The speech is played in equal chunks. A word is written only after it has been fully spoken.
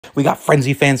We got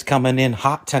Frenzy fans coming in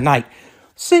hot tonight.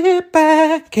 Sit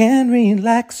back and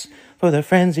relax for the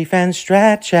Frenzy Fan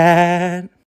STRAT Chat.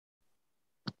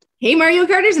 Hey, Mario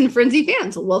Karters and Frenzy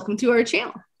fans, welcome to our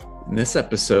channel. In this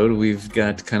episode, we've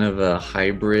got kind of a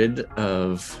hybrid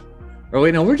of... Oh,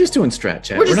 wait, no, we're just doing STRAT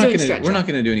Chat. We're not going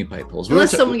to do any pipe pulls.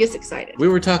 Unless someone gets excited. We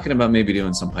were talking about maybe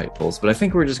doing some pipe pulls, but I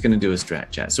think we're just going to do a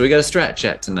STRAT Chat. So we got a STRAT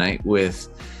Chat tonight with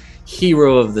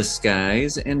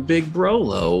HeroOfTheSkies and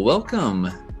BigBroLo. Welcome.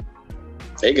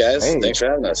 Hey, guys. Hey. Thanks for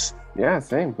having us. Yeah,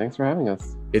 same. Thanks for having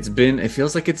us. It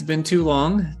feels like it's been too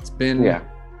long. It's been... Yeah.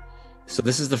 So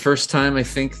this is the first time I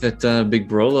think that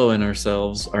BigBroLo and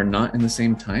ourselves are not in the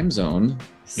same time zone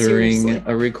during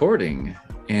a recording.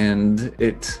 And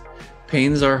it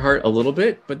pains our heart a little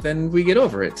bit, but then we get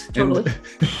over it. Totally.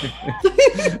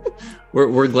 And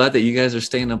we're glad that you guys are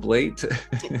staying up late.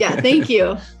 Yeah, thank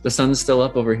you. The sun's still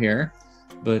up over here,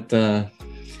 but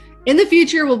in the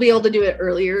future we'll be able to do it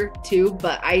earlier too,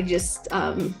 but I just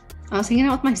I was hanging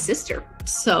out with my sister,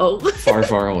 so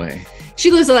far away. She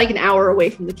lives like an hour away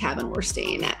from the cabin we're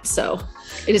staying at, so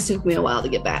it just took me a while to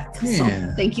get back. Yeah.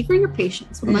 So thank you for your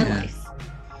patience with my life.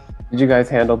 Did you guys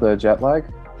handle the jet lag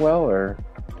well, or?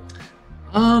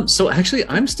 So actually,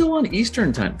 I'm still on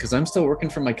Eastern time because I'm still working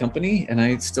for my company, and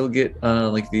I still get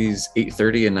like these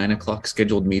 8:30 and 9 o'clock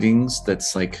scheduled meetings.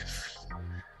 That's like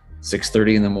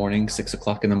 6:30 in the morning, 6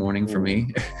 o'clock in the morning for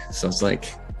me. So it's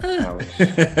like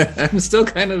I'm still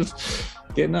kind of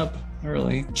getting up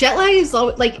early. Jet lag is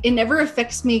always like, it never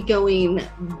affects me going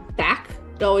back.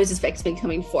 It always affects me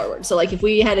coming forward. So like if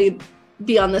we had to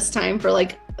be on this time for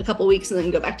like a couple weeks and then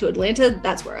go back to Atlanta,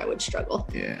 that's where I would struggle.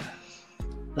 Yeah.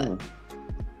 But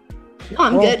no,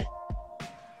 I'm good.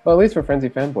 Well, at least for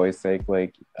FrenzyFanBoy's sake,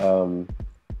 like,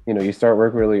 you know, you start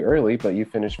work really early, but you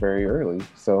finish very early.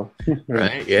 So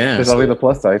right, yeah. There's always the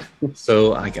plus side.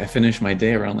 So I finish my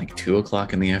day around like 2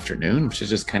 o'clock in the afternoon, which is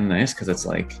just kind of nice because it's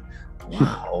like,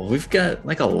 wow, we've got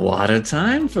like a lot of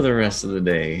time for the rest of the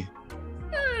day.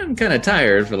 I'm kind of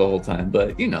tired for the whole time,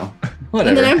 but you know, whatever.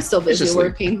 And then I'm still busy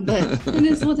working, but it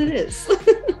is what it is.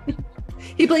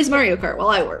 He plays Mario Kart while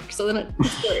I work, so then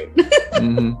it's great.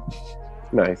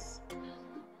 Mm-hmm. Nice.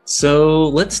 So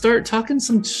let's start talking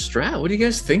some STRAT. What do you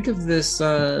guys think of this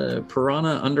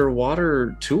Piranha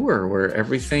underwater tour where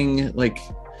everything like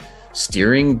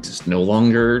steering just no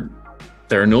longer...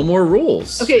 There are no more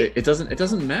rules. Okay. It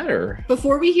doesn't matter.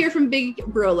 Before we hear from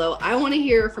BigBroLo, I want to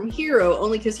hear from Hero,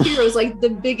 only because Hero is like the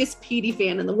biggest PD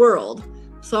fan in the world.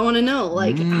 So I want to know,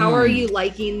 like, how are you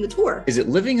liking the tour? Is it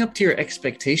living up to your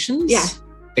expectations? Yeah.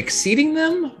 Exceeding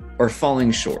them or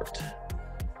falling short?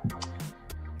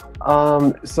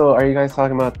 So are you guys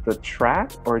talking about the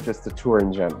track or just the tour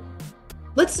in general?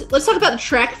 Let's talk about the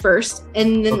track first,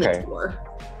 and then the tour,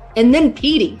 and then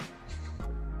PD.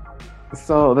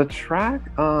 So the track,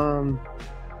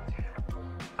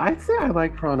 I'd say I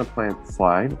like Piranha Plant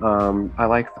Slide. I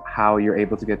like how you're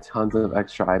able to get tons of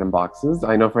extra item boxes.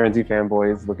 I know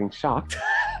FrenzyFanBoy is looking shocked,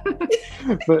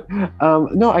 but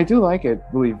no, I do like it.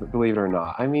 Believe it or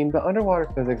not. I mean, the underwater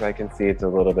physics, I can see it's a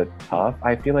little bit tough.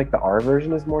 I feel like the R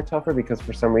version is more tougher because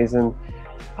for some reason,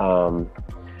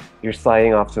 you're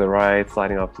sliding off to the right,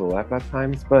 sliding off to the left at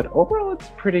times. But overall, it's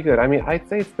pretty good. I mean, I'd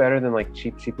say it's better than like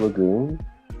Cheap Lagoon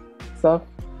stuff.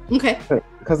 Okay.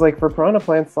 Because like for Piranha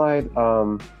Plant Slide,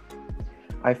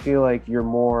 I feel like you're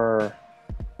more,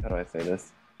 how do I say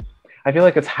this? I feel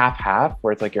like it's half-half,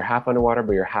 where it's like you're half underwater,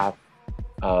 but you're half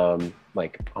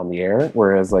like on the air.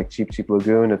 Whereas like Cheap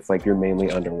Lagoon, it's like you're mainly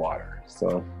underwater.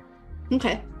 So.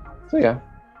 Okay. So yeah.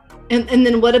 And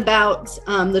then what about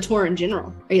the tour in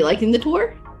general? Are you liking the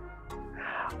tour?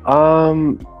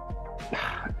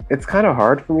 It's kind of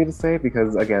hard for me to say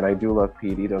because, again, I do love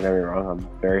PD, don't get me wrong.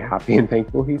 I'm very happy and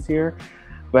thankful he's here.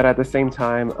 But at the same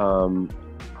time,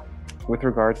 with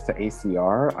regards to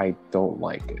ACR, I don't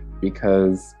like it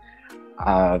because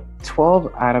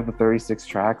 12 out of the 36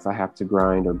 tracks I have to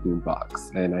grind are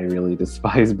boombox, and I really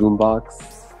despise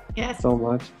boombox so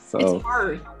much. So it's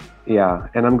hard. Yeah,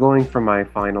 and I'm going for my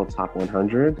final top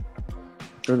 100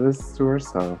 for this tour,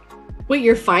 so... Wait,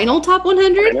 your final top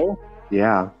 100?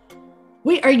 Yeah.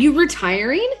 Wait, are you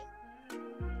retiring?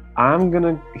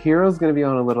 Hero's gonna be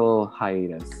on a little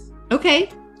hiatus. Okay.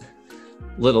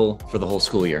 Little for the whole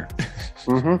school year.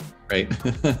 Mm-hmm. Right.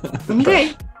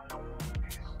 Okay.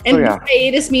 And does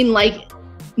hiatus mean like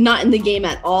not in the game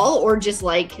at all, or just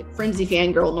like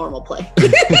FrenzyFanGirl normal play?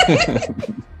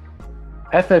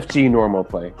 FFG normal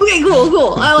play. Okay,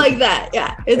 cool. I like that.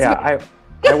 Yeah.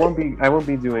 I won't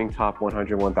be doing top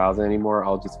 100, 1000 anymore.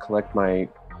 I'll just collect my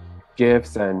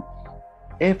gifts and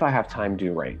if I have time,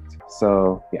 do ranked.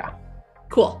 So yeah.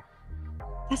 Cool.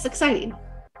 That's exciting.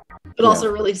 but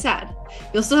also really sad.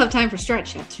 You'll still have time for STRAT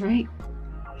chats, right?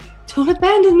 Don't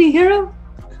abandon me, hero.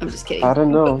 I'm just kidding. I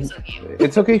don't know.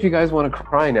 It's okay if you guys want to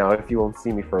cry now if you won't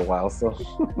see me for a while. So.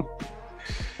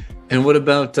 And what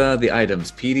about the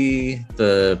items? PD,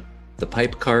 the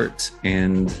pipe cart,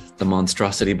 and the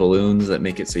monstrosity balloons that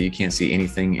make it so you can't see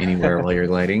anything anywhere while you're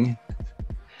gliding?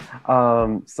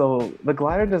 So the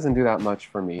glider doesn't do that much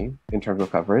for me in terms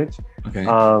of coverage. Okay.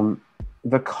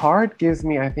 The cart gives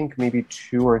me, I think, maybe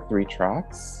 2 or 3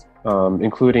 tracks,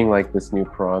 including like this new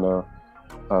Piranha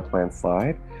plant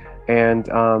slide. And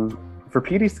for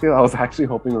PD skill, I was actually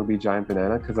hoping it would be Giant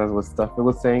Banana because as what stuff it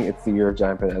was saying, it's the year of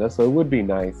Giant Banana. So it would be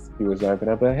nice if it was Giant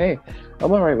Banana. But hey,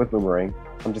 I'm all right with Boomerang.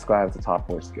 I'm just glad it's a top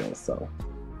 4 skill. So.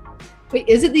 Wait,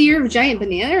 is it the year of Giant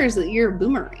Banana or is it the year of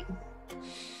Boomerang?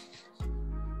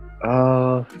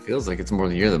 It feels like it's more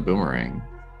the year of the Boomerang.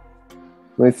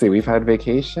 Let's see. We've had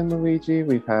Vacation Luigi,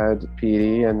 we've had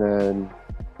PD, and then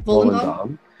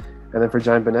Volendam. And then for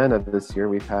Giant Banana this year,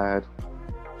 we've had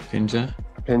Pinja,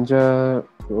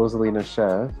 Rosalina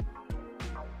Chef,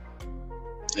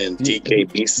 and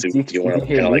DK suit. You want to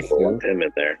kind of like lump him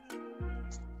in there.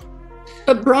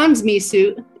 A bronze me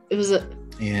suit. It was a.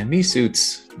 Yeah, me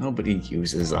suits. Nobody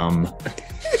uses them.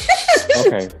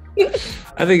 Okay.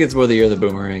 I think it's more the year of the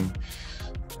Boomerang.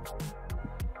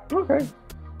 Okay.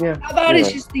 Yeah. How about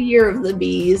it's just the year of the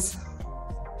bees?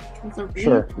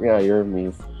 Sure. Yeah, you're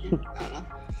me.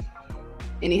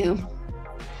 Anywho.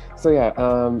 So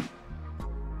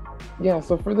yeah,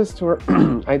 so for this tour,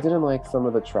 I didn't like some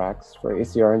of the tracks for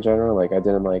ACR in general. Like I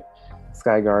didn't like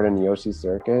Sky Garden and Yoshi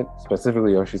Circuit,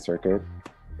 specifically Yoshi Circuit.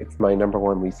 It's my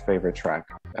 #1 least favorite track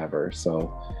ever.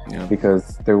 So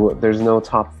because there's no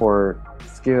top 4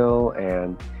 skill,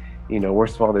 and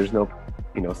worst of all, there's no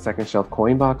second shelf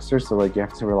coin boxer, so like you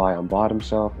have to rely on bottom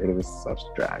shelf. It was such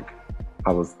a drag.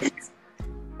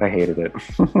 I hated it.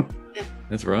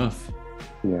 That's rough.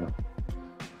 Yeah.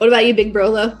 What about you,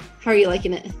 BigBroLo? How are you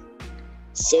liking it?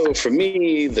 So for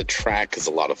me, the track is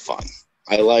a lot of fun.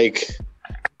 I like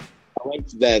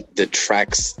that the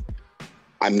tracks,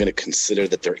 I'm going to consider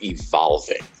that they're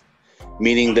evolving,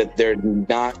 meaning that they're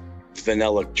not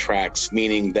vanilla tracks,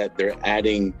 meaning that they're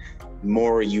adding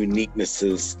more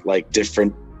uniquenesses, like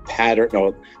different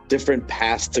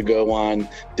paths to go on,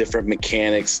 different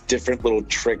mechanics, different little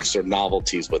tricks or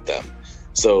novelties with them.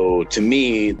 So to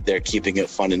me, they're keeping it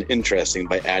fun and interesting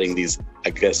by adding these, I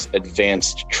guess,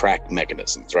 advanced track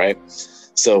mechanisms, right?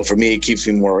 So for me, it keeps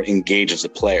me more engaged as a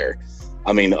player.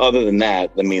 I mean, other than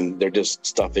that, they're just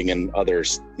stuffing in other,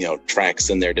 tracks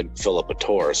in there to fill up a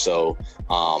tour. So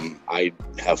I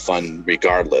have fun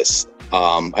regardless.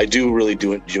 I do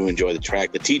enjoy the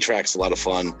track. The T track's a lot of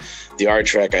fun. The R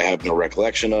track I have no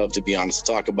recollection of, to be honest,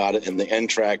 to talk about it. And the N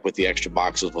track with the extra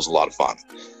boxes was a lot of fun.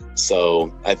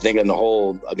 So I think on the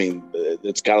whole,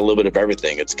 it's got a little bit of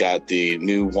everything. It's got the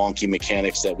new wonky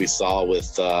mechanics that we saw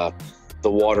with the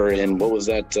water in, what was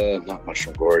that? Not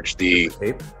Mushroom Gorge. The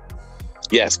Cape?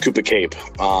 Yes, Koopa Cape.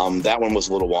 That one was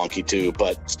a little wonky too,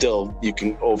 but still, you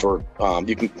can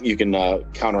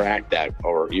counteract that,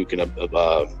 or you can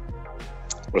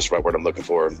what's the right word I'm looking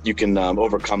for? You can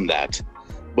overcome that.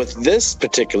 With this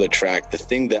particular track, the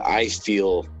thing that I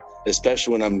feel,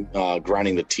 especially when I'm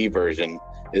grinding the T version,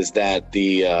 is that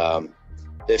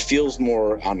it feels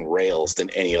more on rails than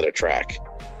any other track.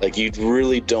 Like you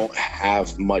really don't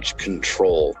have much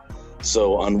control.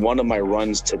 So on one of my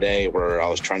runs today where I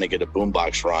was trying to get a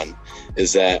boombox run,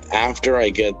 is that after I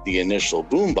get the initial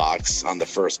boombox on the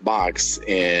first box,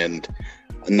 and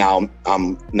now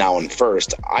I'm in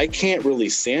first, I can't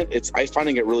really I'm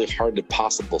finding it really hard to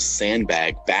possible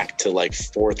sandbag back to like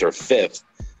 4th or 5th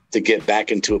to get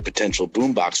back into a potential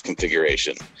boombox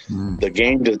configuration. The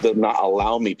game does not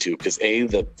allow me to, because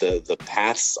the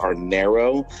paths are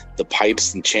narrow, the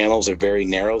pipes and channels are very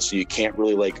narrow, so you can't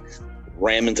really like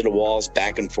ram into the walls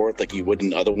back and forth like you would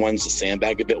in other ones to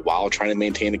sandbag a bit while trying to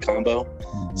maintain a combo.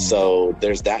 So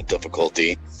there's that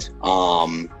difficulty.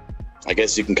 I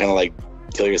guess you can kind of like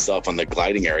kill yourself on the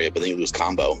gliding area, but then you lose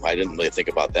combo. I didn't really think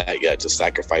about that yet, just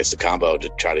sacrifice the combo to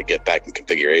try to get back in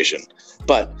configuration.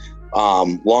 But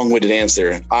long-winded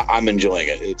answer, I'm enjoying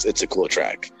it. It's a cool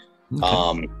track.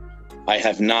 Okay. I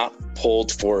have not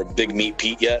pulled for Big Meat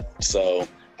Pete yet, so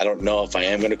I don't know if I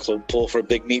am going to pull for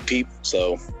Big Meat Pete.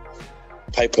 So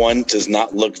Pipe 1 does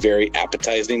not look very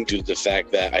appetizing due to the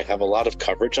fact that I have a lot of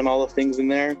coverage on all the things in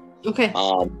there. Okay.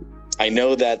 I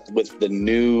know that with the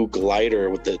new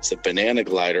glider, it's a banana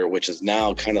glider, which is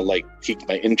now kind of like piqued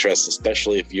my interest,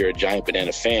 especially if you're a Giant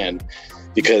Banana fan,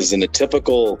 because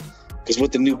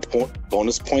with the new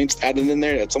bonus points added in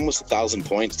there, it's almost 1,000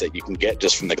 points that you can get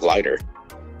just from the glider.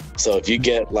 So if you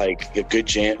get like a good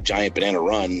giant banana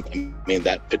run, I mean,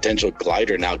 that potential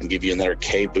glider now can give you another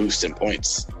K boost in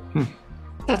points.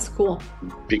 That's cool.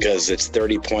 Because it's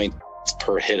 30 points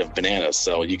per hit of bananas.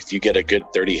 So if you get a good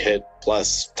 30 hit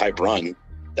plus type run,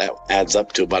 that adds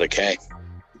up to about a K.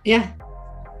 Yeah.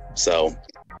 So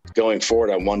going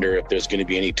forward, I wonder if there's going to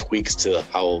be any tweaks to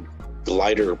how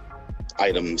glider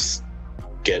items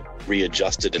get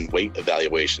readjusted in weight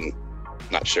evaluation.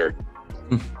 Not sure.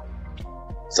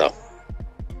 So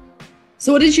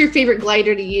what is your favorite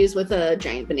glider to use with a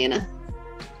giant banana?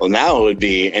 Well, now it would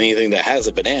be anything that has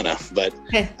a banana, but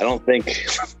I don't think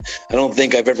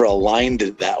I've ever aligned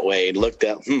it that way and looked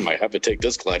at, I have to take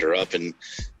this glider up and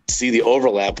see the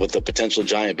overlap with the potential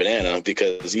giant banana,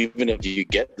 because even if you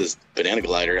get this banana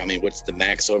glider, I mean, what's the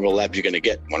max overlap you're going to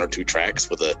get? 1 or 2 tracks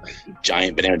with a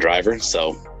giant banana driver.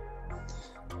 So,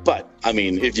 but I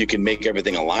mean, if you can make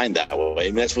everything align that way, I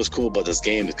mean, that's what's cool about this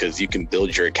game, because you can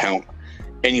build your account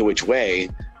any which way.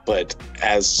 But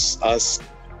as us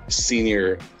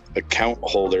senior account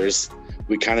holders,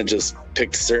 we kind of just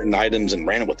picked certain items and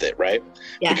ran with it, right?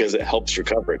 Yeah. Because it helps your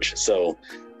coverage. So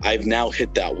I've now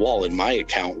hit that wall in my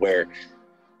account where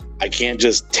I can't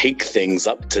just take things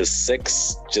up to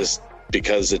 6 just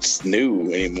because it's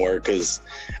new anymore, because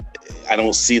I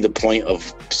don't see the point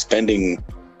of spending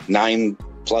 9+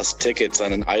 tickets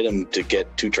on an item to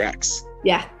get 2 tracks.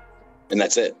 Yeah. And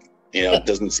that's it. You know, it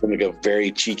doesn't seem like a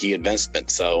very cheeky investment.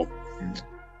 So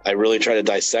I really try to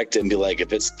dissect it and be like,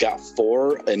 if it's got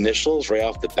 4 initials right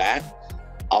off the bat,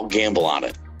 I'll gamble on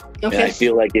it. Okay. And I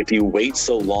feel like if you wait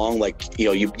so long, like, you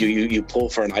know, you pull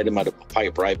for an item out of a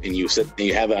pipe, right? And you sit and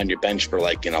you have it on your bench for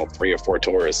like, 3 or 4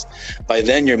 tours. By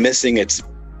then you're missing its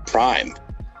prime.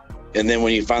 And then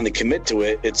when you finally commit to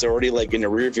it, it's already like in the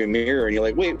rearview mirror and you're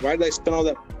like, wait, why did I spend all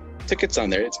that tickets on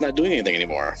there? It's not doing anything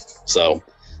anymore. So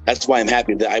that's why I'm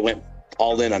happy that I went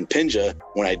all in on Pinja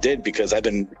when I did, because I've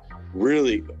been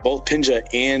really, both Pinja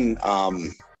and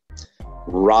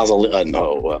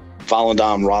Rosalina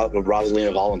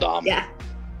Volendam. Yeah.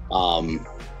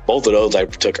 Both of those I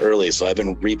took early, so I've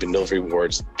been reaping those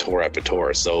rewards tour after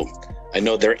tour. So I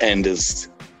know their end is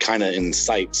kind of in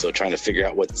sight. So trying to figure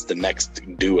out what's the next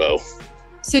duo.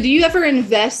 So do you ever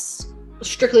invest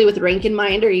strictly with rank in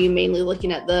mind, or are you mainly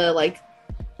looking at the like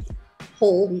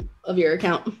whole of your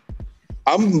account?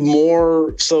 I'm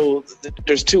more so.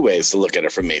 There's 2 ways to look at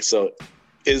it for me. So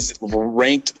is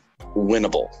ranked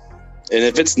winnable? And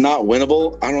if it's not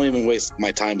winnable, I don't even waste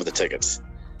my time with the tickets.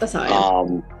 That's how I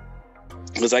am.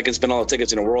 Because I can spend all the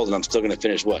tickets in the world and I'm still going to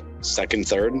finish, what, 2nd,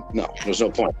 3rd? No, there's no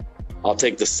point. I'll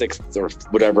take the 6th or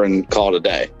whatever and call it a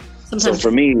day. Sometimes so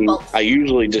for me, I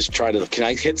usually just try to, can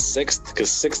I hit 6th? Because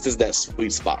 6th is that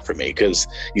sweet spot for me, because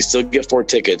you still get 4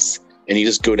 tickets and you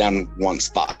just go down 1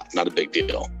 spot. Not a big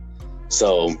deal.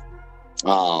 So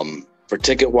for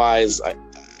ticket-wise, I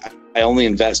only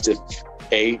invest if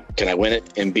A, can I win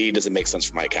it? And B, does it make sense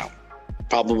for my account?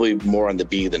 Probably more on the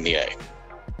B than the A.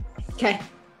 Okay.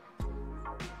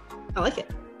 I like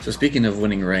it. So speaking of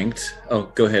winning ranked,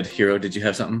 go ahead, Hero. Did you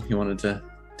have something you wanted to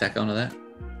tack onto that?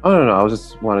 Oh, no. I was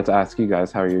just wanted to ask you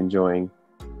guys, how are you enjoying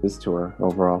this tour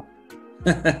overall?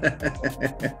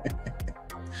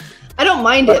 I don't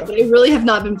mind it, but I really have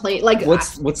not been playing. Like,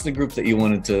 what's the group that you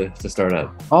wanted to start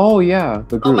up? Oh yeah,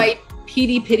 the group. Oh, my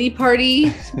PD Pity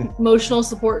Party emotional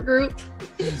support group.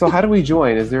 So how do we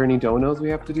join? Is there any donos we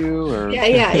have to do? Or?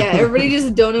 Yeah. Everybody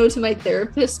just dono to my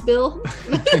therapist bill.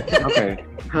 Okay,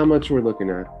 how much we're looking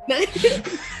at?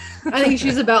 I think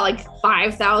she's about like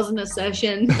 5,000 a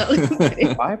session.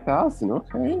 5,000,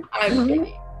 okay.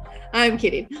 I'm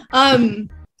kidding.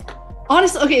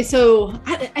 Honestly, okay, so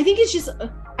I think it's just,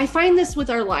 I find this with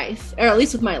our life, or at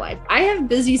least with my life. I have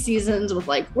busy seasons with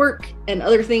like work and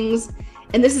other things.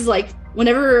 And this is like,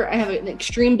 whenever I have an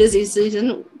extreme busy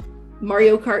season,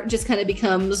 Mario Kart just kind of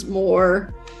becomes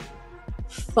more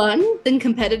fun than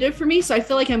competitive for me. So I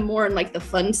feel like I'm more in like the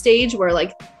fun stage where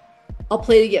like I'll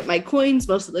play to get my coins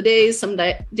most of the days. Some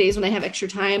days when I have extra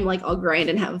time, like I'll grind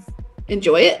and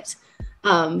enjoy it.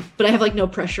 But I have like no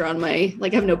pressure on I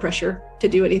have no pressure to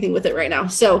do anything with it right now.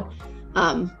 So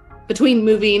between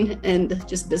moving and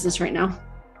just business right now,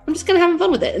 I'm just kind of having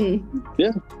fun with it. And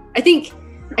yeah, I think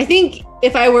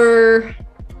if I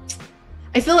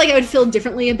feel like I would feel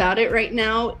differently about it right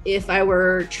now if I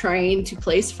were trying to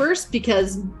place first,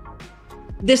 because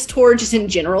this tour just in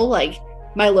general, like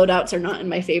my loadouts are not in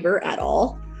my favor at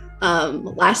all.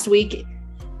 Last week,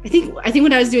 I think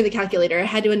when I was doing the calculator, I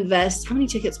had to invest, how many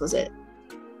tickets was it?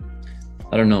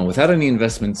 I don't know. Without any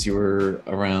investments, you were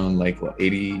around like what,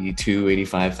 82,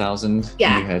 85,000.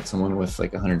 Yeah. You had someone with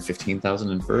like 115,000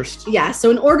 in first. Yeah.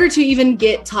 So in order to even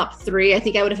get top 3, I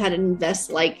think I would have had to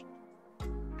invest like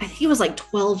I think it was like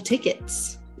 12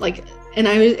 tickets. Like, and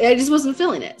I just wasn't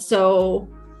feeling it. So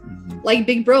like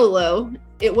BigBroLo,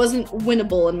 it wasn't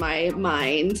winnable in my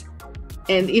mind.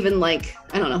 And even like,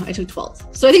 I don't know, I took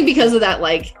 12th. So I think because of that,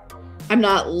 like, I'm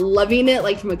not loving it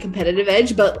like from a competitive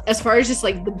edge, but as far as just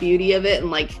like the beauty of it and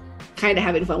like kind of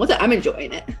having fun with it, I'm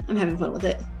enjoying it. I'm having fun with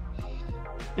it.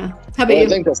 Yeah. How about you? I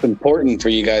think that's important for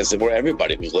you guys, for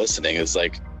everybody who's listening, is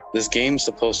like, this game's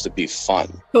supposed to be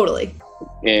fun. Totally.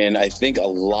 And I think a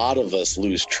lot of us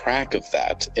lose track of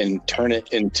that and turn it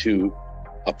into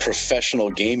a professional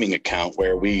gaming account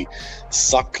where we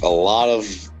suck a lot of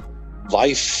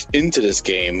life into this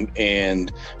game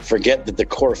and forget that the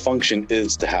core function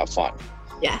is to have fun.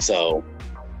 Yeah. So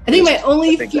I think my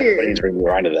only fear is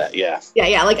right to that. Yeah.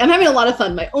 Yeah. Like, I'm having a lot of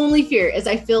fun. My only fear is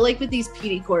I feel like with these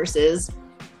PD courses,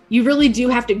 you really do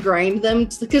have to grind them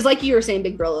because, like you were saying,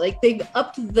 BigBroLo, like they've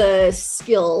upped the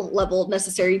skill level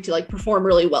necessary to like perform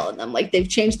really well in them. Like they've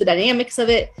changed the dynamics of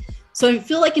it. So I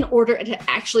feel like in order to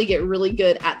actually get really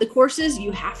good at the courses,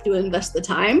 you have to invest the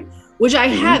time, which I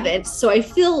haven't. So I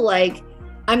feel like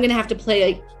I'm going to have to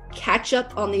play like catch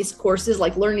up on these courses,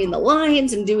 like learning the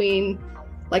lines and doing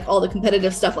like all the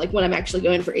competitive stuff, like when I'm actually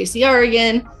going for ACR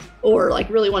again, or like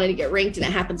really wanting to get ranked and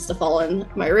it happens to fall in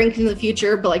my rank in the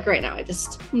future. But like right now, I'm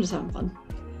just having fun.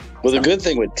 Well, the good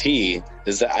thing with T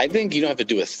is that I think you don't have to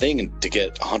do a thing to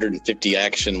get 150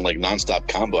 action, like nonstop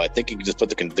combo. I think you can just put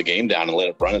the game down and let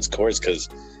it run its course, because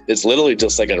it's literally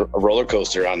just like a roller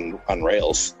coaster on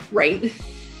rails. Right.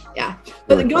 Yeah.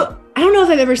 But I don't know if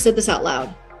I've ever said this out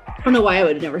loud. I don't know why I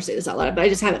would never say this out loud, but I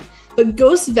just haven't. But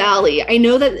Ghost Valley, I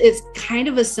know that it's kind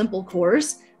of a simple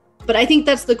course, but I think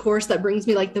that's the course that brings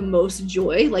me like the most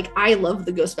joy. Like, I love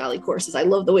the Ghost Valley courses. I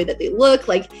love the way that they look.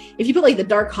 Like, if you put like the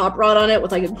dark hop rod on it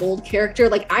with like a gold character,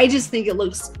 like I just think it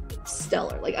looks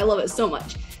stellar. Like, I love it so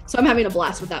much. So I'm having a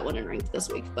blast with that one in ranked this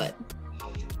week. But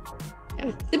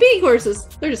yeah, the BD courses,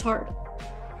 they're just hard.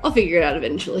 I'll figure it out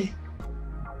eventually.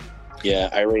 Yeah,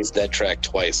 I raced that track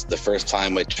twice. The first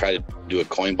time I tried to do a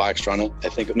coin box run on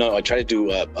it. I tried to do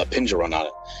a Pinja run on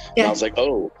it. Yeah. And I was like,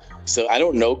 oh, so I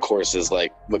don't know courses.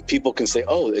 Like, when people can say,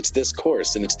 oh, it's this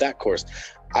course and it's that course.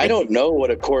 I don't know what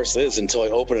a course is until I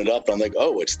open it up and I'm like,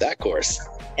 oh, it's that course.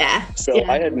 Yeah. So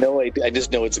yeah. I had no idea. I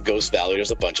just know it's a Ghost Valley. There's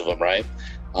a bunch of them, right?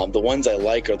 The ones I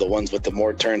like are the ones with the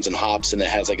more turns and hops, and it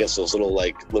has, I guess, those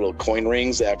little coin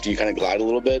rings after you kind of glide a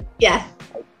little bit. Yeah.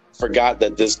 Forgot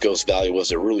that this Ghost Valley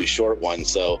was a really short one,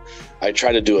 so I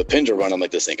tried to do a Pinja run. I'm like,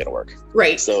 this ain't gonna work.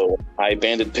 Right. So I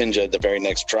banded Pinja at the very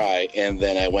next try, and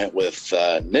then I went with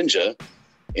Ninja,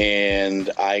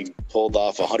 and I pulled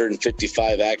off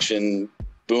 155 action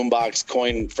boombox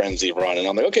coin frenzy run, and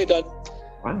I'm like, okay, done.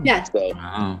 Wow. Yeah. So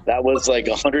that was like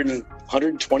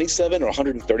 127 or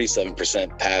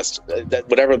 137% past that,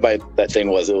 whatever that thing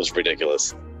was. It was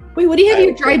ridiculous. Wait, what do you have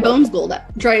your dry bones gold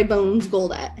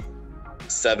at?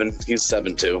 7. He's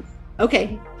 7-2.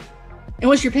 Okay. And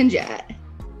what's your Pinja at?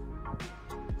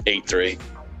 8-3.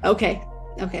 Okay.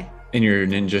 And your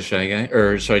ninja shy guy?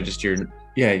 Or sorry, just your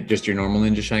normal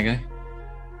ninja shy guy?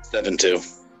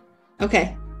 7-2.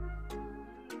 Okay.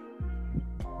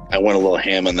 I went a little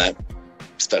ham on that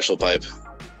special pipe.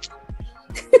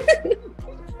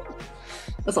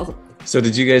 That's awesome. So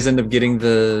did you guys end up getting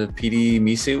the PD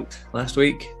me suit last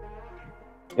week?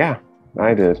 Yeah,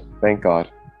 I did. Thank God.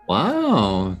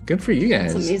 Wow, good for you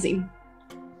guys. That's amazing.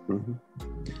 Mm-hmm.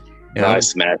 Yeah, I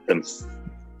smashed them.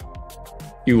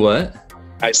 You what?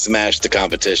 I smashed the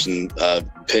competition.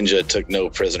 Pinja took no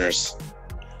prisoners.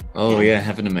 Oh yeah,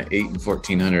 having them at 8 and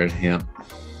 1400. Yeah.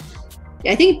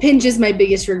 Yeah, I think Pinja is my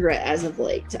biggest regret as of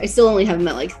late. I still only have him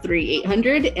at like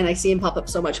 3,800, and I see him pop up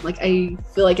so much. I'm like, I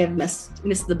feel like I've missed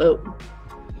the boat.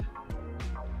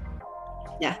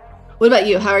 Yeah. What about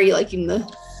you? How are you liking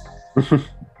the?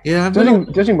 Yeah,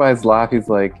 judging by his laugh, he's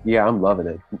like, yeah, I'm loving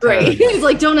it. Right. He's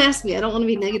like, don't ask me. I don't want to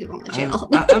be negative on the channel.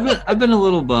 I've been a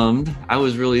little bummed. I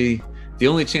was really, the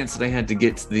only chance that I had to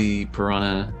get to the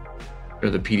Piranha or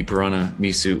the PD Piranha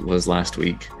me suit was last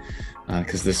week.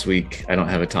 Because this week I don't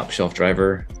have a top shelf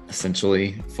driver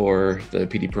essentially for the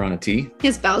PD Piranha T. He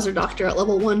has Bowser Doctor at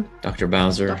level 1. Dr.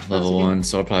 Bowser, level 1.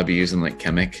 So I'll probably be using like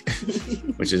Chemic,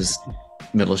 which is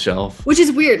middle shelf. Which is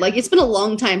weird. Like, it's been a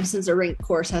long time since a ranked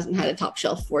course hasn't had a top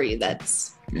shelf for you.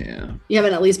 You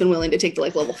haven't at least been willing to take to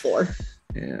like level 4.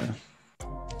 Yeah.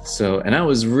 So, and I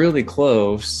was really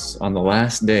close on the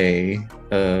last day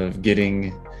of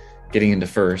getting into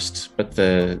first, but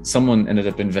someone ended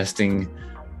up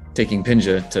taking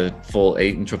Pinja to full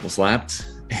 8 and triple slapped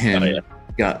and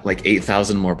got like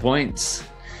 8,000 more points.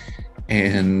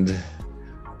 And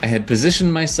I had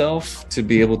positioned myself to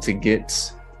be able to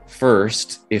get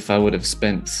first if I would have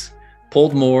spent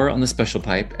pulled more on the special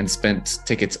pipe and spent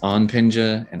tickets on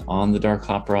Pinja and on the Dark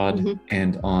Hop Rod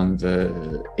and on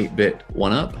the 8-bit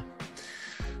 1-up.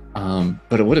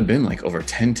 But it would have been like over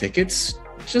 10 tickets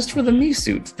just for the me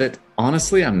suit that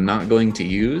honestly I'm not going to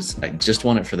use. I just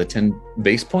want it for the 10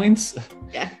 base points.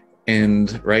 Yeah.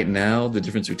 And right now the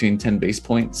difference between 10 base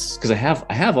points, because I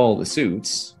have all the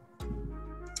suits,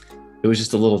 it was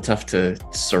just a little tough to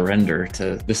surrender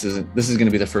to this is going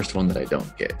to be the first one that I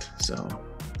don't get. So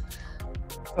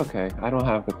Okay, I don't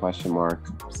have the question mark,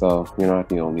 so you're not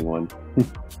the only one.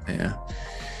 yeah.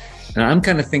 And I'm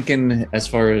kind of thinking, as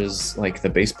far as like the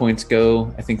base points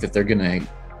go, I think that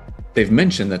they've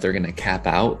mentioned that they're gonna cap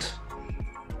out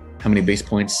how many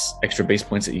extra base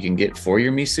points that you can get for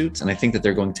your me suits, and I think that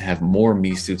they're going to have more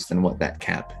me suits than what that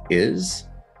cap is.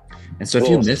 And so if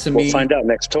you miss a me, we'll find out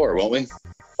next tour, won't we?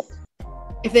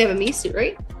 If they have a me suit,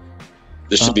 right?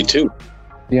 There should be 2.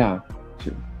 Yeah.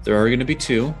 there are going to be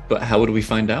 2, but how would we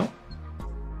find out?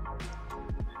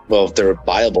 Well, if they're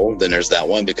viable, then there's that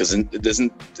one, because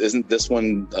isn't this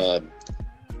one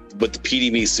with the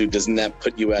PDB suit, doesn't that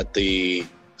put you at the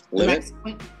limit?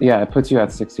 Yeah, it puts you at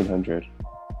 1600.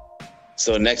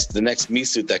 So the next me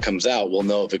suit that comes out, we'll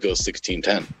know if it goes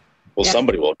 1610. Well, Yeah.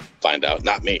 somebody will find out,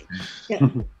 not me. Yeah.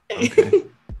 Okay.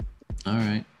 All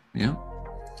right. Yeah.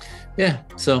 Yeah.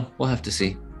 So we'll have to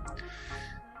see.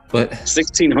 But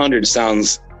 1600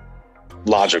 sounds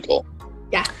logical.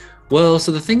 Yeah. well,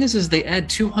 so the thing is they add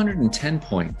 210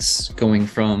 points going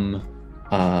from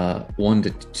 1 to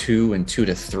 2 and 2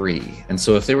 to 3. And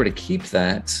so if they were to keep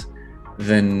that,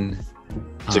 then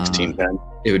 1610.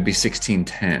 it would be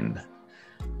 1610.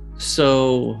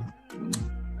 So,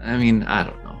 I mean, I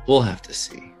don't know. We'll have to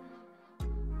see.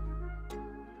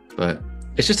 But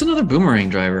it's just another boomerang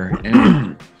driver,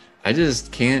 and I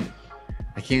can't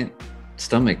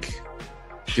stomach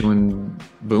doing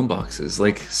boom boxes.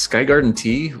 Like Sky Garden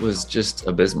T was just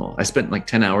abysmal. I spent like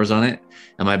 10 hours on it,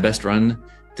 and my best run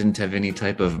didn't have any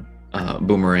type of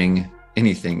boomerang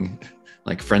anything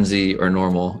like frenzy or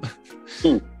normal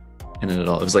in it at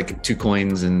all. It was like 2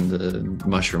 coins and the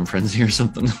mushroom frenzy or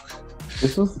something.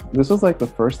 This was like the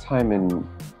first time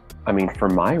for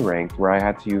my rank where I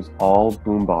had to use all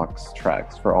boombox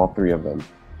tracks for all 3 of them.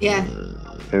 Yeah.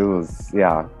 It was,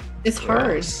 yeah. It's hard.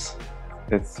 Gross.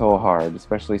 It's so hard,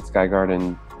 especially Sky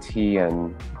Garden T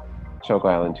and Choco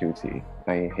Island 2T.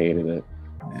 I hated it.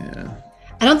 Yeah.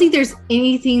 I don't think there's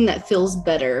anything that feels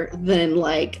better than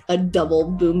like a double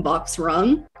boombox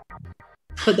run,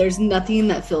 but there's nothing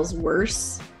that feels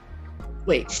worse.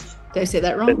 Wait, did I say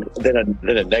that wrong? Then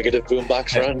a negative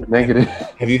boombox run. Negative.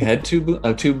 Have you had two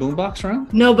boombox run?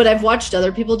 No, but I've watched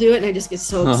other people do it, and I just get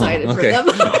so excited okay.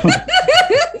 for them.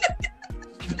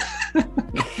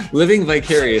 Living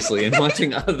vicariously and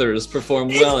watching others perform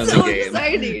well in It's the so game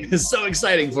exciting. is so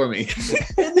exciting for me.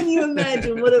 And then you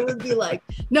imagine what it would be like.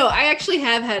 No, I actually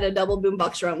have had a double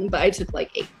boombox run, but I took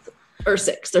like 8th or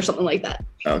 6th or something like that.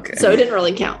 Okay. So it didn't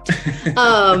really count.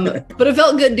 But it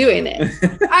felt good doing it.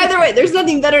 Either way, there's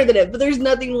nothing better than it, but there's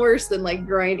nothing worse than like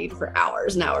grinding for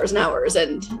hours and hours and hours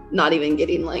and not even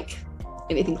getting like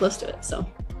anything close to it. So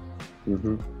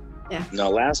No,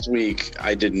 last week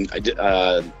I did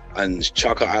on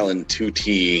Choco Island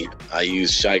 2T, I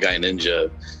used Shy Guy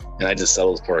Ninja, and I just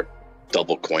settled for a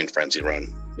double coin frenzy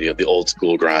run, the old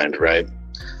school grind, right?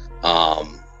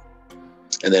 And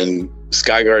then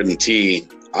Sky Garden T,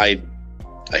 I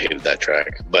hated that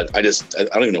track, but I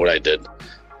don't even know what I did.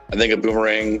 I think a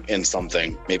boomerang and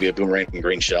something, maybe a boomerang and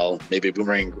green shell, maybe a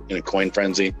boomerang and a coin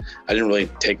frenzy. I didn't really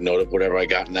take note of whatever I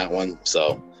got in that one,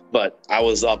 so. But I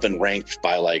was up and ranked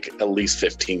by like at least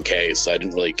 15K, so I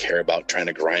didn't really care about trying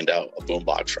to grind out a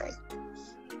boombox run.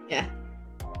 yeah.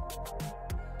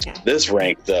 This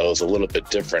rank, though, is a little bit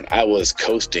different. I was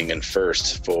coasting in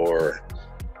first for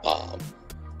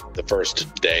the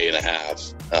first day and a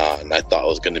half, and I thought it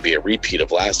was going to be a repeat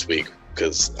of last week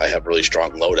because I have really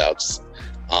strong loadouts.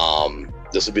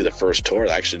 This would be the first tour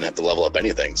that I actually didn't have to level up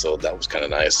anything, so that was kind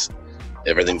of nice.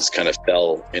 Everything just kind of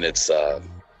fell in its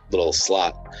little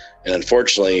slot, and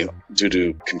unfortunately, due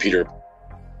to computer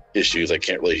issues, I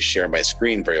can't really share my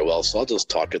screen very well, so I'll just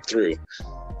talk it through.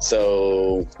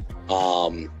 So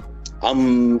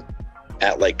I'm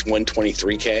at like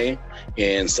 123K,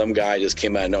 and some guy just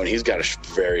came out of nowhere. He's got a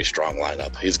very strong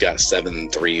lineup. He's got 7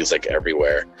 3s like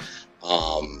everywhere.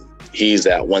 He's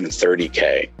at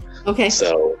 130K. Okay.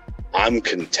 So I'm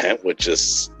content with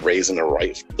just raising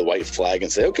the white flag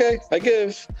and say, okay, I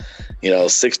give.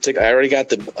 6 tickets. I already got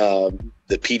the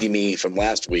PD me from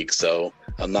last week, so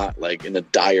I'm not like in a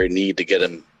dire need to get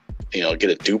him, get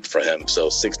a dupe for him. So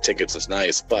 6 tickets is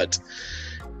nice. But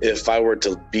if I were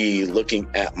to be looking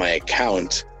at my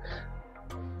account,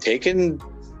 taken,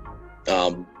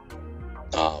 God,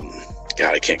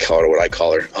 I can't call her what I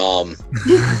call her.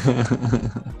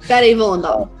 Betty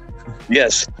Volendam.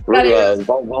 Yes,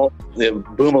 Boomalina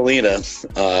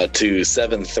to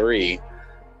 7-3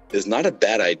 is not a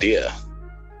bad idea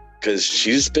because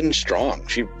she's been strong.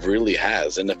 She really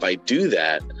has. And if I do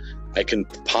that, I can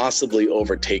possibly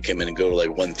overtake him and go to like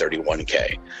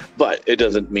 131K. But it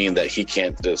doesn't mean that he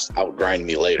can't just outgrind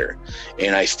me later.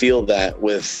 And I feel that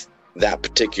with that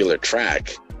particular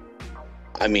track,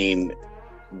 I mean,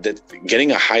 that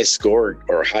getting a high score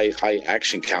or high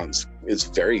action counts is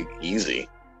very easy.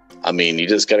 I mean, you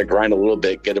just got to grind a little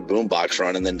bit, get a boombox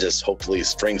run, and then just hopefully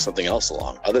string something else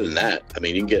along. Other than that, I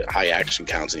mean, you can get high action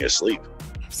counts in your sleep.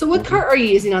 So what cart are you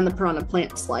using on the Piranha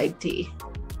Plant Slide T?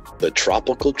 The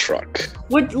Tropical Truck.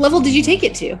 What level did you take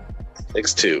it to?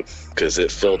 6-2, because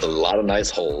it filled a lot of nice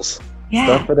holes.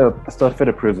 Yeah. Stuff fit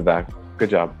approves of that.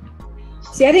 Good job.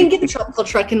 See, I didn't get the Tropical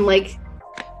Truck, and like,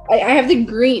 I have the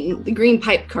green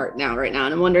pipe cart right now,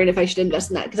 and I'm wondering if I should invest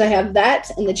in that because I have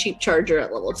that and the cheap charger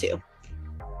at level 2.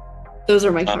 Those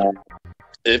are my cards.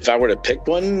 If I were to pick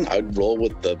one, I'd roll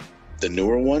with the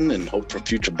newer one and hope for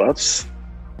future buffs.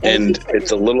 And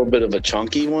it's a little bit of a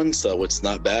chunky one, so it's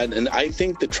not bad. And I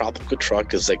think the Tropical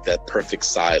Truck is like that perfect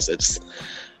size. It's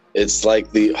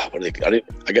like the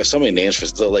I got so many names for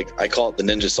it. So like I call it the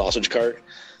Ninja Sausage Cart.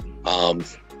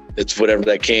 It's whatever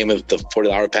that came with the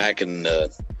 $40 pack and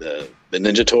the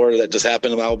Ninja Tour that just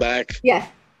happened a while back. Yeah.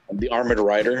 The Armored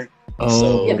Rider.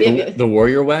 Oh, so, the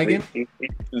Warrior Wagon.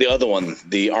 The other one,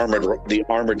 the armored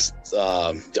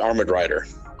Rider.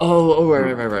 Oh,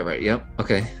 right. Yep.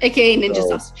 Okay. AKA Ninja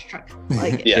Sausage Truck. I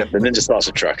like it. Yeah, the Ninja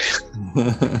Sausage Truck.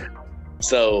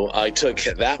 So I took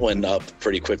that one up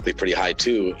pretty quickly, pretty high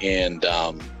too. And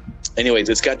anyways,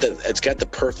 it's got the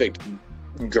perfect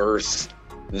girth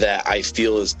that I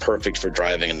feel is perfect for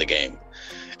driving in the game.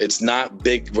 It's not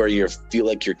big where you feel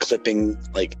like you're clipping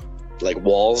like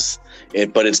walls,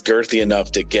 but it's girthy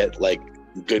enough to get like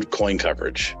good coin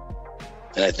coverage.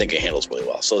 And I think it handles really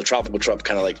well. So the Tropical Truck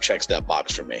kind of like checks that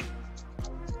box for me.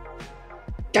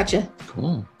 Gotcha.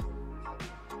 Cool.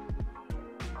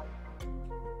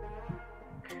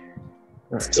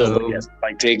 So yes,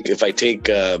 if I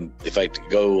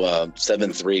go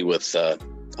 7-3 with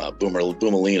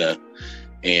Boomalina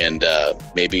and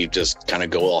maybe just kind of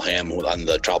go all ham on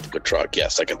the Tropical Truck,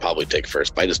 yes, I can probably take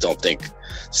first. But I just don't think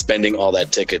spending all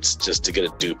that tickets just to get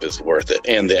a dupe is worth it,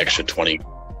 and the extra 20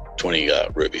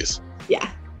 rubies. Yeah.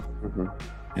 Mm-hmm.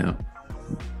 Yeah.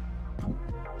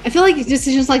 I feel like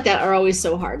decisions like that are always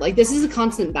so hard. Like this is a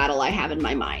constant battle I have in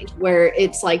my mind where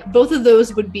it's like both of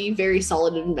those would be very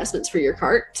solid investments for your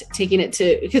cart, taking it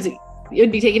to, because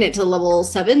you'd be taking it to level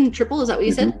 7 triple. Is that what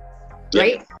you said? Yeah.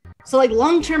 Right. So like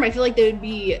long term, I feel like they would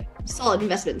be solid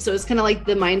investments. So it's kind of like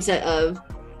the mindset of,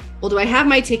 well, do I have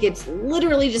my tickets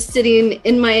literally just sitting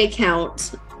in my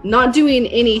account, not doing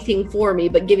anything for me,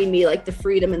 but giving me like the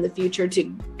freedom in the future to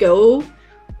go?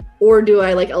 Or do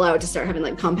I like allow it to start having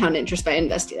like compound interest by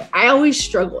investing it? I always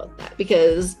struggle with that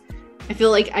because I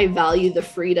feel like I value the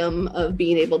freedom of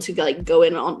being able to like go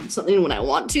in on something when I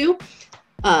want to.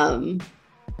 Then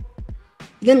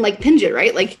like Pinja,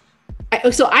 right? Like,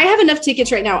 so I have enough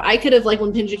tickets right now. I could have, like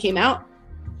when Pinja came out,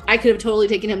 I could have totally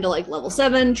taken him to like level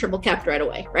 7, triple capped right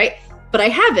away, right? But I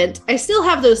haven't. I still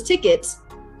have those tickets.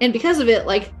 And because of it,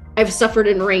 like I've suffered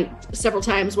in ranked several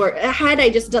times where had I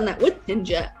just done that with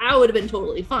Pinja, I would have been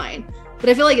totally fine. But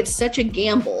I feel like it's such a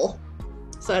gamble.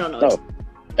 So I don't know. Oh,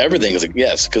 everything is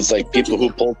yes, because like people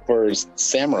who pulled for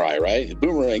Samurai, right?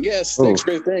 Boomerang, yes, next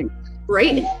great thing.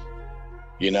 Right.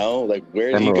 You know, like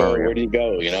where do you go? Where do you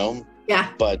go? You know? Yeah.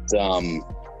 But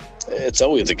it's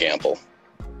always a gamble.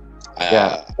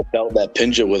 Yeah. I felt that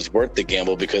Pinja was worth the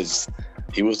gamble because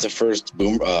he was the first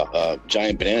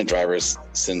giant banana drivers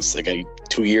since like a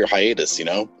 2-year hiatus, you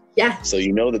know? Yeah. So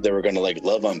you know that they were going to like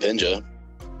love on Pinja.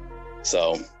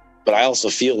 So, but I also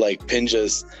feel like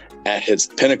Pinja's at his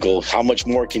pinnacle. How much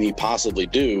more can he possibly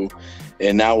do?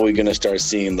 And now we're going to start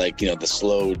seeing like, you know,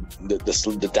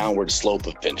 the downward slope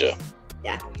of Pinja.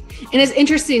 Yeah. And it's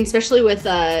interesting, especially with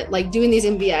like doing these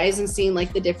MVIs and seeing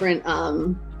like the different,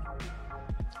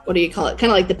 what do you call it?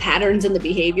 Kind of like the patterns and the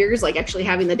behaviors, like actually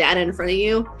having the data in front of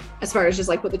you as far as just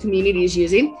like what the community is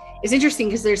using. It's interesting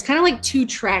because there's kind of like 2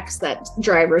 tracks that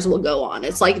drivers will go on.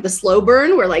 It's like the slow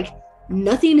burn where like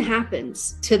nothing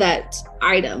happens to that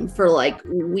item for like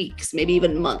weeks, maybe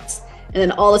even months. And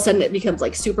then all of a sudden it becomes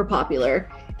like super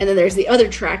popular. And then there's the other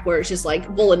track where it's just like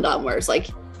Volendam, where it's like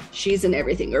she's in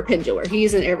everything, or Pinja where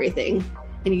he's in everything.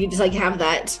 And you just like have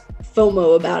that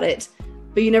FOMO about it.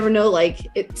 But you never know, like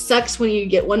it sucks when you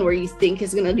get one where you think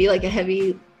is going to be like a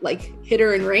heavy like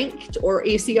hitter and ranked or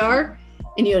ACR,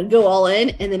 and you go all in,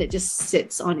 and then it just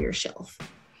sits on your shelf.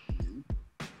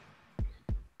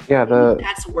 Yeah,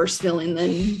 that's a worse feeling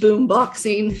than boom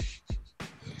boxing.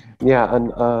 Yeah,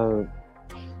 and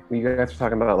you guys were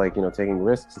talking about like, you know, taking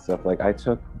risks and stuff. Like I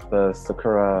took the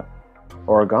Sakura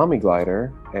origami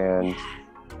glider, and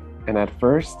at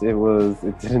first it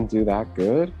didn't do that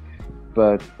good,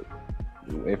 but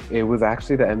it was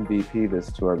actually the MVP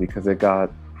this tour because it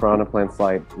got Piranha Plant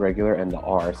Slide regular and the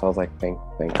R. So I was like, thank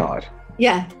God.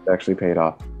 Yeah. It actually paid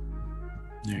off.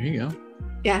 There you go.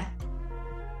 Yeah.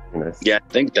 Nice. Yeah, I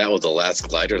think that was the last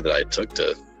glider that I took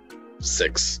to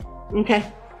 6.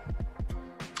 Okay.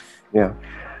 Yeah.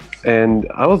 And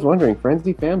I was wondering,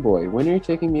 FrenzyFanBoy, when are you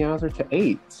taking Meowser to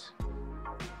 8?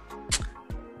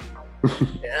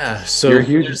 Yeah, so you're a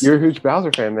huge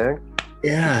Bowser fan, man.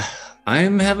 Yeah,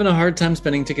 I'm having a hard time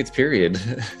spending tickets, period.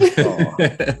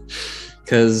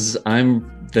 Because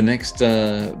I'm the next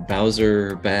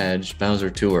Bowser badge, Bowser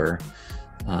tour.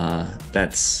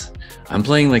 I'm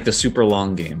playing like the super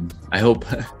long game. I hope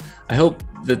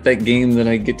that game that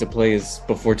I get to play is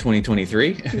before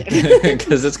 2023,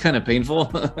 because it's kind of painful.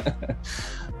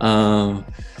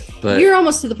 But you're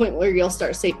almost to the point where you'll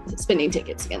start spending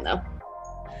tickets again, though.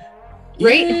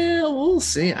 Right? Yeah, we'll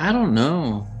see. I don't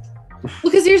know.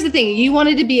 Because here's the thing: you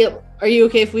wanted to be. Are you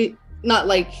okay if we not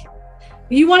like?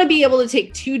 You want to be able to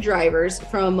take 2 drivers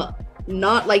from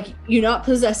not like you not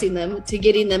possessing them to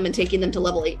getting them and taking them to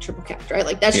level 8 triple capped, right?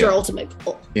 Like that's your ultimate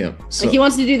goal. Yeah. So, like he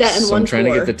wants to do that in one. I'm trying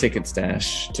tour, to get the ticket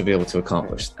stash to be able to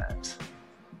accomplish that.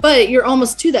 But you're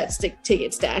almost to that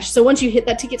ticket stash. So once you hit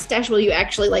that ticket stash, will you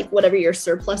actually like whatever your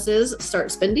surplus is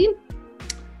start spending?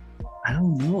 I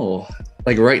don't know.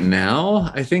 Like right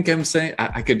now, I think I'm saying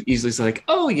I could easily say like,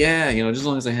 oh yeah, you know, just as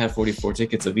long as I have 44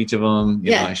 tickets of each of them, you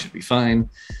know, I should be fine.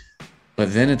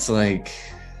 But then it's like,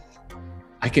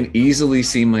 I can easily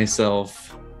see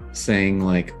myself saying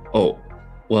like, oh,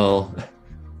 well,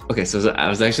 okay. So I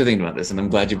was actually thinking about this, and I'm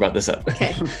glad you brought this up.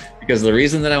 Okay. Because the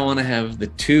reason that I want to have the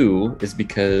 2 is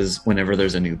because whenever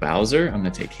there's a new Bowser, I'm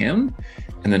going to take him.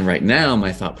 And then right now,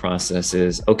 my thought process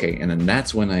is, okay, and then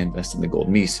that's when I invest in the gold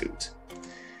Mii suit.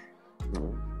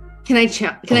 Can I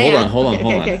hold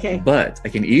on. Okay. But I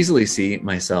can easily see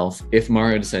myself, if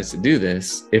Mario decides to do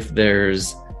this, if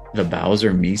there's the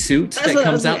Bowser Mii suit that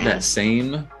comes out that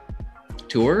same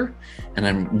tour, and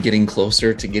I'm getting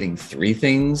closer to getting 3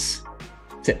 things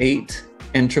to 8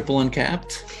 and triple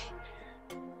uncapped,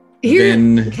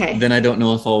 then I don't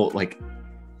know if I'll like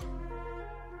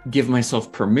give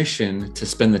myself permission to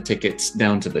spend the tickets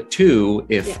down to the 2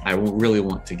 if I really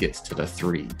want to get to the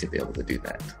 3 to be able to do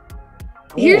that.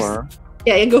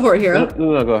 Go for it, Hero.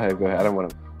 No, go ahead. I don't want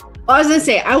to. I was gonna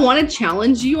say I want to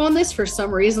challenge you on this for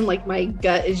some reason. Like my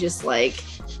gut is just like,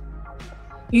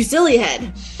 you silly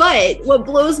head. But what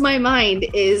blows my mind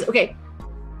is okay.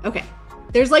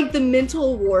 There's like the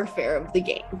mental warfare of the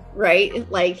game, right?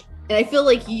 Like, and I feel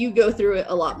like you go through it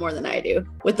a lot more than I do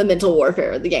with the mental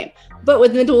warfare of the game. But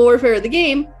with the mental warfare of the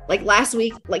game, like last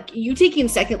week, like you taking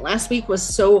second last week was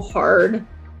so hard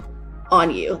on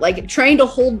you, like trying to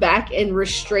hold back and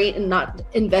restrain and not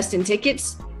invest in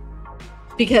tickets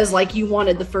because like you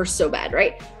wanted the first so bad,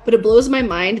 right? But it blows my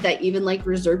mind that even like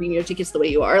reserving your tickets the way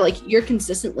you are, like you're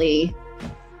consistently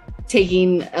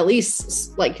taking at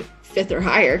least like 5th or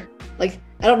higher. Like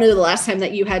I don't know the last time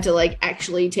that you had to like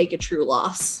actually take a true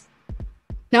loss.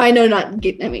 Now I know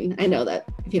I know that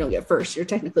if you don't get first, you're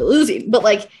technically losing, but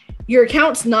like your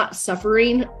account's not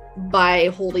suffering by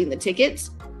holding the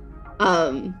tickets.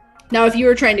 Now, if you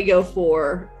were trying to go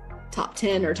for top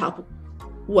 10 or top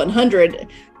 100,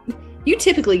 you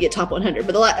typically get top 100.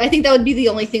 But I think that would be the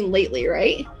only thing lately,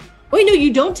 right? Wait, no,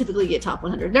 you don't typically get top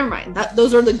 100. Never mind.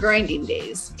 Those are the grinding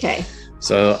days. Okay.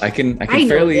 So I can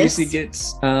fairly easily get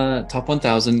top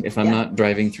 1,000 if I'm not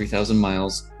driving 3,000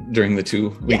 miles during the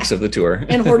 2 weeks of the tour.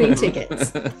 And hoarding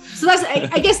tickets. So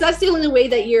I guess that's the only way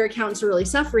that your account's really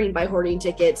suffering by hoarding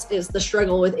tickets is the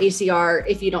struggle with ACR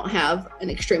if you don't have an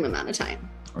extreme amount of time.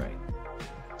 Right.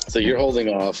 So you're holding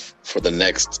off for the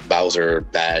next Bowser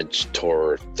badge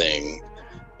tour thing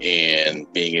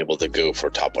and being able to go for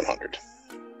top 100.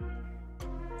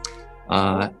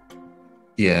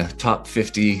 Yeah, top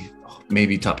 50,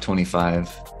 maybe top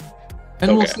 25.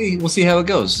 And we'll see how it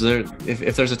goes.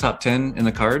 If there's a top 10 in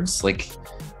the cards, like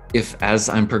if as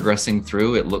I'm progressing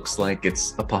through it looks like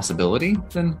it's a possibility,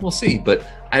 then we'll see. But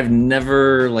I've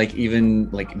never like even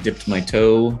like dipped my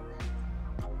toe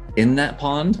in that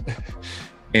pond.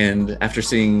 And after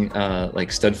seeing like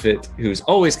Studfit, who's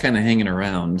always kind of hanging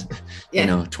around, you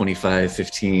know, 25,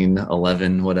 15,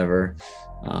 11, whatever.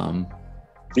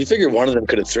 You figure one of them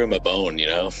could have threw him a bone, you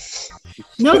know?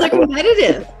 No, they're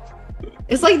competitive.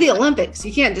 It's like the Olympics.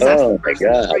 You can't just ask the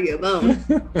person to throw you a bone.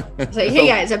 It's like, hey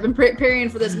guys, I've been preparing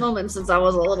for this moment since I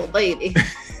was a little baby.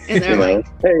 And they're like,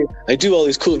 hey, I do all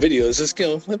these cool videos. Just,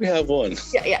 let me have one.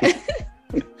 Yeah.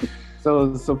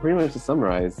 So pretty much to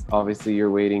summarize, obviously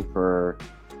you're waiting for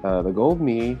the gold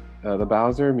Mii, the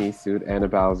Bowser Mii suit, and a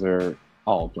Bowser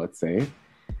alt, let's say.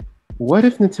 What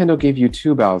if Nintendo gave you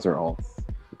 2 Bowser alts?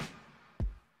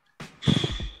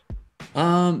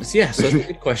 So that's a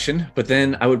good question. But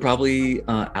then I would probably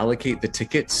allocate the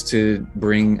tickets to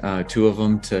bring 2 of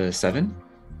them to 7.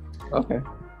 Okay.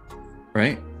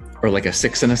 Right? Or like a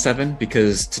 6 and a 7,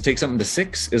 because to take something to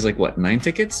 6 is like what, 9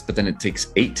 tickets, but then it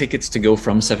takes 8 tickets to go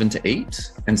from 7 to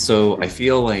 8. And so I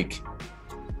feel like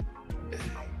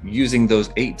using those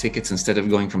 8 tickets instead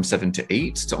of going from 7 to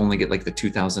 8 to only get like the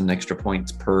 2,000 extra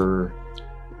points per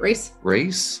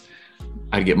race,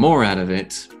 I'd get more out of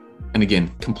it. And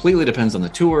again, completely depends on the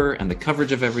tour and the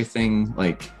coverage of everything.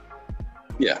 Like,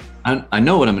 yeah, I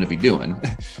know what I'm going to be doing.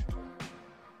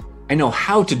 I know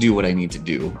how to do what I need to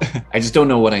do. I just don't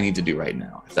know what I need to do right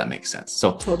now, if that makes sense.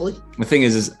 So totally. The thing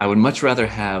is I would much rather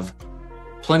have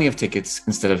plenty of tickets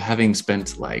instead of having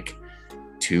spent like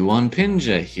 2 on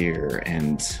Pinja here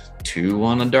and 2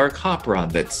 on a dark hop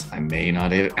rod that I may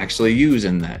not actually use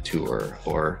in that tour.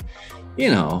 Or,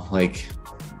 like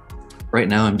right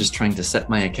now I'm just trying to set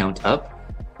my account up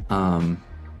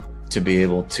to be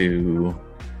able to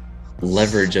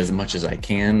leverage as much as I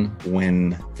can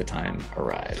when the time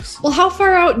arrives. Well, how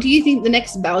far out do you think the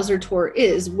next Bowser tour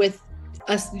is with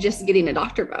us just getting a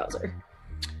Dr. Bowser?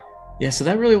 Yeah, so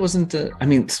that really wasn't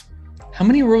how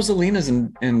many Rosalinas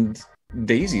and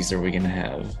Daisies are we gonna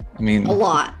have? I mean, a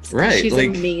lot. Right. She's like,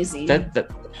 amazing.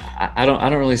 I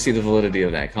don't really see the validity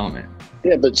of that comment.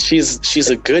 Yeah, but she's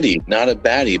a goodie, not a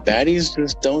baddie. Baddies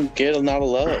just don't get a lot of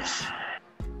love.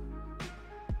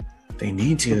 They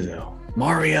need to though.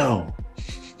 Mario.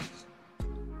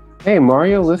 Hey,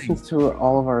 Mario listens to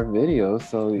all of our videos,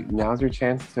 so now's your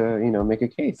chance to, make a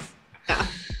case.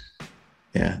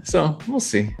 Yeah, so we'll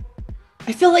see.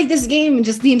 I feel like this game,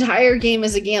 just the entire game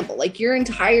is a gamble. Like your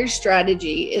entire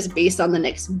strategy is based on the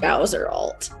next Bowser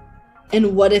alt.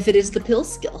 And what if it is the pill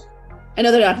skill? I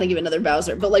know they're not going to give another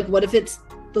Bowser, but like, what if it's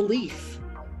the leaf?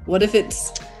 What if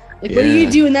it's like, what do you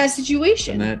do in that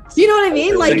situation? You know what I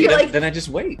mean? Like, then I just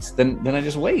wait. Then I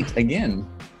just wait again.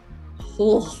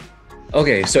 Oh.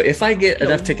 Okay, so if I get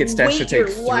enough ticket stashed to take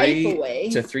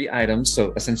 3 items,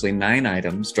 so essentially 9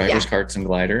 items, drivers, carts, and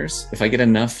gliders. If I get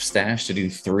enough stash to do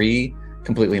 3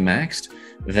 completely maxed,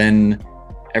 then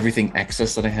everything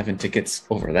excess that I have in tickets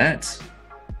over that,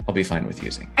 I'll be fine with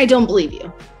using. I don't believe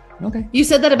you. Okay. You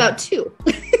said that about 2.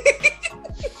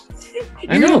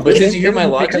 I know, but did you hear my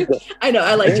logic? I know,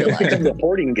 I like your logic. It's a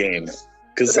hoarding game.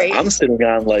 Because I'm sitting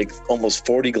on like almost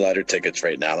 40 glider tickets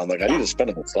right now. And I'm like, I need to spend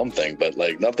them on something, but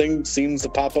like nothing seems to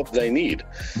pop up that I need.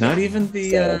 Not even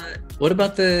the, what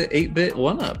about the 8-bit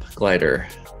 1-up glider?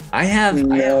 I have a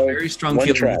very strong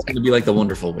feeling it's going to be like the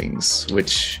Wonderful Wings,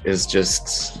 which is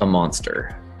just a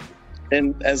monster.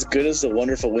 And as good as the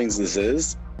Wonderful Wings this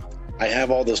is, I have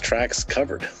all those tracks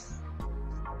covered.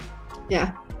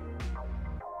 Yeah.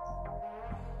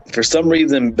 For some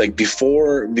reason, like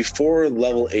before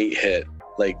level 8 hit,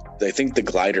 like I think the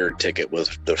glider ticket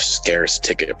was the scarce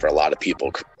ticket for a lot of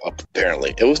people.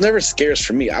 Apparently, it was never scarce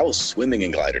for me. I was swimming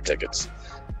in glider tickets.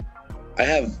 I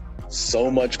have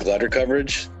so much glider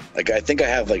coverage. Like I think I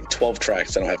have like 12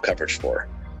 tracks I don't have coverage for.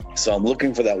 So I'm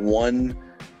looking for that one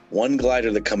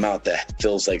glider to come out that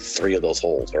fills like 3 of those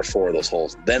holes or 4 of those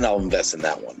holes. Then I'll invest in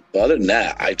that one. But other than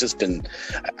that, I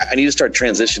need to start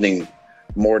transitioning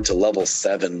more to level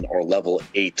 7 or level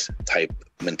 8 type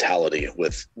mentality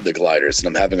with the gliders, and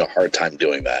I'm having a hard time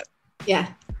doing that. Yeah.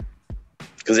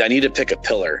 Because I need to pick a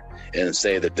pillar and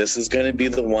say that this is going to be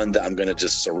the one that I'm going to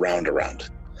just surround around.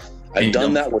 I've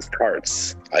done that with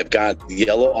carts. I've got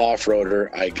Yellow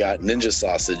Off-Roader, I got Ninja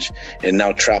Sausage, and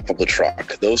now Tropical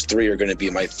Truck. Those 3 are going to be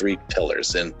my 3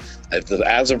 pillars. And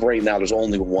as of right now, there's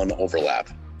only 1 overlap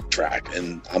track,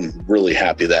 and I'm really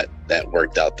happy that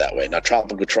worked out that way. Now,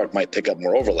 Tropical Truck might pick up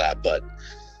more overlap, but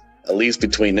at least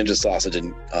between Ninja Sausage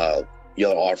and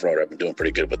Yellow Off-Roader, I've been doing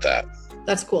pretty good with that.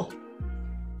 That's cool.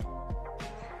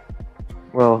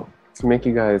 Well, to make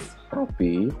you guys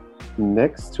happy,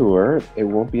 next tour, it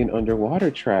won't be an underwater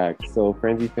track. So,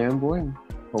 FrenzyFanBoy,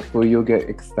 hopefully you'll get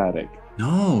ecstatic.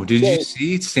 No, did you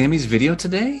see Sammy's video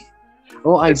today?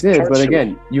 Well, I did, but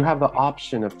again, you have the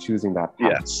option of choosing that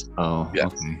path. Yes. Oh,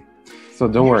 okay. So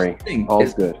don't worry,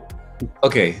 all's good.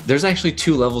 Okay, there's actually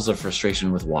 2 levels of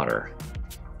frustration with water.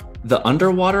 The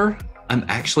underwater, I'm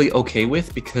actually okay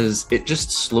with because it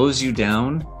just slows you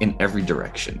down in every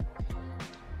direction.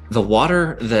 the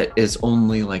water that is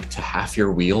only like to half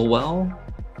your wheel well,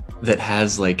 that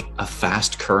has like a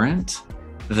fast current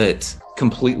that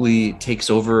completely takes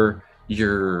over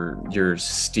your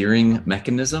steering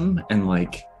mechanism and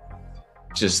like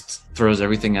just throws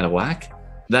everything out of whack.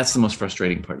 That's the most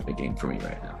frustrating part of the game for me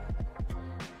right now.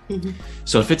 Mm-hmm.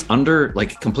 So if it's under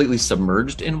like completely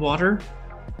submerged in water,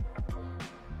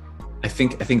 I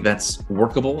think that's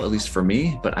workable, at least for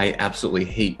me, but I absolutely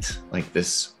hate like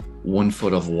this 1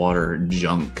 foot of water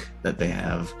junk that they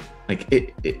have. Like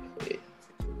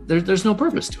there's no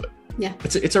purpose to it. Yeah.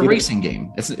 It's a racing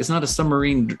game. It's not a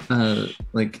submarine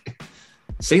like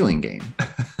sailing game.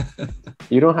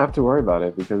 You don't have to worry about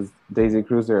it because Daisy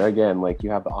Cruiser, again, like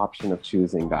you have the option of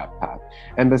choosing that path.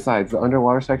 And besides, the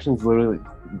underwater section is literally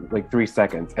like 3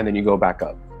 seconds and then you go back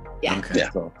up. Yeah. Okay. Yeah,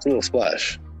 So, it's a little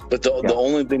splash. But the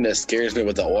only thing that scares me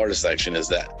with the water section is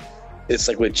that it's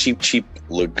like with Cheap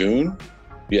Lagoon.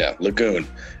 Yeah, Lagoon.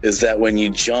 Is that when you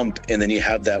jump and then you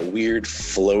have that weird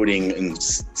floating and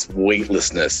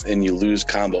weightlessness and you lose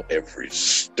combo every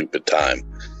stupid time.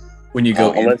 When you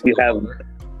go unless into you the have water.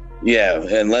 Yeah,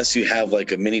 unless you have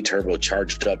like a mini turbo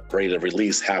charged up, ready to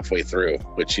release halfway through,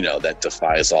 which, you know, that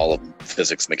defies all of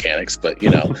physics mechanics, but,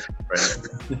 you know.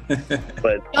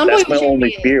 But that's my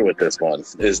only fear with this one,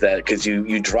 is that because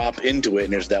you drop into it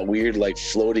and there's that weird like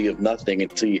floaty of nothing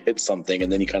until you hit something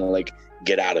and then you kind of like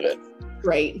get out of it.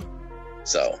 Right.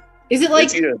 So is it like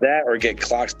it's either that or get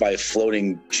clocked by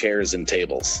floating chairs and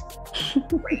tables.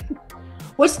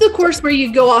 what's the course where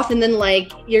you go off and then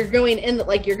like you're going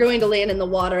to land in the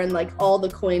water and like all the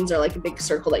coins are like a big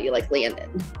circle that you like land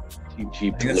in?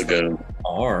 Cheap Lagoon.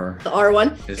 The R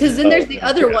one, because then there's the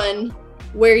other yeah. one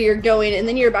where you're going and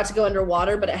then you're about to go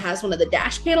underwater, but it has one of the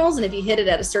dash panels, and if you hit it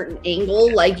at a certain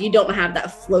angle, like you don't have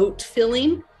that float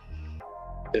feeling.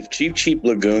 If Cheap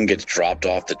Lagoon gets dropped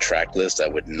off the track list, I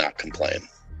would not complain.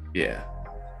 Yeah.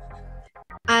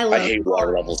 I hate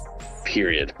water levels,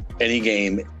 period. Any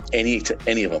game, any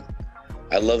of them.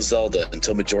 I love Zelda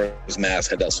until Majora's Mask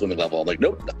had that swimming level. I'm like,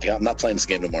 nope, I'm not playing this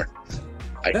game no more.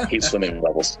 I hate swimming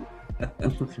levels.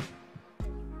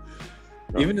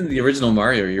 Even in the original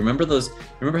Mario, you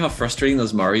remember how frustrating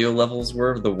those Mario levels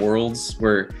were? The worlds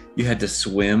where you had to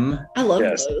swim I love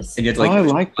Yes. those. and you had to like, I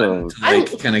like those. to,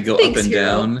 like kind of go Thanks, up and Hero.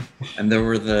 down, and there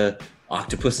were the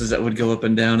octopuses that would go up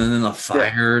and down, and then the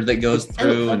fire that goes I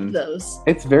through. love And those.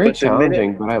 It's very But the minute-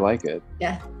 challenging, but I like it.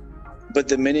 But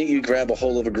the minute you grab a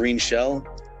hold of a green shell,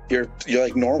 you're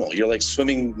like normal. You're like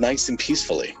swimming nice and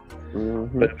peacefully.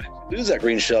 Mhm. But if you lose that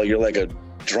green shell, you're like a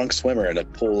drunk swimmer in a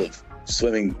pool of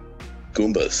swimming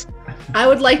Goombas. I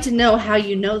would like to know how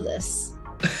you know this.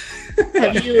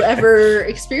 Have you ever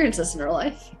experienced this in real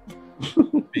life?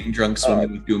 being drunk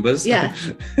swimming with Goombas. Yeah.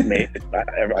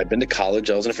 I've been to college.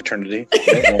 I was in a fraternity.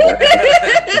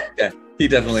 Yeah, he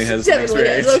definitely has Definitely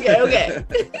experience. is.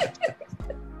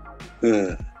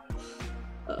 Okay.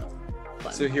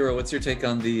 Fun. So, Hero, what's your take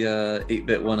on the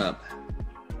 8-bit 1-up?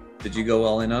 Did you go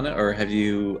all in on it, or have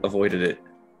you avoided it?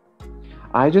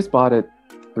 I just bought it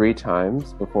 3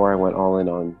 times before I went all in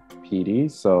on PD,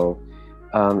 so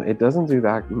it doesn't do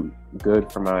that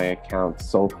good for my account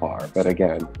so far. But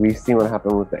again, we've seen what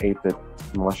happened with the 8-bit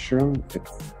mushroom.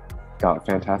 It's got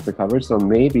fantastic coverage, so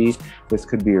maybe this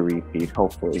could be a repeat,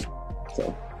 hopefully.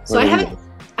 So I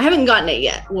haven't gotten it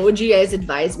yet. What would you guys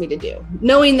advise me to do?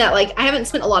 Knowing that like I haven't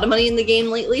spent a lot of money in the game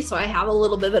lately, so I have a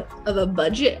little bit of a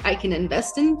budget I can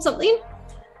invest in something.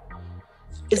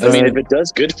 I mean, if it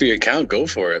does good for your account, go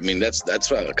for it. I mean, that's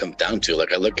what it comes down to.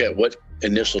 Like, I look at what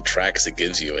initial tracks it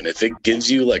gives you, and if it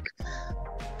gives you like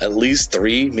at least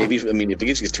 3, maybe, I mean, if it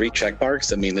gives you 3 check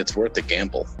marks, I mean, it's worth the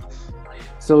gamble.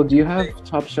 So do you have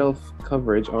top shelf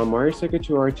coverage on Mario Circuit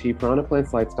 2RT, Piranha Plant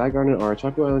Slide, Sky Garden R,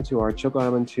 Choco Island 2R, Choco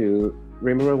Island 2,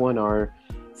 Rainbow Road 1R,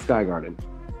 Sky Garden?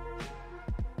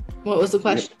 What was the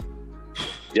question?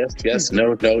 Yes,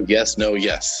 no, yes, no,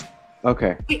 yes.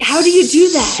 Okay. Wait, how do you do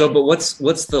that? So, but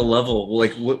what's the level?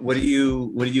 Like, what do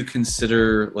you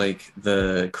consider like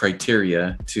the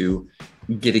criteria to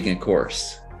getting a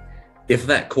course? If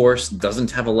that course doesn't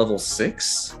have a level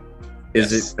 6,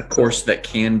 is it a course that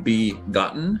can be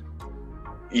gotten?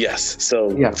 Yes.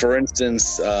 So, Yeah. for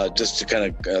instance, just to kind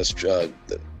of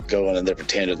go on a different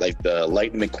tangent, like the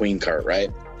Lightning McQueen cart, right?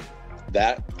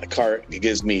 That cart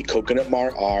gives me Coconut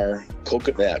Mall R,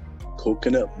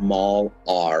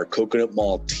 Coconut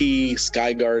Mall T,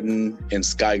 Sky Garden, and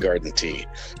Sky Garden T.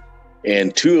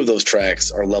 And 2 of those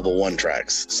tracks are level 1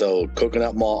 tracks. So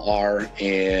Coconut Mall R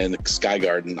and Sky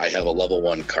Garden, I have a level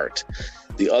 1 cart.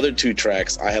 The other 2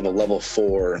 tracks, I have a level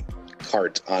 4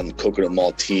 cart on Coconut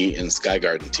Mall T and Sky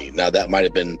Garden T. Now that might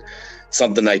have been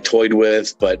something I toyed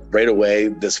with, but right away,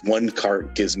 this one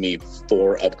cart gives me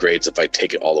 4 upgrades if I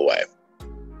take it all the way.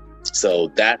 So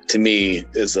that to me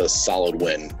is a solid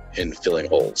win in filling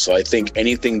holes. So I think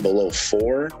anything below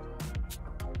 4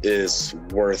 is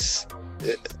worth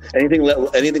anything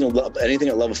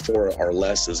at level 4 or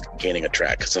less is gaining a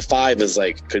track. Because a 5 is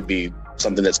like could be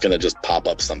something that's gonna just pop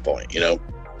up some point, you know?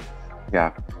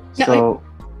 Yeah. No, So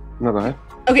no, go ahead.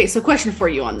 Okay, so question for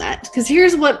you on that, because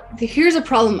here's a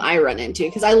problem I run into,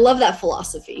 because I love that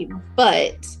philosophy,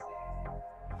 but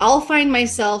I'll find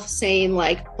myself saying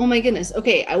like, oh my goodness,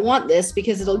 okay, I want this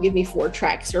because it'll give me 4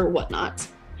 tracks or whatnot.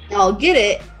 And I'll get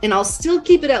it and I'll still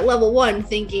keep it at level 1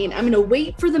 thinking I'm gonna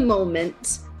wait for the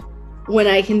moment when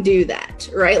I can do that,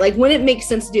 right? Like when it makes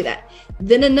sense to do that.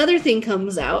 Then another thing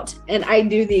comes out and I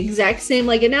do the exact same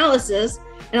like analysis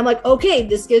and I'm like, okay,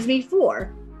 this gives me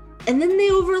 4. And then they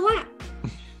overlap.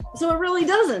 So it really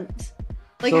doesn't.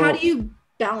 Like, So- how do you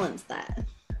balance that?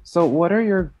 So what are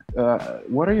your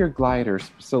gliders?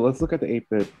 So let's look at the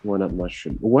 8-bit 1-up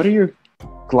mushroom. What are your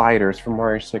gliders from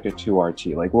Mario Circuit 2 RT?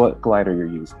 Like what glider you're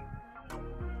using?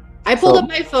 I pulled So- up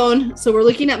my phone, so we're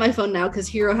looking at my phone now because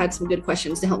Hero had some good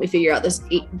questions to help me figure out this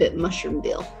 8-bit mushroom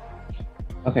deal.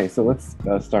 Okay, so let's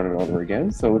start it over again.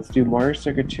 So let's do Mario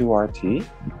Circuit 2 RT.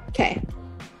 Okay.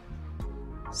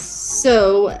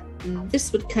 So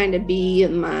this would kind of be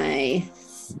my.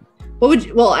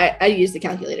 I use the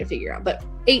calculator to figure out, but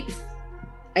 8.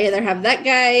 I either have that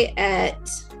guy at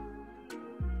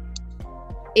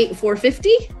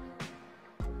 8,450,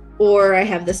 or I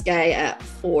have this guy at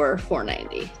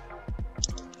 4,490.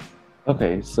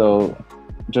 Okay, so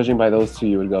judging by those two,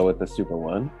 you would go with the super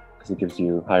one because it gives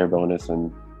you higher bonus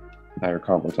and higher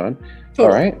combo time.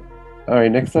 Totally. All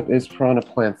right. Next up is Piranha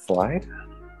Plant Slide,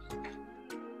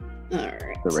 All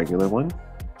right. the regular one.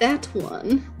 That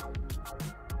one.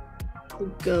 We'll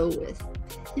go with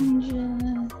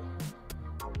Pinja.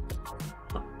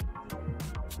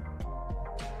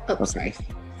 Oh, Okay. sorry.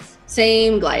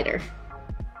 Same glider.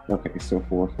 Okay, so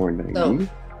 4,490.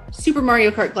 Super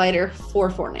Mario Kart glider,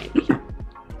 4,490.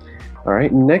 All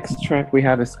right, next track we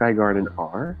have is Sky Garden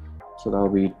R. So that'll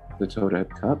be the Toadhead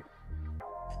Cup.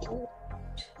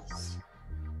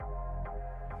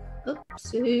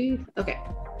 Oopsie. Okay.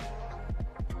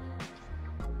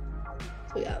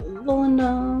 So we got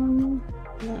Volendam,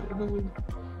 that one.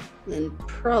 Then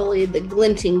probably the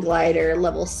Glinting glider,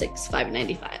 level 6,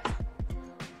 595.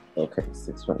 Okay,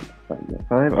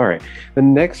 6,595. All right, the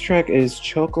next track is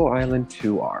Choco Island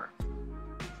 2R.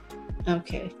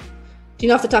 Okay. Do you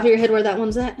know off the top of your head where that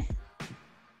one's at?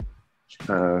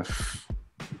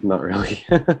 Not really.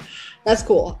 That's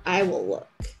cool. I will look.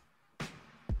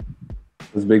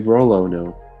 Does BigBroLo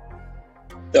know?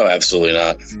 No, absolutely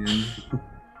not.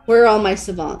 Where are all my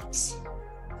savants?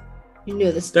 You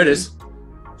know this. There it game. is.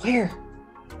 Where?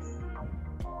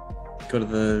 Go to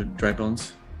the dry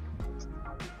bones.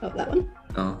 Oh, that one?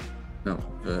 Oh, no.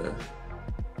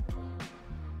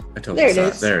 I totally There it saw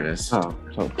is. There it is. Oh,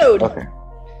 Toad. Toad. Okay.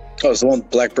 Oh, it's the one with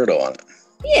Black Birdo on it.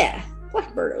 Yeah.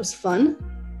 Blackbirdo's fun.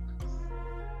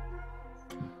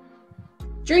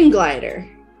 Dream glider,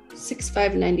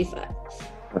 6,595.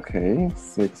 Okay,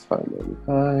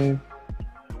 6,595.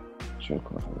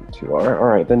 Choco Island 2R. All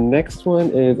right, the next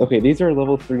one is okay. These are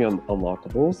level 3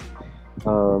 unlockables.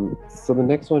 So the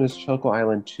next one is Choco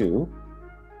Island 2.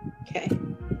 Okay.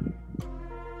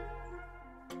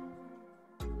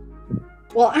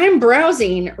 While I'm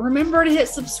browsing, remember to hit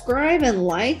subscribe and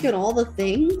like and all the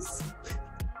things.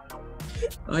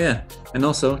 Oh yeah, and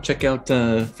also check out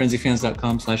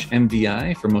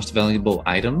frenzyfans.com/MVI for most valuable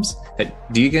items.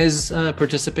 Do you guys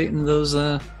participate in those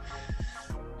the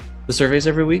surveys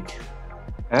every week?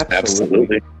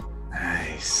 Absolutely.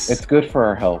 Nice. It's good for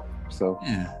our health. So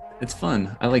Yeah, it's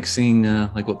fun. I like seeing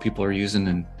like what people are using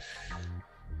and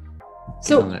all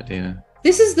So that data.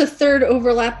 this is the third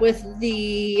overlap with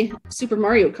the Super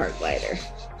Mario Kart glider.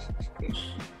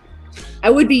 I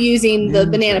would be using the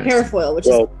banana Interesting. parafoil, which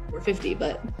Well- is 450,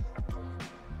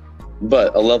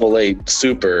 But a level 8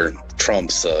 super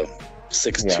trumps a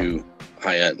 6.2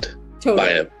 high end totally. by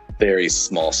a very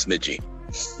small smidgy.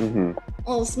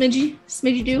 Oh, smidgy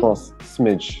do. well,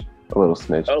 smidge, a little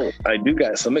smidge. Oh, I do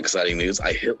got some exciting news.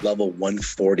 I hit level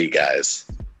 140, guys.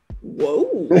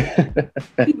 Whoa!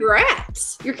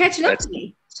 Congrats! You're catching up That's- to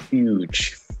me. It's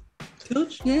huge.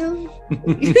 Touchdown.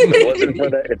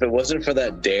 If it wasn't for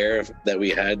that dare that we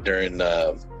had during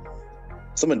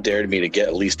someone dared me to get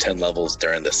at least 10 levels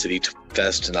during the city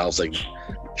fest, and I was like,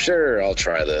 sure, I'll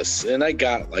try this. And I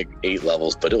got like 8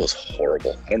 levels, but it was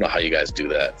horrible. I don't know how you guys do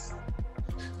that.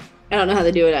 I don't know how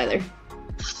to do it either.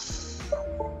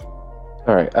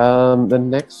 All right. The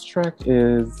next track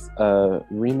is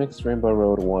Remix Rainbow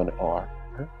Road 1R.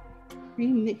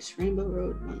 Remix Rainbow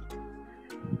Road 1.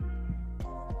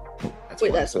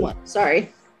 Wait, that's one.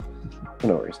 Sorry.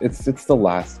 No worries. It's the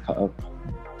last cup.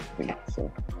 I think,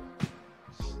 so.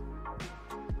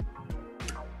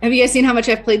 Have you guys seen how much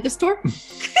I've played this tour?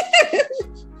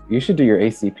 You should do your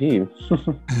ACP.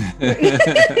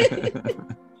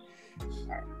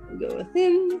 Alright, we'll go with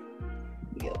him.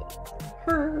 We'll go with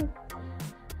her.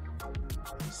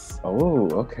 Oh,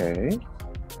 okay.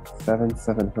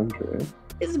 700.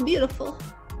 It's beautiful.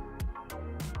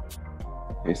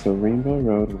 Okay, so Rainbow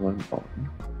Road 1R.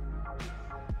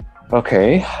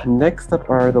 Okay, next up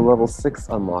are the level 6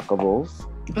 unlockables.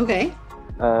 Okay.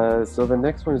 So the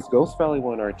next one is Ghost Valley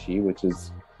 1 RT, which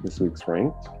is this week's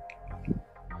ranked.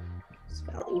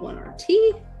 Valley 1 RT.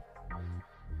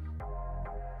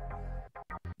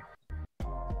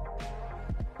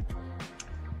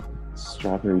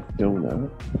 Strawberry Donut.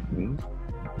 Okay.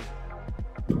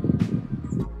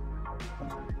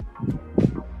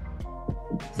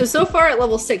 So far at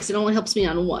level 6, it only helps me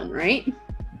on 1, right?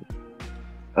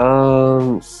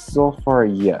 So far,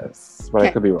 yes, but Okay.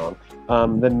 I could be wrong.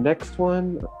 The next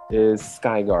one is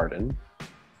Sky Garden,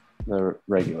 the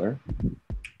regular.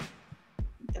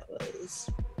 That was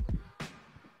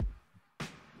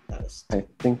I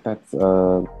think that's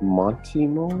Monty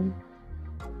Moon.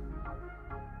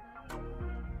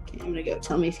 okay, I'm gonna go.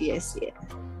 Tell me if you guys see it.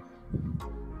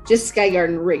 Just Sky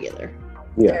Garden regular.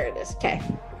 Yeah. There it is. Okay.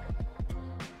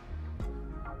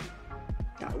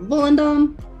 Got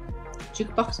Bullendom,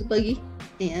 Jukebox Buggy,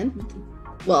 and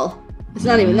well, it's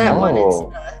not even that one. It's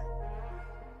Oh.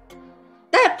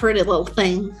 that pretty little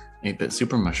thing. 8-bit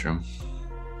super mushroom.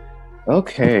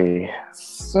 Okay,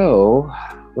 so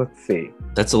let's see.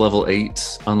 That's a level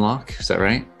 8 unlock. Is that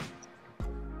right?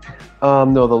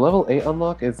 No, the level 8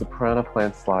 unlock is the Piranha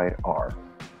Plant Slide R.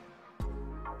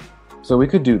 So we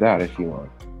could do that if you want.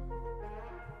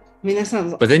 I mean, that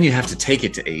sounds. But then you have to take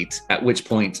it to 8, at which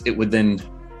point it would then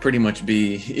pretty much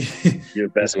be Your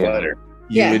best Yeah. glider.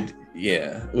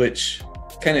 which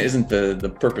kind of isn't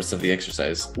the purpose of the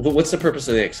exercise. What's the purpose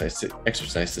of the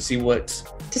exercise? To see what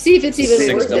To see if it's even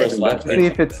Six worth doubles it. left. See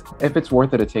if it's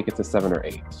worth it to take it to 7 or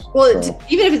 8. Well, So-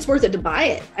 even if it's worth it to buy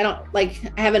it, I don't like.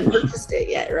 I haven't purchased it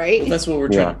yet, right? that's what we're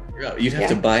trying to figure out. You'd have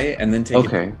to buy it and then take it.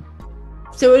 Okay,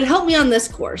 So it would help me on this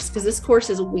course because this course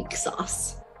is weak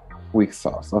sauce. weak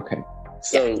sauce. Okay.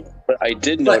 So, but I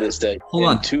did But- notice that Hold in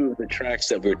on. 2 of the tracks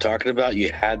that we were talking about,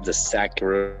 you had the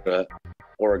Sakura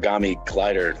origami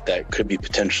glider that could be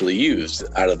potentially used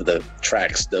out of the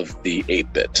tracks of the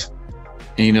 8-bit.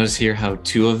 And you notice here how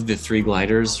 2 of the 3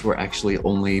 gliders were actually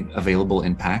only available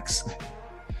in packs.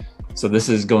 So this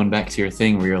is going back to your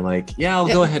thing where you're like, yeah, I'll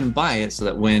go ahead and buy it so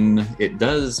that when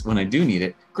I do need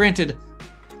it, granted,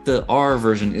 the R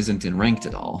version isn't in ranked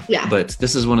at all. Yeah. But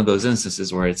this is one of those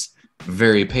instances where it's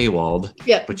very paywalled,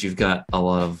 Yep, but you've got a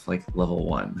lot of like level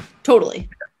 1. totally.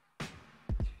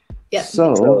 Yep. So,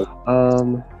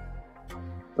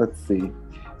 let's see.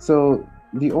 So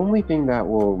the only thing that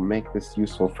will make this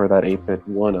useful for that 8-bit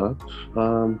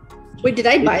 1-up, Wait, did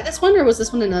I buy this one or was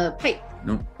this one in a pipe?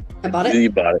 Nope. I bought it. You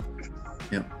bought it.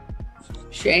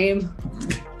 Shame.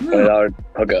 $20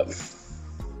 hookup.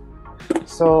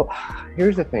 so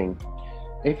here's the thing.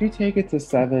 If you take it to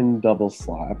 7 double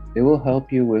slap, it will help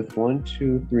you with 1,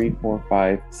 2, 3, 4,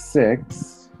 5,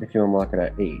 6 if you unlock it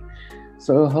at 8.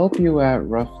 So it'll help you at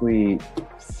roughly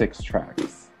 6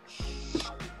 tracks.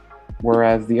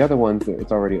 Whereas the other ones,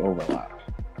 it's already overlap.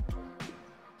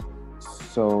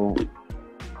 So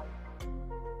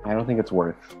I don't think it's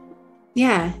worth.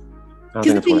 Yeah. I don't Because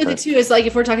the think it's thing worth with it too is like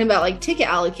if we're talking about like ticket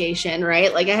allocation,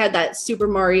 right? Like I had that Super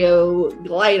Mario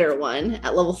glider one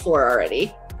at level 4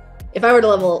 already. If I were to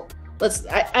level,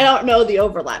 I don't know the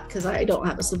overlap because I don't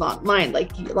have a savant mind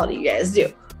like a lot of you guys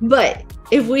do. But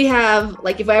if we have,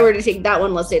 like if I were to take that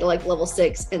one, let's say to like level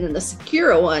 6 and then the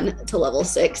Sakura one to level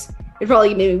 6, it'd probably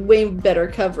give me way better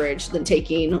coverage than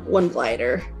taking one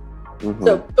glider. Mhm.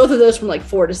 So both of those from like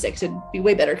 4 to 6 would be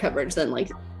way better coverage than like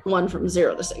one from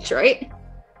 0 to 6, right?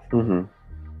 Mhm.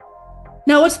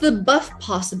 Now, what's the buff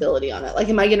possibility on it? Like,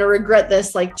 am I going to regret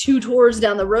this like 2 tours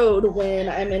down the road when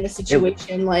I'm in a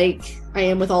situation like I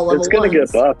am with all level It's going to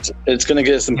ones? get buffed. It's going to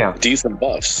get some Yeah. decent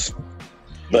buffs.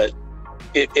 But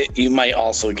you might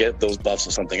also get those buffs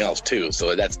with something else too.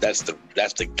 So that's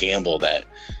the gamble that,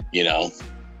 you know,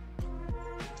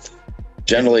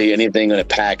 generally anything in a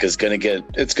pack is going to get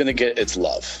its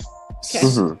love. Okay.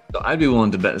 Mhm. So I'd be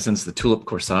willing to bet since the Tulip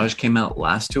Corsage came out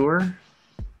last tour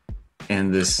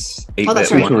and this 8-bit that's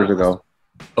 2 right. one. tours ago.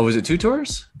 Oh, was it 2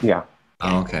 tours? Yeah.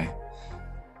 Oh, okay.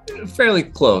 fairly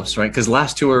close, right? Because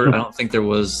last tour, I don't think there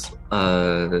was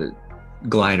a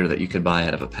glider that you could buy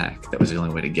out of a pack. That was the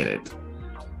only way to get it.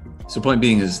 So point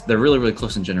being is they're really, really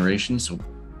close in generation. So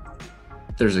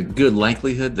there's a good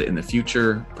likelihood that in the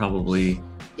future, probably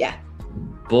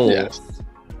both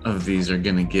of these are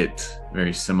going to get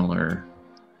very similar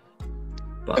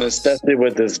buffs. And especially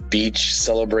with this beach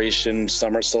celebration,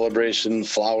 summer celebration,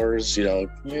 flowers,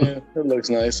 it looks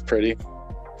nice, pretty.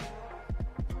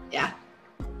 Yeah.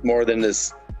 More than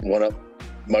this one-up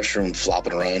mushroom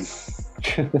flopping around.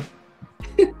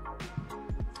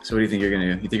 So what do you think you're gonna?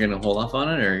 You think you're gonna hold off on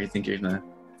it, or you think you're gonna?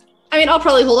 I mean, I'll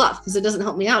probably hold off because it doesn't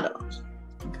help me out at all.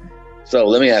 So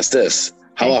let me ask this: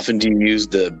 how often do you use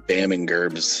the Bam and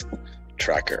Gerbs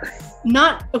tracker?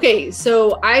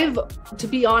 So to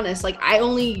be honest, like I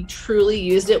only truly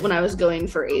used it when I was going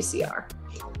for ACR.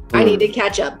 I need to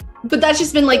catch up, but that's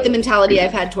just been like the mentality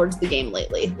I've had towards the game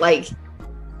lately. Like,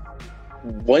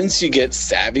 once you get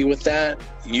savvy with that,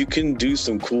 you can do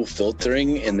some cool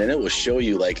filtering, and then it will show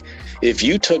you, like, if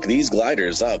you took these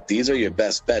gliders up, these are your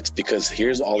best bets because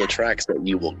here's all the tracks that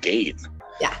you will gain.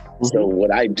 Yeah. So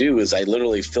what I do is I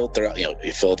literally filter out,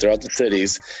 you filter out the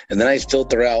cities, and then I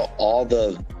filter out all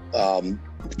the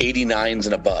 89s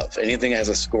and above. Anything that has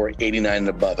a score 89 and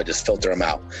above, I just filter them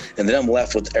out. And then I'm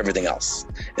left with everything else.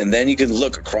 And then you can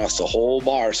look across the whole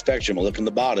bar spectrum and look in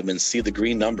the bottom and see the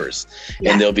green numbers.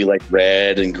 Yeah. And they'll be like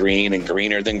red and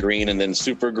greener than green, and then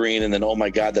super green, and then, oh my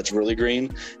God, that's really green.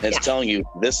 And it's telling you,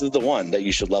 this is the one that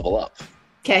you should level up.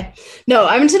 Okay. No,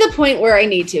 I'm to the point where I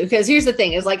need to, because here's the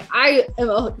thing is, like, I am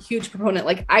a huge proponent.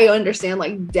 Like, I understand,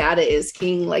 like, data is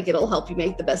king. Like, it'll help you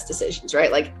make the best decisions,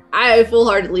 right? Like, I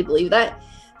full-heartedly believe that.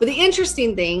 But the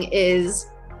interesting thing is,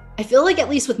 I feel like, at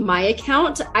least with my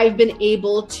account, I've been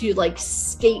able to, like,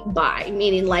 skate by,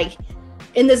 meaning, like,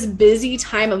 in this busy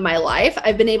time of my life,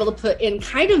 I've been able to put in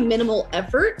kind of minimal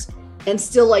effort and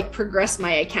still, like, progress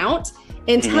my account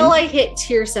until I hit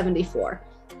tier 74.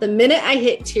 The minute I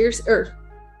hit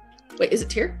wait, is it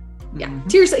tier? Yeah.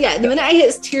 The minute I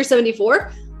hit tier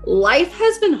 74, life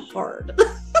has been hard.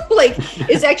 Like,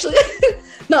 it's actually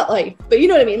not life, but you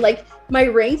know what I mean? Like, my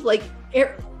rank, like,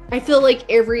 I feel like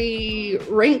every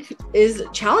rank is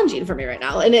challenging for me right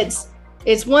now. And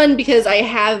it's one because I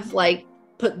have, like,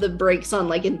 put the brakes on,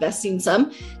 like, investing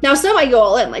some. Now, some I go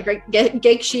all in, like, right,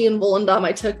 Gekshi and Volendam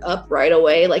I took up right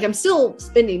away. Like, I'm still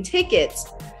spending tickets,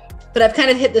 but I've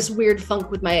kind of hit this weird funk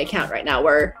with my account right now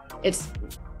where it's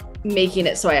making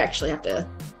it so I actually have to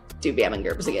do Bam and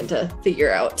Gerbs again to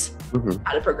figure out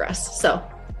how to progress. So,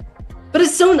 but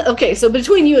it's so, okay, so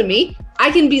between you and me, I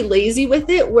can be lazy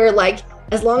with it where, like,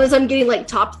 as long as I'm getting, like,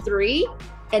 top 3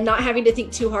 and not having to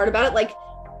think too hard about it, like,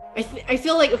 I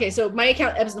feel like, okay, so my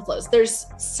account ebbs and flows. There's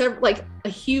like a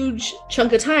huge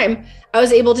chunk of time I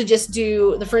was able to just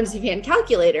do the FrenzyFan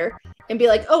calculator and be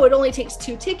like, oh, it only takes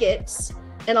 2 tickets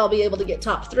and I'll be able to get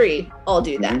top 3. I'll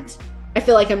do that. I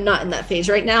feel like I'm not in that phase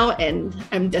right now, and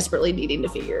I'm desperately needing to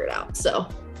figure it out. So,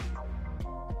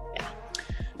 yeah.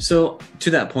 So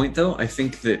to that point, though, I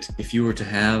think that if you were to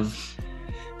have,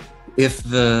 if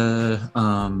the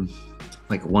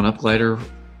like one-up glider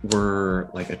were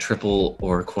like a triple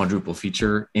or quadruple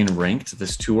feature in ranked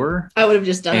this tour, I would have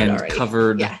just done it already. And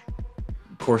covered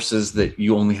courses that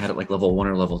you only had at like level 1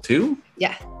 or level 2.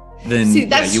 Yeah. Then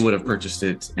you would have purchased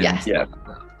it. And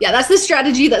yeah, that's the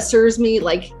strategy that serves me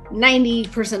like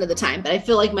 90% of the time. But I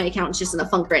feel like my account's just in a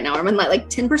funk right now. I'm in like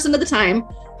 10% of the time,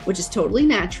 which is totally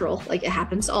natural. Like, it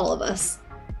happens to all of us.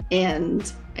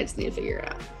 And I just need to figure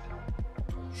it out.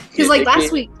 Because like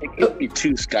last week, it gave me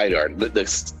 2 Sky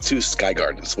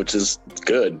Gardens, which is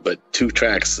good, but 2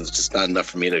 tracks is just not enough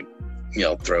for me to,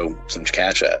 throw some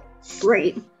cash at.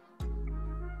 Right.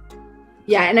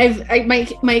 Yeah, and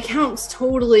my account's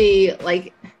totally,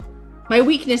 like, my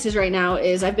weaknesses right now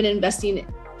is I've been investing.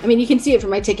 I mean, you can see it from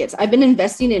my tickets. I've been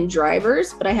investing in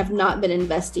drivers, but I have not been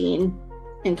investing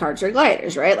in karts or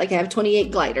gliders, right? Like, I have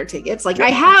 28 glider tickets. Like, I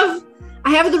have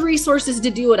the resources to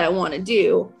do what I want to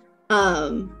do.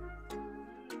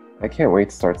 I can't wait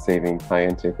to start saving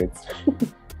high-end tickets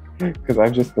because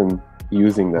I've just been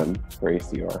using them for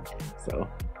ACR. So,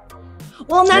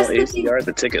 well, and that's the ACR, thing.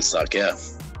 The tickets suck, yeah.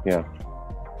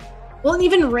 Well, and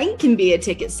even rank can be a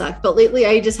ticket suck, but lately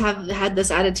I just have had this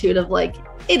attitude of like,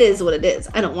 it is what it is.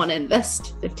 I don't want to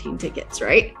invest 15 tickets,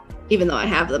 right? Even though I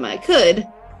have them, I could.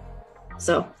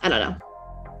 So, I don't know.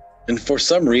 And for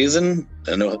some reason,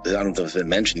 I don't know if it's been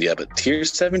mentioned yet, but tier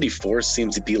 74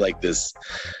 seems to be like this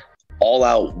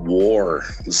all-out war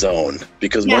zone.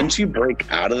 Because once you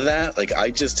break out of that, like,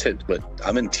 I just hit,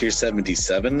 I'm in tier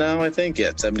 77 now, I think.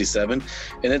 Yeah, 77.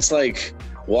 And it's like,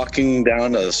 walking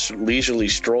down a leisurely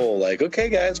stroll, like, okay,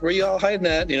 guys, where you all hiding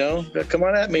at? You know, come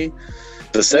on at me.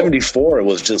 The 74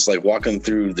 was just like walking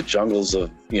through the jungles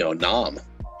of, Nam.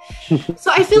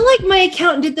 So I feel like my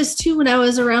account did this too when I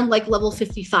was around like level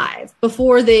 55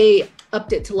 before they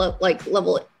upped it to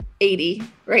level 80,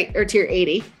 right? Or tier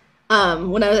 80.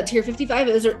 When I was at tier 55,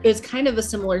 it was kind of a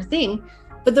similar thing.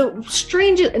 But the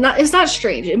strange, it's not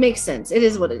strange. It makes sense. It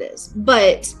is what it is.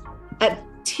 But at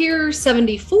tier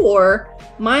 74,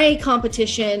 my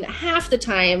competition half the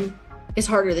time is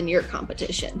harder than your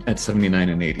competition. At 79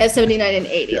 and 80. At 79 and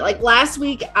 80. Yeah. Like last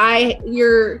week,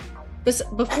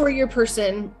 before your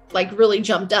person like really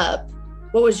jumped up,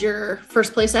 what was your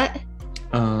first place at?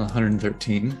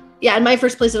 113. Yeah, and my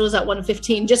first place was at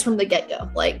 115 just from the get-go.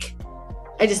 Like,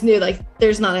 I just knew like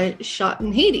there's not a shot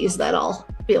in Hades that I'll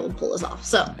be able to pull this off.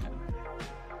 So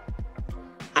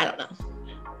I don't know.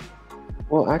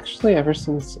 Well, actually, ever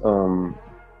since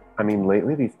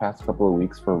lately these past couple of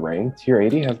weeks for ranked, tier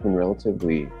 80 has been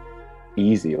relatively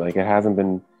easy. Like it hasn't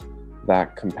been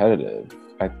that competitive.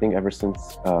 I think ever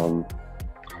since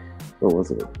what was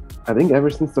it? I think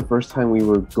ever since the first time we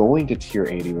were going to tier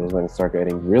 80 was when it started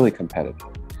getting really competitive.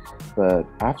 But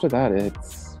after that,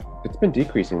 it's been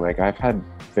decreasing. Like I've had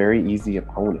very easy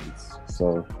opponents.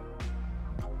 So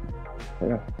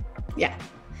yeah. Yeah.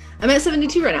 I'm at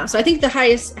 72 right now. So I think the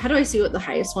highest, how do I see what the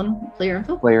highest one? Player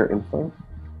info? Player info.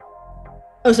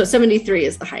 Oh, so 73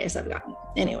 is the highest I've gotten.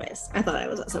 Anyways, I thought I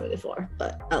was at 74,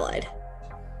 but I lied.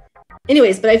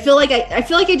 Anyways, but I feel like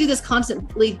I do this constant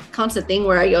thing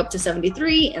where I go up to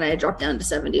 73 and I drop down to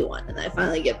 71 and I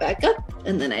finally get back up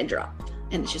and then I drop.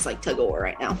 And it's just like tug of war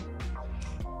right now.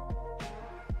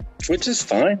 Which is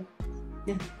fine.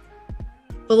 Yeah.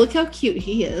 But look how cute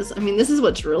he is. I mean, this is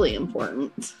what's really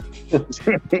important.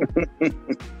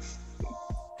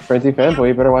 FrenzyFanBoy,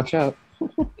 you better watch out.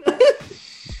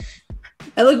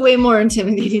 I look way more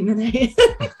intimidating than I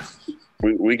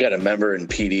am. We got a member in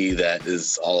PD that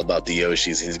is all about the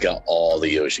Yoshis. He's got all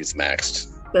the Yoshis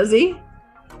maxed. Does he?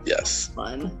 Yes.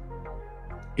 Fun.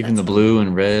 Even the blue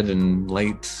and red and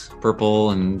light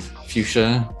purple and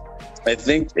fuchsia. I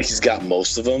think he's got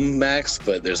most of them maxed,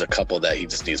 but there's a couple that he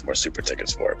just needs more super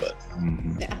tickets for. But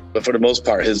yeah. But for the most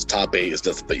part, his top 8 is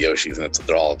nothing but Yoshis, and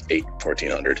they're all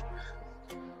 1400.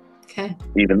 Okay.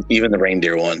 Even the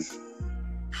reindeer one.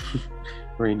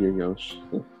 Reindeer Yoshi.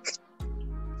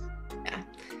 Yeah.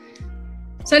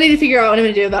 So I need to figure out what I'm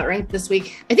going to do about rank this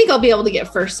week. I think I'll be able to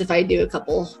get first if I do a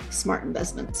couple smart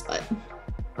investments, but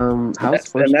how's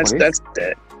first place? That's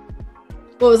it.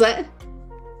 What was that?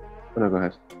 Oh, no, go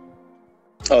ahead.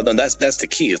 Oh, no, that's the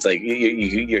key. It's like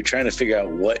you're trying to figure out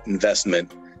what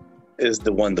investment is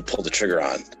the one to pull the trigger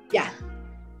on. Yeah.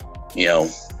 Yeah.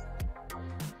 Anyways.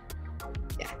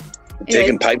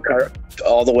 Taking pipe cart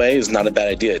all the way is not a bad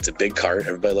idea. It's a big cart.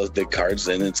 Everybody loves big carts,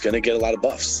 and it's going to get a lot of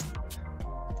buffs.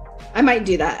 I might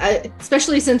do that,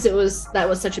 especially since that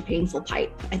was such a painful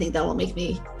pipe. I think that will make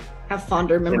me have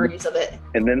fonder memories of it.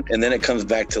 And then it comes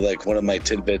back to like one of my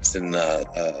tidbits in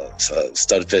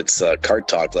Studfit's cart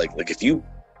talk. Like if you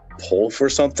pull for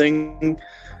something,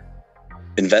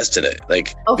 invest in it.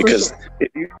 Like because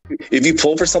sure. if you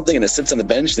pull for something and it sits on the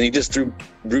bench, then you just threw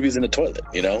rubies in the toilet.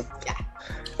 Yeah.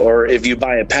 Or if you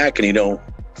buy a pack and you don't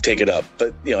take it up,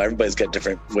 but everybody's got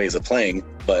different ways of playing.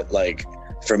 But like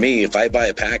for me, if I buy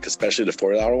a pack, especially the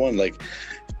 $4 one, like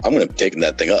I'm gonna take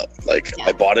that thing up. Like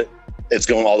I bought it, it's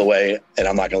going all the way, and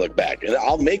I'm not gonna look back. And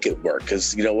I'll make it work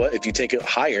because you know what? If you take it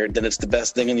higher, then it's the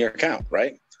best thing in your account,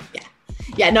 right? Yeah.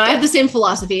 Yeah. No, I have the same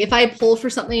philosophy. If I pull for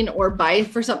something or buy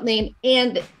for something,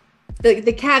 and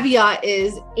the caveat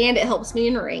is, and it helps me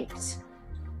in ranked,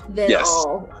 then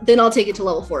I'll take it to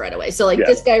level 4 right away. So like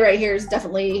this guy right here is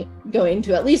definitely going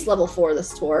to at least level 4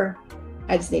 this tour.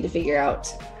 I just need to figure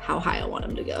out how high I want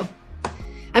him to go.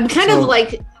 I'm kind of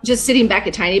like just sitting back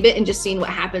a tiny bit and just seeing what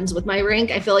happens with my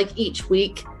rank. I feel like each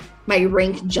week my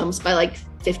rank jumps by like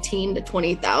 15 to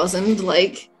 20,000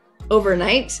 like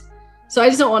overnight. So I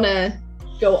just don't want to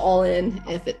go all in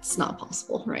if it's not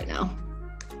possible right now.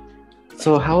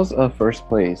 So how's first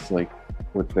place like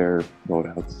with their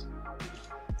loadouts?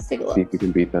 Let's take a look. See if you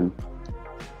can beat them.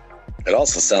 It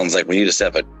also sounds like we need to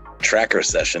have a tracker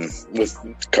session with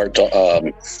Kart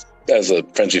as a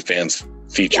Frenzy fans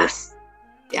feature.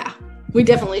 Yeah, we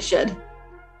definitely should.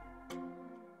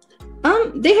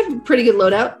 They have pretty good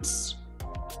loadouts.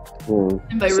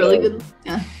 And by really good,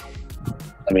 yeah.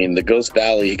 I mean, the Ghost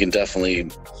Valley, he can definitely,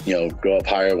 go up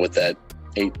higher with that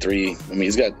 8-3. I mean,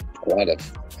 he's got a lot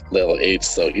of level 8s,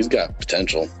 so he's got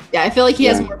potential. Yeah, I feel like he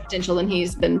has more potential than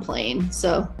he's been playing.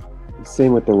 So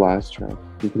same with the last track.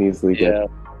 You can easily get.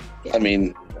 I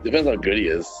mean, depends how good he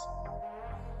is.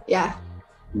 Yeah.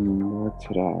 Not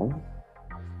at all.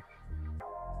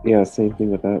 Yeah, same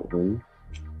thing with that one.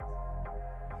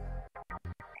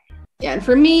 Yeah, and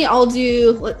for me, I'll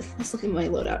do, let's look at my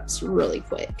loadouts really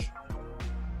quick.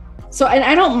 So, and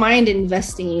I don't mind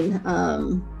investing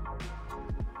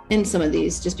in some of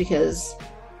these just because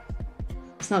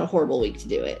it's not a horrible week to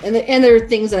do it. And there are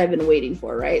things that I've been waiting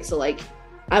for, right? So like,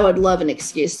 I would love an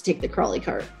excuse to take the crawly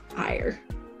cart higher.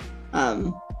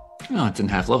 Oh, it's in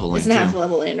half level. It's in half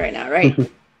level land right now, right?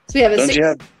 So we have a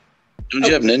Don't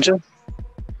you have Ninja?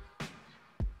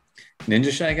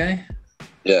 Ninja Shy Guy?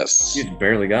 Yes. You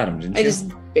barely got him, didn't you? I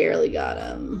just barely got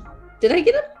him. Did I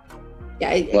get him?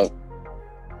 Yeah. Well,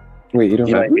 wait, you don't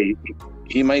have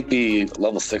he might be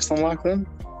level 6 unlocked then?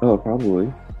 Oh,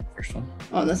 probably. First one.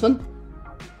 On this one?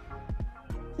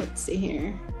 Let's see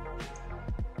here.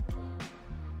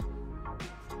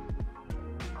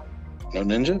 No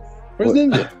Ninja? Where's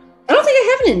Ninja? I don't think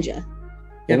I have Ninja.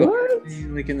 Yeah, What? but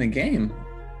like in the game.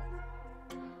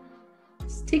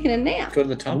 He's taking a nap. Go to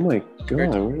the top. Oh my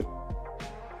god.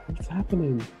 What's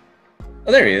happening?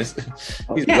 Oh, there he is.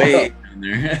 He's Yeah. way down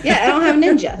there. Yeah, I don't have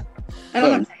Ninja. I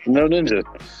don't have No Ninja.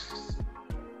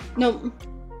 no. Well,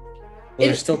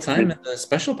 there's still time in the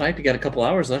special pipe. You got a couple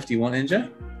hours left. Do you want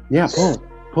Ninja? Yeah, pull.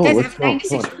 Guys, I Let's have go.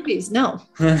 96 rupees. No.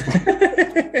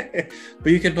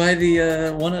 But you could buy the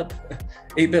 1-up,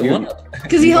 8-bit You- 1-up.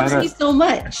 Because he You helps gotta- me so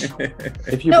much.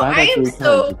 If you No, buy I that am 3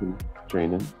 so- times, you can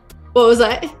drain it. What was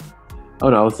that? Oh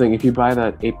no, I was saying if you buy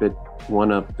that 8-bit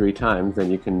 1-up 3 times, then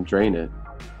you can drain it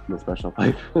in the special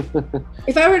pipe.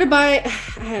 If I were to buy,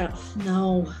 I don't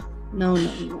know. No.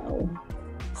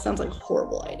 Sounds like a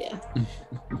horrible idea.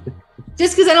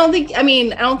 Just because I don't think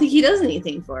he does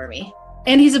anything for me.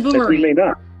 And he's a He may boomerang.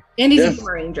 not. And he's Yeah. a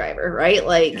boomerang driver, right?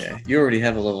 Like, Yeah, you already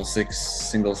have a level 6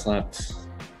 single slapped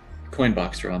coin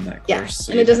boxer on that course. Yeah,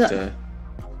 so and it you'd have doesn't- to-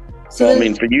 so Well, I then-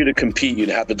 mean, for you to compete, you'd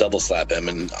have to double slap him,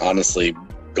 and honestly,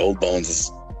 Gold Bones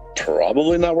is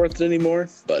probably not worth it anymore.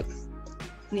 But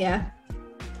yeah.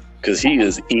 because he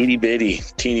is itty bitty,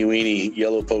 teeny weeny,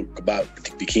 yellow polka dot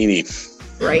bikini.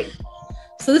 Right.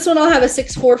 So this one I'll have a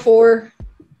 644,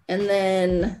 and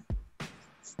then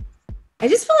I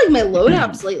just feel like my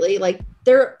loadouts lately, like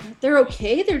they're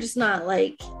okay. They're just not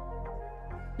like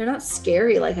they're not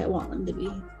scary like I want them to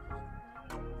be.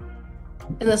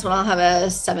 And this one I'll have a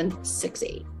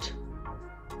 768.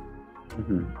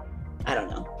 Mhm. I don't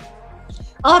know.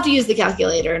 I'll have to use the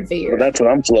calculator and figure. Well, that's what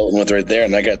I'm floating with right there,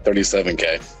 and I got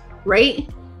 37K. Right?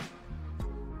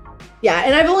 Yeah,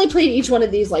 and I've only played each one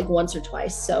of these like once or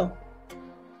twice, so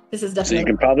this is So you definitely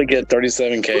can probably get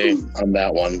 37K on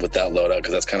that one with that loadout,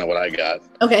 because that's kind of what I got.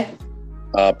 okay.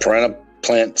 Piranha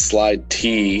Plant Slide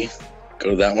T.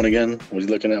 Go to that one again. What are you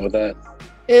looking at with that?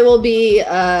 It will be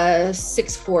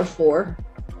 644.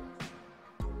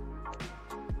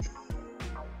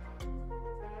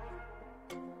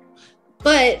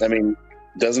 But I mean,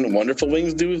 doesn't Wonderful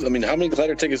Wings do? I mean, how many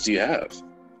glider tickets do you have?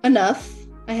 enough.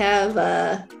 I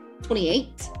have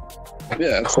 28.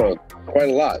 Yeah, that's quite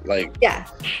a lot. Like, Yeah.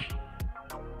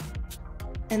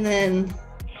 And then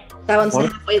that one's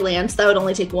What? halfway land, so that would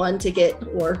only take one ticket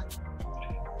or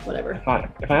whatever.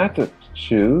 If I had to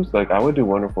choose, like I would do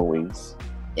Wonderful Wings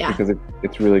Yeah. because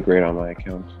it's really great on my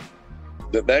account.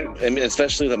 I mean,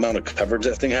 especially the amount of coverage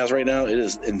that thing has right now, it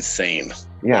is insane.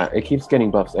 Yeah, it keeps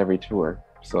getting buffs every tour,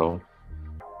 so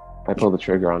I pulled the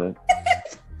trigger on it.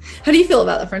 How do you feel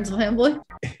about that, FrenzyFanBoy?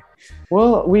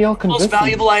 Well, we all Most convinced him.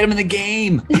 valuable item in the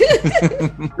game.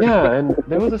 Yeah, and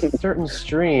there was a certain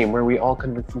stream where we all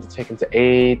convinced him to take him to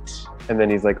 8, and then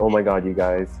he's like, "Oh my god, you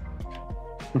guys!"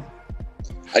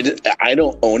 I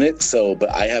don't own it, but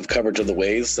I have coverage of the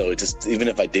waves, so it just, even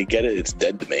if I did get it, it's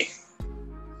dead to me.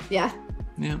 Yeah.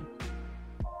 Yeah.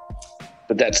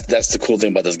 But that's the cool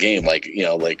thing about this game. Like,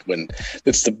 like when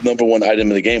it's the number one item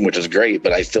in the game, which is great,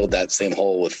 but I filled that same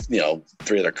hole with,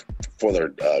 4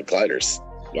 other gliders.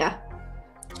 Yeah.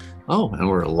 Oh, and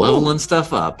we're leveling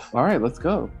stuff up. All right, let's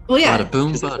go. Well, yeah. Bada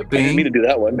boom, bada I didn't mean to bing. do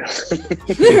that one.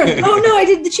 Oh no, I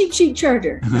did the cheat sheet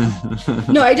charger.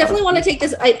 No, I definitely want to take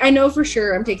this. I know for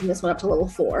sure I'm taking this one up to level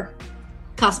 4.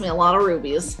 Cost me a lot of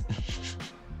rubies.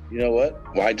 You know what?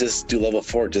 Why just do level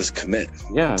 4? Just commit.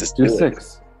 Yeah, Just do do it.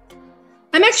 6.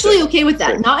 I'm actually okay with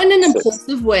that. Six. Not in an Six.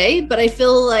 impulsive way, but I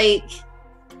feel like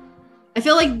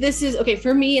this is okay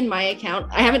for me in my account.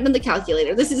 I haven't done the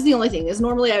calculator. This is the only thing. Is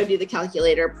normally I would do the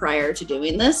calculator prior to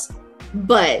doing this,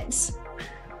 but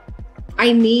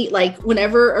I need, like,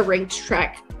 whenever a ranked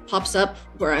track pops up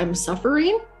where I'm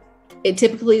suffering, it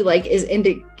typically is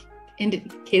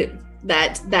indicated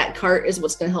that cart is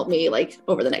what's going to help me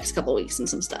over the next couple weeks and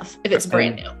some stuff if it's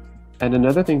brand new. And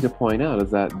another thing to point out is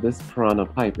that this Piranha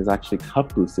pipe is actually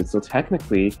cup boosted. So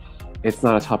technically, it's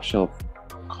not a top shelf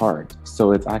card.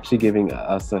 So it's actually giving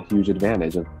us a huge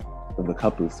advantage of the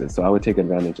cup boosted. So I would take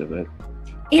advantage of it.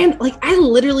 And like, I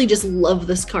literally just love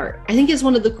this cart. I think it's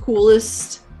one of the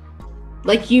coolest,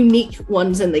 like, unique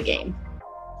ones in the game.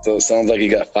 So it sounds like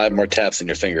you got 5 more taps in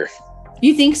your finger.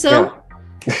 You think so? Yeah.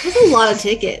 That's a lot of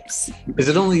tickets. Is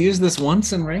it only used this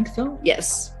once in rank though?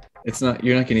 Yes. It's not.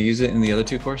 You're not going to use it in the other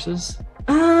 2 courses.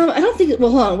 I don't think.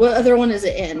 Well, hold on. What other one is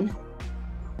it in?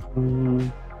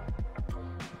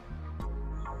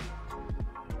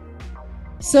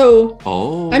 So.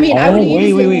 Oh. I mean, I would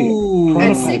use it Ooh.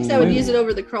 at 6. I would use it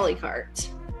over the crawly cart.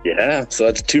 Yeah, so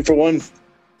that's 2 for 1.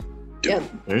 Yep.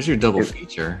 There's your double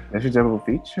feature. That's your double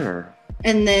feature.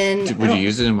 And then. Would you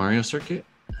use it in Mario Circuit?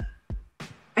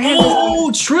 I have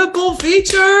Oh, triple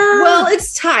feature! Well,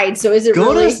 it's tied. So is it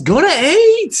really? Go to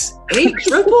 8. 8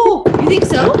 triple. You think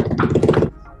so?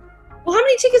 Well, how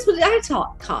many tickets would that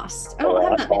cost? I don't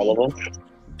have that many. All of them.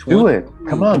 Do it.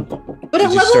 Come on. But at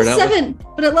Did you level start out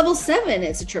 7,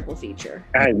 it's a triple feature.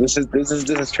 Guys, this is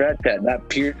strat chat, not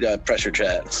peer pressure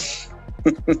chat.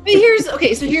 But here's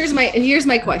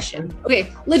my question.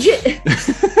 Okay, legit.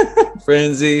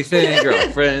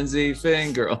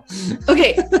 FrenzyFanGirl.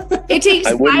 Okay, it takes.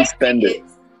 I wouldn't 5 spend it.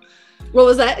 tickets. What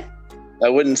was that? I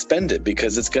wouldn't spend it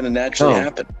because it's going to naturally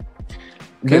happen.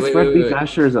 This wait, Red wait, Beat wait.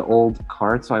 Masher is an old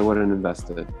card, so I wouldn't invest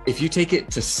it. If you take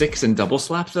it to 6 and double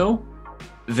slap though,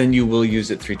 then you will use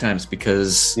it 3 times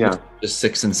because Yeah. it's just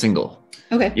 6 and single.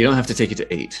 Okay. You don't have to take it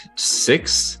to 8.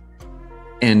 6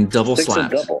 and double 6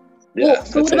 slap. and double. Well, Yeah,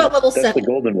 but what about level that's 7? the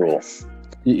golden rule.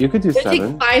 You could do It'd take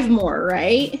 7. 5 more,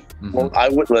 right? Mhm. Well, I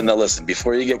would. Now listen,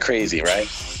 before you get crazy, right?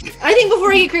 I think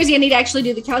before I get crazy, I need to actually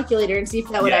do the calculator and see if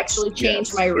that would Yes, actually change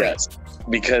yes, my rate. yes.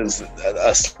 Because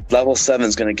level 7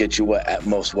 is going to get you at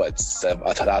most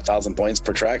 1,000 points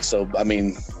per track. So I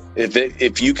mean,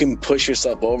 if you can push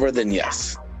yourself over, then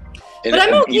yes. But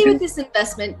I'm okay with this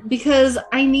investment because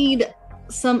I need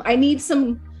some.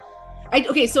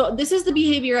 Okay, so this is the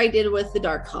behavior I did with the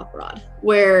Dark Hop Rod,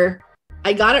 where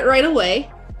I got it right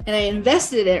away and I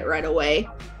invested in it right away.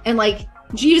 And like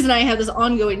Jeeves and I have this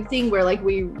ongoing thing where like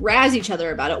we razz each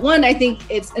other about it. One, I think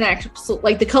it's an actual,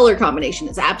 like the color combination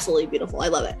is absolutely beautiful. I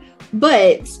love it.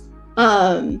 But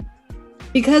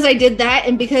because I did that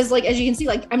and because like, as you can see,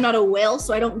 like I'm not a whale,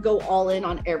 so I don't go all in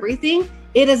on everything.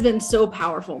 It has been so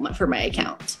powerful for my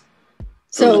account.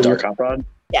 So the Dark Hop Rod?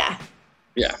 Yeah.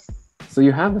 Yeah. So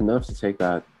you have enough to take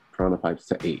that Piranha Pipes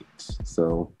to 8.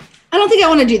 So I don't think I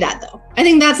want to do that though. I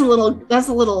think that's a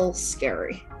little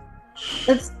scary.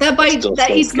 That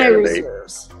eats my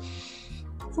reserves.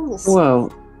 It's a little scary.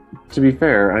 well, to be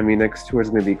fair, I mean next tour is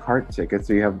going to be cart tickets,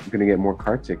 so you're going to get more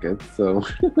cart tickets, so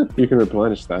you can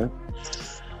replenish that.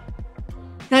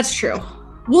 That's true.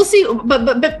 We'll see, but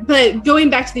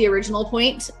going back to the original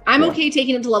point, I'm okay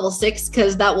taking it to level 6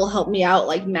 because that will help me out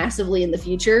like massively in the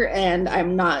future, and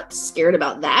I'm not scared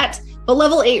about that. But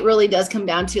level 8 really does come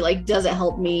down to like, does it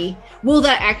help me? Will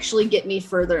that actually get me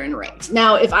further in ranked?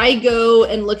 Now, if I go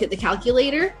and look at the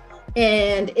calculator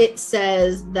and it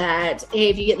says that, hey,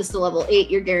 if you get this to level 8,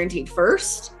 you're guaranteed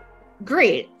first.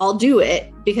 Great, I'll do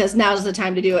it because now's the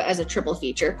time to do it as a triple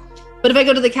feature. But if I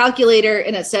go to the calculator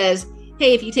and it says,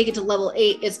 hey, if you take it to level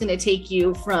 8, it's going to take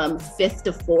you from 5th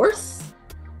to 4th.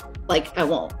 Like, I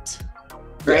won't,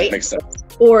 right? Yeah, makes sense.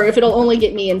 Or if it'll only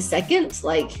get me in 2nd,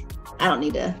 like, I don't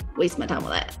need to waste my time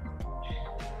with that.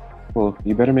 Well,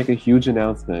 you better make a huge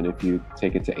announcement if you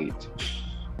take it to 8.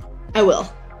 I will.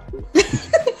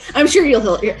 I'm sure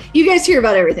you'll hear. You guys hear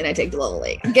about everything I take to level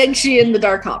 8. Genshi and the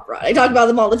Dark Hop Rod. I talk about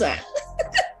them all the time.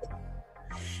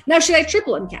 Now, should I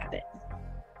triple uncap it?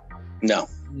 No.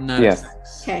 Not Yes. at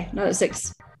 6. Okay, not a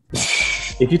 6.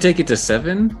 If you take it to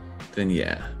 7, then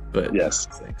yeah. But Yes.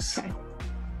 6. Okay.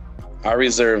 I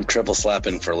reserve triple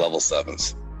slapping for level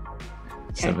 7s.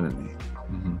 7 and 8.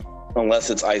 Unless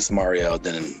it's Ice Mario,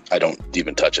 then I don't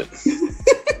even touch it.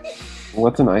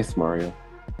 What's an Ice Mario?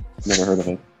 Never heard of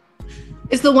it.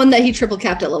 It's the one that he triple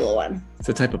capped at level 1. It's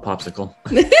a type of popsicle.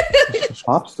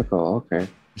 Popsicle, okay.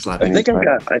 Slap I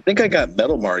it. think I got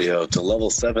Metal Mario to level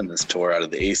 7 this tour out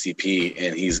of the ACP,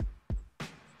 and he's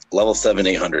level 7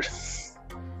 800.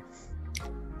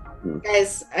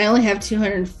 Guys, I only have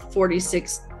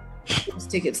 246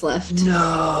 tickets left.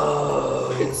 No.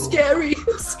 It's scary.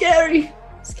 It's scary.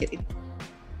 Just kidding.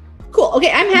 Cool.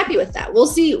 Okay, I'm happy with that. We'll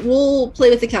see. We'll play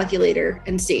with the calculator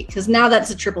and see, because now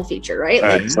that's a triple feature, right? All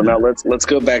right, so now let's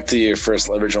go back to your first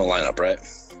original lineup, right?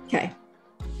 Okay.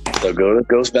 So go to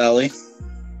Ghost Valley.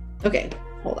 Okay.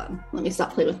 Hold on. Let me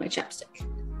stop playing with my chapstick.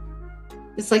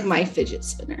 It's like my fidget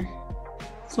spinner.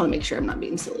 Just want to make sure I'm not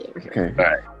being silly over here. Okay. All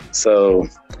right. So,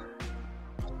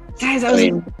 Guys, I was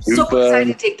so excited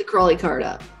to take the crawly card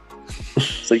up.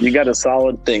 so you got a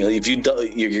solid thing. If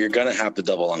you're gonna have to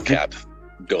double uncap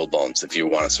gold bones if you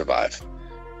want to survive.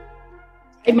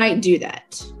 I might do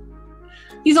that.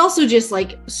 He's also just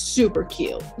like super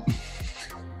cute.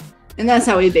 And that's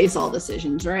how we base all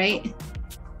decisions, right?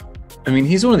 I mean,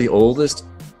 he's one of the oldest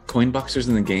coin boxers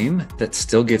in the game that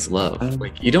still gets love.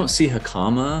 Like, you don't see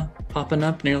Hakama popping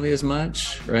up nearly as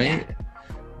much, right? Yeah.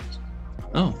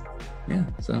 Oh, yeah.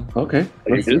 So Okay.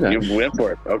 Let's do that. You went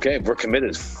for it. Okay, we're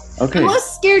committed. Okay. I'm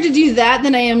less scared to do that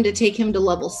than I am to take him to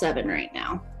level 7 right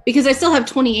now. Because I still have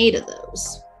 28 of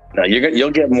those. No,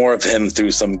 you'll get more of him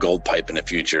through some gold pipe in the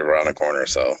future around the corner.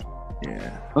 So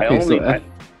yeah. Okay.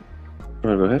 Go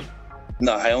ahead.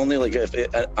 No, I only like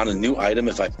on a new item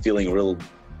if I'm feeling real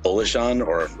bullish on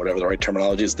or whatever the right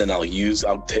terminology is, then I'll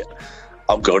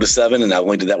go to 7, and I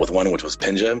only did that with one, which was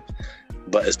Pinja.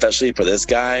 But especially for this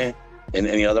guy and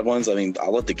any other ones, I mean,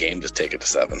 I'll let the game just take it to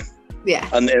 7. Yeah.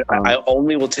 And then I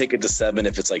only will take it to 7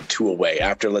 if it's like 2 away.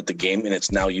 After let the game and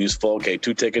it's now useful. Okay,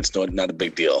 2 tickets, not a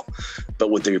big deal. But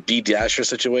with their B Dasher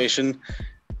situation,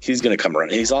 he's gonna come around.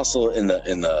 And he's also in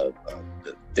the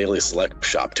daily select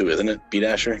shop too, isn't it? B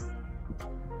Dasher.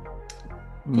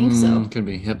 I think so. Could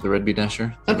be. Yep, the Red Bee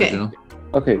Dasher. Okay. Original.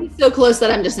 Okay. He's so close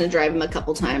that I'm just going to drive him a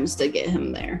couple times to get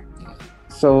him there.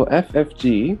 So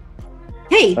FFG.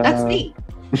 Hey, that's me.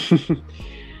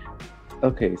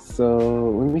 Okay, so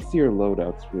let me see your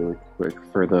loadouts really quick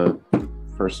for the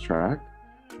first track.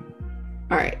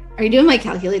 All right. Are you doing my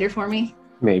calculator for me?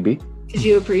 Maybe. Because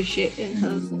you appreciate it.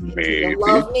 Maybe. You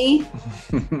love me.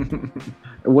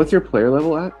 What's your player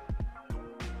level at?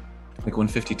 Like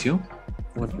 152?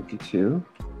 152.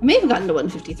 I may have gotten to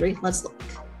 153. Let's look.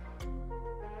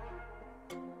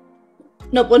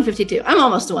 Nope, 152. I'm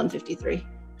almost to 153.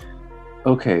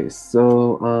 Okay,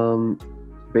 so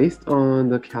based on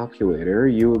the calculator,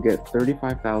 you will get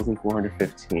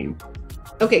 35,415.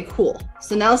 Okay, cool.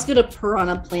 So now let's go to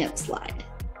Piranha Plant Slide.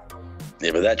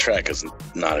 Yeah, but that track is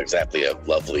not exactly a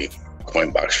lovely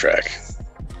coin box track.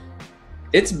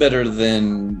 It's better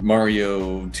than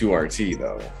Mario 2RT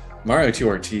though. Mario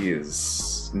 2RT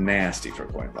is nasty for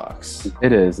coin box.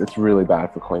 It is. It's really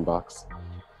bad for Coinbox.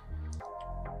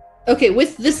 Okay,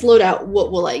 with this loadout,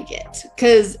 what will I get?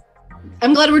 Because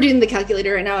I'm glad we're doing the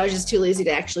calculator right now. I was just too lazy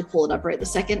to actually pull it up right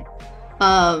this second.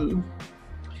 Okay,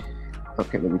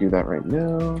 let me do that right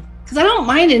now. Because I don't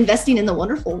mind investing in the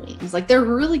wonderful wings. Like, they're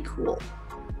really cool.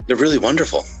 They're really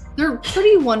wonderful. They're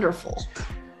pretty wonderful.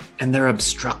 And their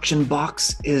obstruction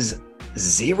box is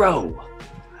 0.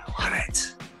 I love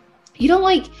it. You don't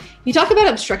like, you talk about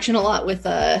obstruction a lot with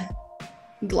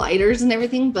gliders and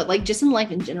everything, but like just in life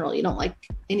in general, you don't like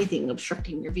anything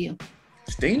obstructing your view.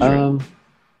 It's dangerous.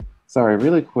 Sorry,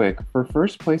 really quick. For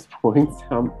first place points,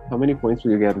 how many points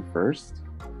will you get in first?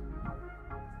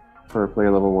 For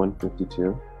player level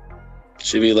 152?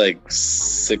 Should be like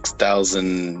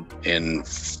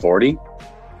 6,040.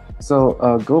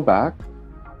 So go back,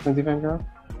 FrenzyFanGirl.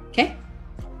 Okay.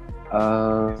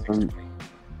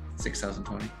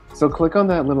 6,020. So click on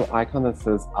that little icon that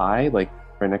says I, like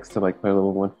right next to like player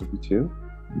level 152.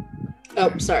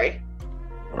 Oh, sorry.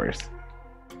 No worries.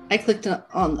 I clicked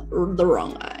on the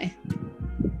wrong eye.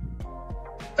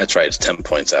 That's right. It's 10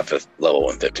 points after level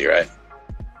 150, right?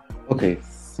 Okay,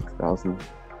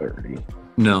 6,030.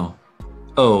 No.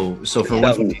 Oh, so for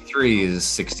 1,000. 153 is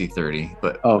 60-30,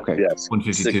 but Oh, okay. Yes.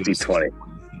 152 is 60-20.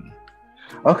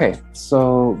 Okay,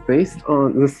 so based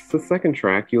on this, the second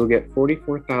track, you'll get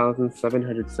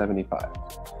 44,775.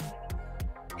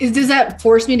 Does that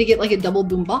force me to get like a double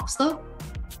boom box though?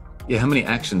 Yeah, how many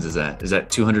actions is that? Is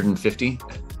that 250?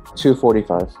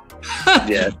 245.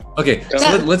 Yeah. Okay,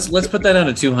 so let's put that down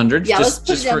to 200, Yeah, let's just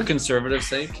put it for down. conservative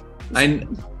sake.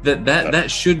 That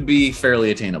should be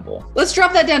fairly attainable. Let's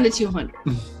drop that down to 200.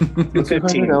 200,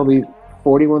 that'll be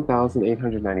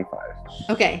 41,895.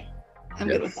 Okay, I'm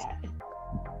Yeah. good with that.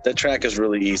 That track is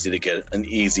really easy to get an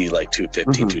easy like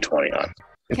 250, Mhm. 220 on.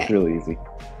 It's Okay. really easy.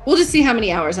 We'll just see how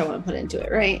many hours I want to put into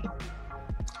it, right?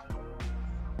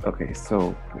 Okay,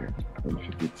 so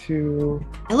 152.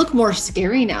 I look more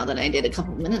scary now than I did a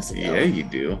couple minutes ago. Yeah, you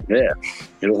do. Yeah.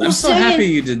 I'm so saying- happy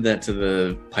you did that to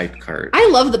the pipe cart. I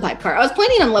love the pipe cart. I was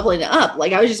planning on leveling it up.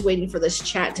 Like I was just waiting for this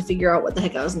chat to figure out what the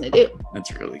heck I was going to do.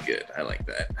 That's really good. I like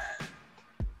that.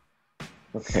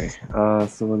 Okay,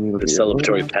 so let me look The at your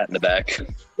celebratory loadout. pat in the back.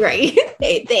 Right?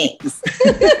 Hey, thanks.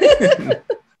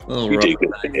 Little You did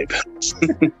rubber good, band.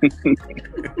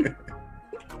 babe.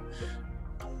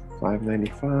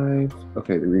 595.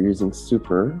 Okay, we're using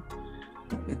super.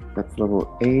 That's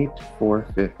level 8,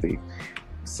 450.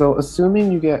 So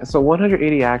assuming you get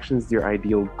 180 actions is your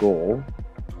ideal goal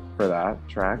for that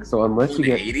track. So unless you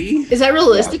get 80? Is that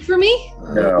realistic for me?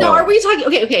 No. No, are we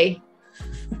talking?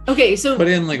 Okay, so Put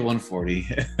in like 140.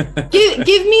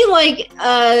 give me like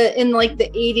in like the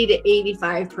 80 to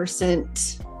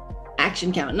 85%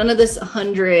 action count. None of this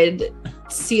 100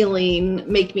 ceiling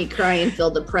make me cry and feel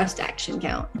depressed action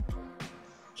count.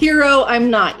 Hero, I'm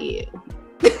not you.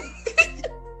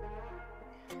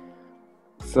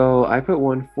 So I put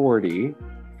 140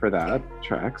 for that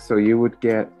track. So you would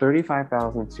get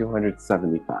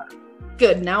 35,275.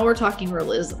 Good. Now we're talking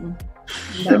realism.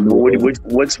 And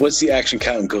what's the action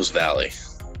count in Ghost Valley?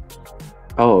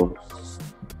 Oh,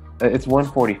 it's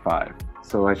 145.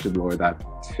 So I should lower that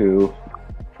to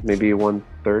maybe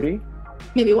 130.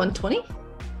 Maybe 120.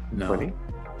 No. 20.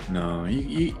 No.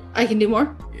 You, I can do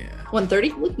more. yeah.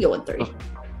 130. We can go 130.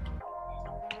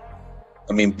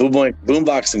 I mean,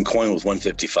 Boombox and Coin was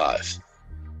 155.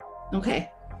 Okay.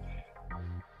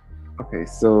 Okay,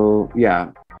 so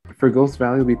yeah, for Ghost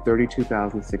Valley it'll be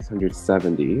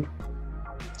 32,670.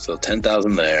 So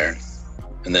 10,000 there,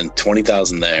 and then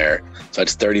 20,000 there. So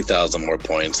that's 30,000 more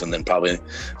points, and then probably.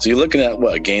 So you're looking at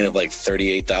what, a gain of like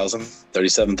 38,000,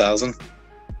 37,000.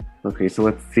 Okay, so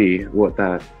let's see what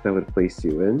that would place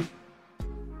you in.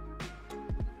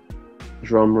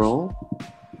 Drum roll.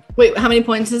 Wait, how many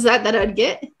points is that I'd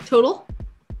get total?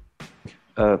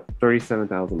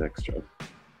 37,000 extra.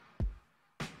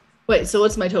 Wait, so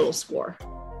what's my total score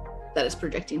that is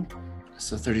projecting?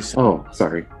 So 37 Oh,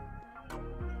 sorry.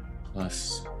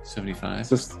 plus 75.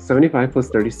 So 75 plus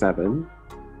 37,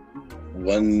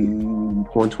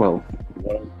 112.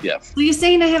 Yeah. So you're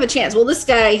saying I have a chance? Well, this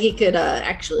guy, he could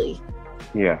actually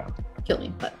Yeah. kill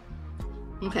me, but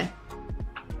okay.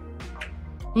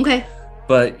 Okay.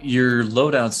 But your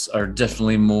loadouts are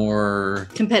definitely more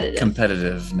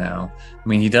Competitive. now. I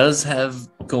mean, he does have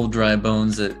gold dry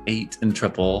bones at 8 and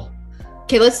triple,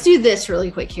 Okay, let's do this really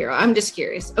quick here. I'm just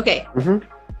curious. Okay.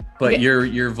 but Okay.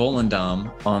 your Volendam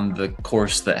on the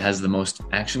course that has the most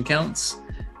action counts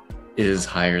is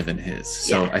higher than his.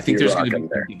 So Yeah. I think You're there's going to rocking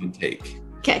be there. give and take.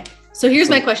 Okay. So here's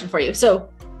my question for you. So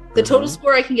the total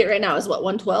score I can get right now is what,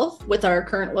 112 with our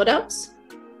current loadouts?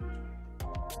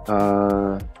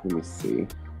 Let me see.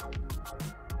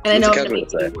 And I know What's I'm the gonna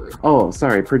calculator make say? Oh,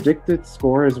 sorry. Predicted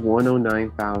score is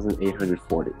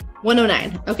 109,840.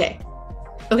 109. Okay.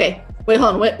 Okay. Wait,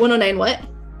 hold on. What 109 what?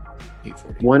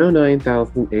 840.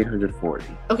 109,840.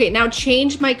 Okay, now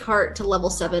change my cart to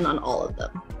level 7 on all of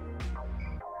them.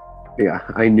 Yeah,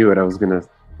 I knew it.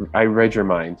 I read your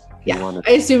mind. You Yeah, wanted-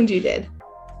 I assumed you did.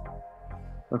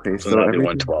 Okay, So so that'd be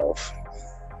everything- 112.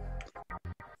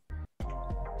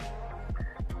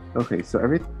 Okay, so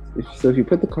if you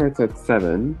put the cards at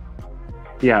 7,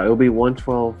 yeah, it'll be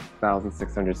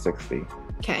 112,660.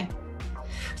 Okay.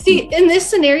 See, in this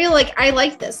scenario, like, I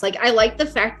like this. Like, I like the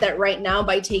fact that right now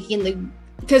by taking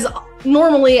because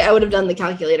normally I would have done the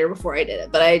calculator before I did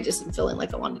it, but I just am feeling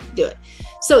like I wanted to do it.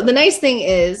 So the nice thing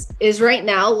is right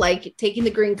now, like, taking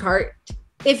the green cart,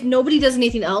 if nobody does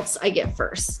anything else, I get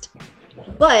first.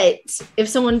 But if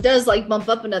someone does like bump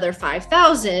up another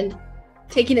 5,000,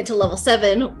 taking it to level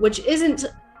 7, which isn't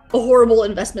a horrible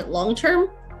investment long term,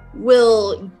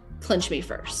 will clinch me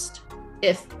first.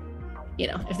 If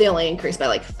they only increase by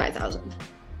like 5,000.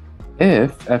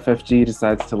 If FFG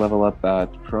decides to level up that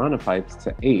Piranha Pipes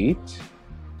to 8,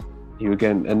 you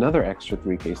get another extra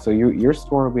 3K. So your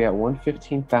score will be at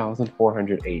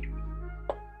 115,480.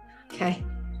 Okay.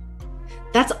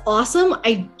 That's awesome.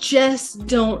 I just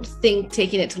don't think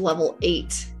taking it to level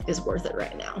 8 is worth it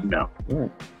right now. No. Yeah.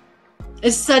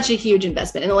 It's such a huge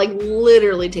investment, and it like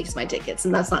literally takes my tickets,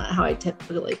 and that's not how I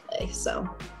typically play. So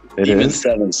Even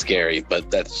 7's scary,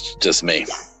 but that's just me.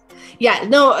 yeah,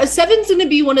 no, a 7's going to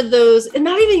be one of those, and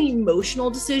not even emotional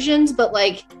decisions, but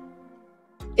like,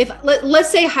 if let's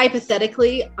say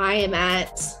hypothetically, I am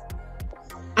at,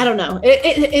 I don't know,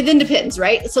 it then depends,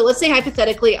 right? So let's say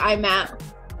hypothetically, I'm at,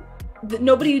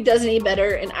 nobody does any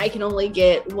better, and I can only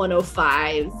get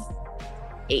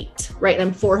 105.8, right? And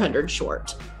I'm 400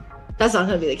 short. That's not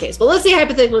going to be the case. But let's say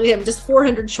hypothetically, I'm just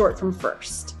 400 short from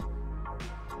first.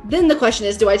 Then the question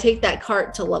is, do I take that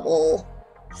cart to level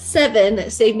 7,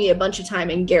 save me a bunch of time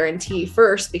and guarantee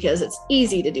first because it's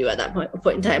easy to do at that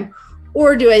point in time?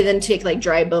 Or do I then take like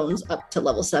dry bones up to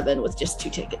level 7 with just 2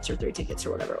 tickets or 3 tickets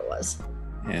or whatever it was?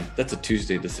 Yeah, that's a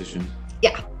Tuesday decision.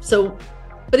 Yeah. So,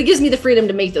 but it gives me the freedom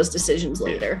to make those decisions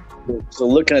later. So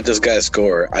looking at this guy's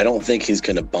score, I don't think he's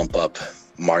going to bump up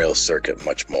Mario Circuit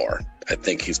much more. I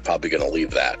think he's probably going to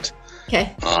leave that.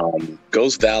 Okay.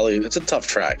 Ghost Valley, it's a tough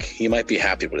track. He might be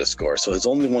happy with his score. So his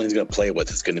only one he's going to play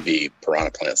with is going to be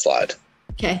Piranha Plant Slide.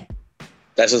 Okay.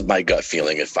 That's just my gut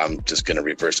feeling if I'm just going to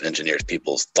reverse engineer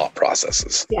people's thought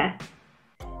processes. Yeah.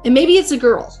 And maybe it's a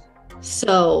girl.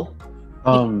 So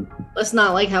let's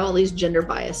not like have all these gender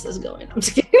biases going. I'm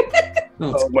just kidding.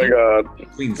 Oh my God.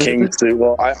 King Sue.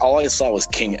 Well, all I saw was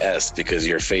King S because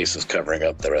your face was covering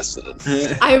up the rest of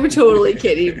it. I'm totally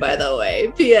kidding, by the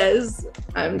way. P.S.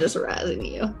 I'm just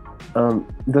razzing you.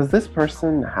 Does this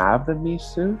person have the me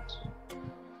suit?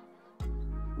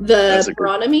 The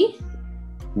Piranha?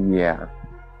 Yeah.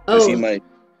 Oh. He might,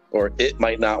 or it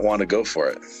might not want to go for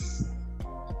it.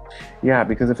 Yeah,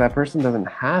 because if that person doesn't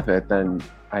have it, then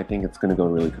I think it's going to go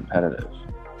really competitive.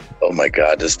 Oh my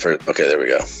God! Okay, there we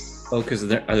go. Oh, because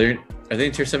are they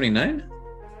in tier 79?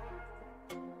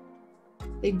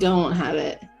 They don't have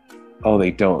it. Oh,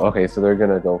 they don't. Okay, so they're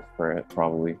gonna go for it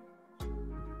probably.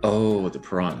 Oh, the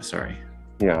Piranha. Sorry.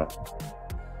 Yeah.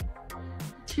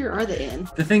 What tier are they in?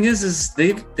 The thing is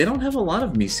they don't have a lot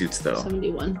of me suits though.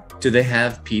 71. Do they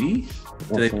have PD?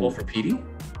 Do they pull for PD?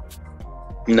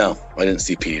 No, I didn't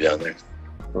see PD down there.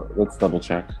 Let's double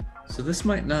check. So this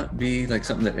might not be like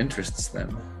something that interests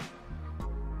them.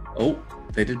 Oh,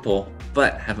 they did pull,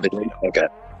 but haven't pulled. Okay.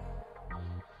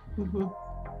 Mm-hmm.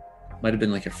 Might have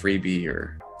been like a freebie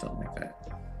or something like that.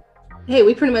 Hey,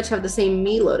 we pretty much have the same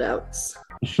me loadouts.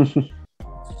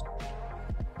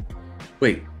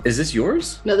 Wait, is this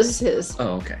yours? No, this is his.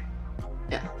 Oh, okay.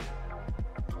 Yeah.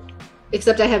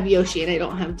 Except I have Yoshi and I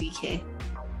don't have DK.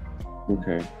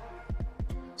 Okay.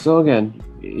 So again,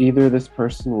 either this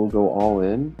person will go all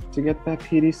in to get that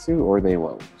PD suit or they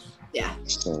won't. Yeah.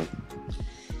 So it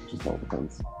just all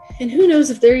depends. And who knows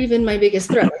if they're even my biggest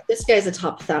threat. Like, this guy's a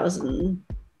top 1,000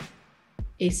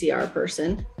 ACR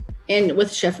person. And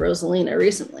with Chef Rosalina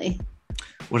recently.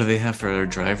 What do they have for their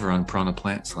driver on Piranha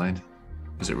Plant Slide?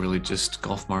 Is it really just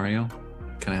Golf Mario?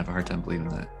 Kind of have a hard time believing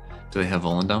that. Do they have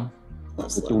Volendam?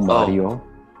 Let's Let's look. do Mario.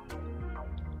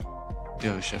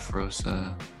 Yo, Chef Rose.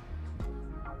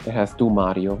 It has two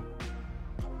Mario.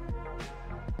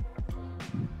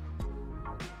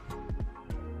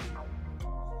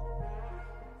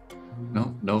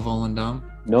 No Volendam.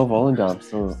 No Volendam,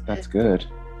 so that's good.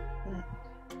 Do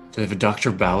they have a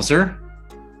Dr. Bowser?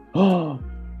 Oh,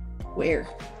 Where?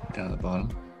 Down at the bottom.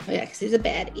 Oh yeah, because he's a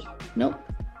baddie. Nope.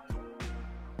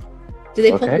 Do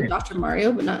they pull Okay. for Dr.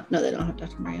 Mario? But not. No, they don't have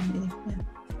Dr. Mario either. Yeah.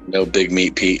 No Big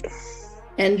Meat Pete.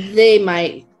 And they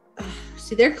might.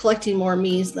 See, they're collecting more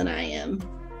me's than I am.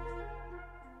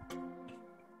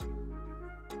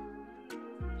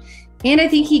 And I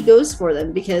think he goes for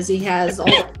them because he has all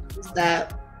the ones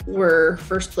that were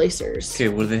first placers. Okay,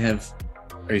 what do they have?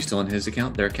 Are you still on his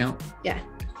account? Their account? Yeah.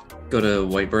 Go to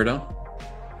White Birdo.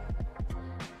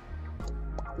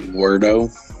 Wordo.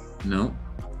 No.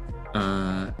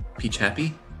 Peach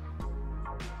Happy.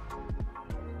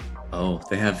 Oh,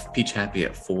 they have Peach Happy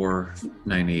at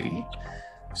 4,980.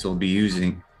 So we'll be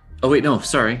using. Oh wait, no,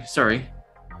 sorry.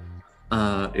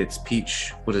 It's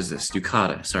Peach. What is this?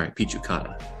 Yukata. Sorry, Peach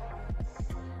Yukata.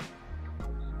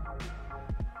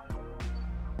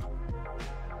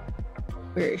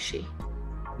 Where is she?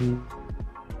 Not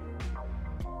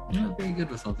very good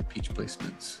with all the peach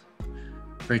placements.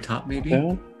 Very top, maybe.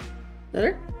 yeah.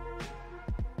 Better?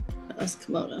 That's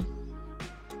Kimono.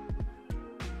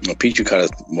 No, Pete Yukata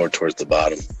is more towards the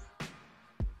bottom.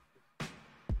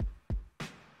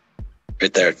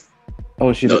 Right there.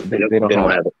 Oh, they don't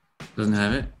have it. Doesn't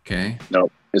have it. Okay. No,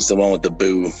 it's the one with the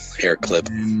boo hair clip.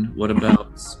 And what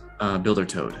about Builder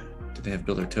Toad? Do they have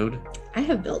Builder Toad? I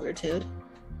have Builder Toad.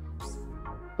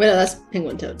 Wait, no, that's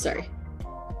Penguin Toad. Sorry.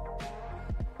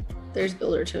 There's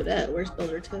Builder Toadette. Where's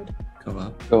Builder Toad? Go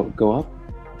up. Go up.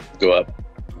 Go up.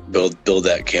 Build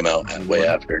that came out way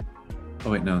after.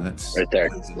 Oh wait, no, that's Right there.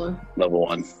 Explore. Level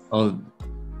 1. Oh,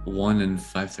 1 and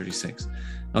 536.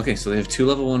 Okay, so they have 2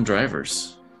 level 1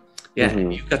 drivers. Yeah,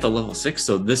 Mhm. you've got the level 6,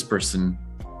 so this person,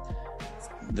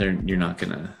 you're not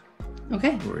gonna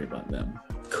Okay. worry about them.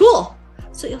 Cool.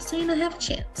 So you're saying I have a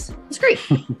chance. That's great.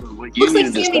 What you Looks need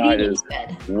like to Sammy decide D is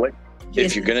bed. what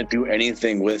if you're gonna do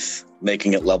anything with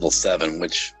making it level 7,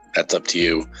 which that's up to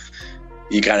you.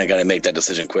 You kind of got to make that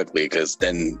decision quickly because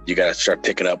then you got to start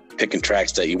picking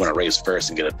tracks that you want to race first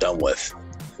and get it done with.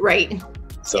 Right.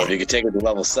 So if you could take it to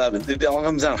level 7, it all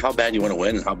comes down to how bad you want to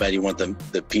win and how bad you want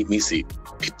the Pete Me suit,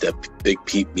 the big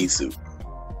Pete Me suit.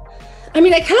 I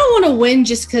mean, I kind of want to win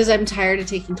just because I'm tired of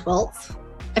taking 12th.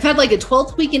 I've had like a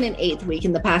 12th week and an 8th week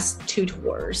in the past 2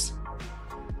 tours.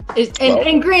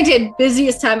 And granted,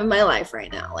 busiest time of my life right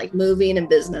now, like moving and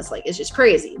business, like it's just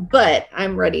crazy. But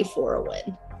I'm ready for a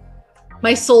win.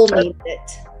 My soul needs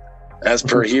it. As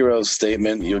per Hero's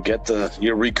statement, you'll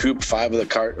recoup 5 of the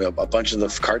cart, a bunch of the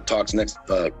cart talks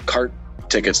cart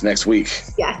tickets next week.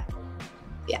 Yeah.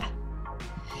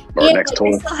 or Yeah, next but I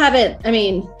tour. still haven't. I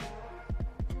mean,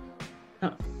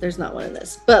 oh, there's not one in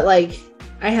this, but like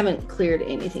I haven't cleared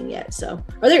anything yet. So,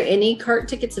 are there any cart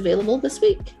tickets available this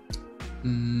week?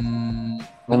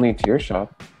 Only to your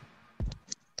shop.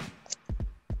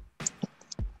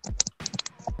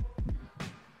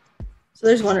 So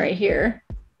there's one right here,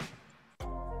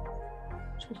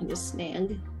 which we can just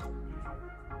snag.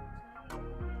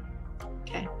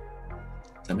 Okay.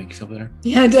 Does that make you feel better?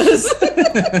 Yeah, it does.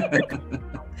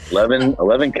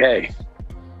 11K.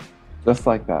 Just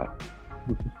like that.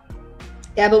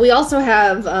 Yeah, but we also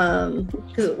have,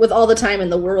 because with all the time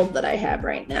in the world that I have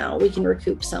right now, we can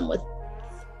recoup some with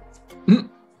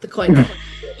the coin.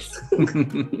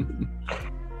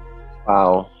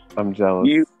 Wow, I'm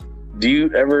jealous. Do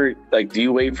you ever do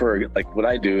you wait for what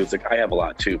I do is I have a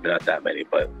lot too, but not that many,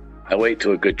 but I wait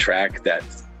to a good track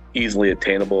that's easily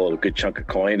attainable, a good chunk of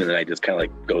coin, and then I just kind of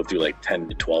go through 10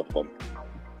 to 12 of them.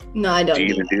 No, I don't. Do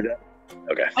you even do that?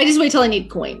 Okay. I just wait till I need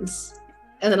coins,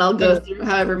 and then I'll go through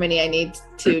however many I need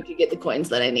to get the coins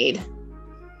that I need.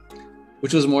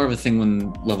 Which was more of a thing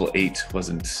when level 8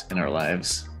 wasn't in our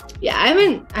lives. Yeah, I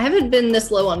haven't been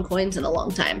this low on coins in a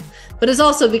long time, but it's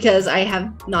also because I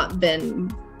have not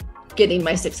been getting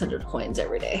my 600 coins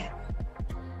every day.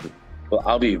 Well,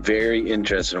 I'll be very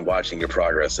interested in watching your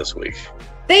progress this week.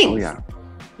 Thanks. Oh yeah.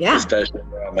 Yeah. Especially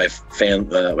on my friend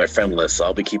list. So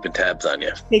I'll be keeping tabs on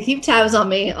you. They keep tabs on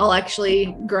me. I'll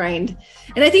actually grind.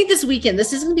 And I think this weekend,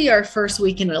 this is going to be our first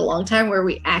weekend in a long time where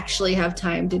we actually have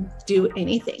time to do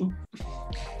anything.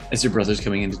 As your brother's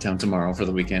coming into town tomorrow for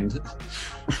the weekend.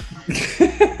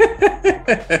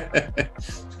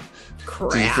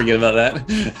 Crap. Did you forget about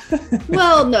that?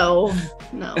 Well, no.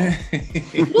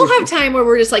 We'll have time where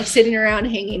we're just sitting around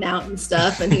hanging out and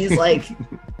stuff. And he's like,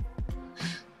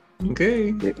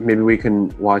 okay. Maybe we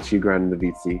can watch you grind in the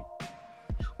VC.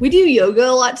 we do yoga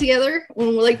a lot together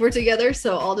when we're together.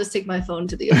 So I'll just take my phone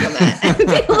to the yoga mat and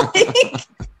be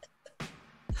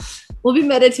we'll be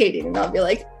meditating and I'll be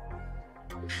like,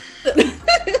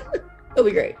 it'll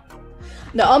be great.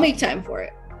 No, I'll make time for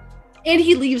it. And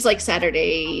he leaves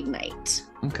Saturday night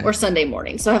or Sunday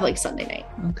morning. So I have Sunday night.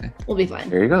 Okay. We'll be fine.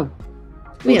 There you go.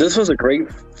 Well, this was a great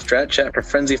strat chat for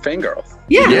FrenzyFanGirl.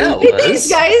 Yeah. Yeah, Hey, thanks,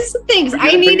 guys. Thanks.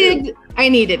 I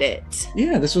needed it.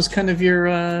 Yeah, this was kind of your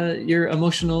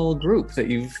emotional group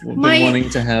that you've been My- wanting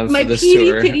to have My for this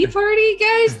PD tour. pity party,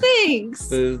 guys. Thanks.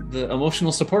 The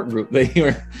emotional support group that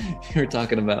you were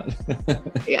talking about.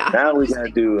 Yeah. Now we got to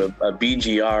do a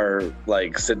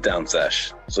BGR sit down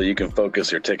sesh so you can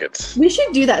focus your tickets. We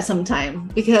should do that sometime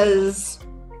because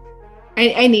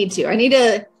I need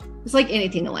to. It's like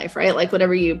anything in life, right?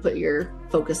 Whatever you put your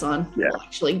focus on will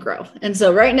actually grow. And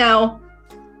so right now,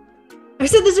 I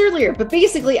said this earlier, but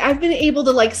basically I've been able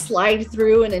to slide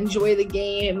through and enjoy the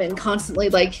game and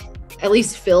constantly at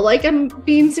least feel like I'm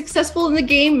being successful in the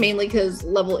game, mainly because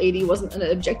level 80 wasn't an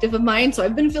objective of mine. So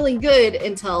I've been feeling good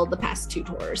until the past 2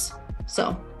 tours.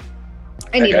 So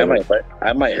I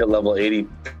might hit level 80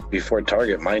 before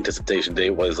target. My anticipation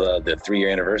date was the 3-year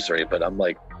anniversary, but I'm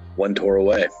 1 tour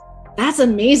away. That's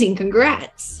amazing.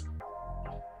 Congrats.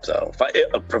 So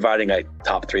providing I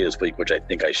top 3 this week, which I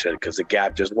think I should, because the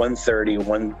gap just 130,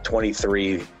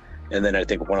 123, and then I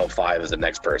think 105 is the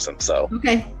next person. So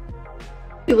okay.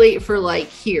 Too late for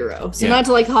hero. So not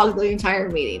to hog the entire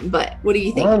meeting, but what do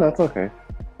you think? No, that's okay.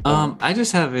 I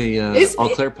just have a all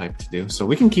clear pipe to do, so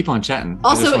we can keep on chatting.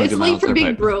 Also, it's late for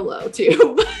BigBroLo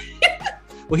too.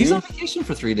 Well, he's on vacation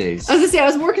for 3 days. I was gonna say I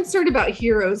was more concerned about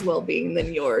Hero's well-being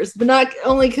than yours, but not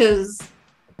only because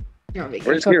you're on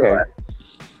vacation. Where's Hero at?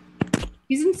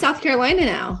 He's in South Carolina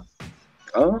now.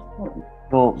 Oh,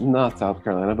 Well, not South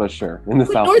Carolina, but sure. In the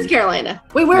Wait, South. North Carolina.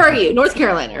 Wait, where are you? North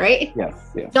Carolina, right? Yes,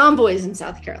 yes. John Boy's in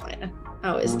South Carolina. I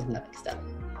always get that mixed up.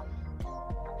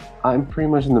 I'm pretty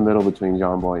much in the middle between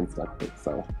John Boy and Stuckfit,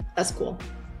 so. That's cool.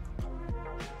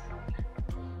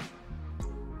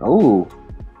 Oh.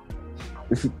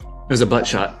 It was a butt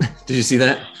shot. Did you see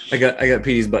that? I got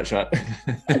Petey's butt shot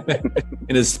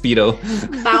in his Speedo.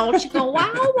 Bow, chicka,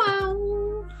 wow,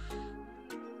 wow.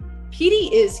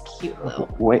 Petey is cute though.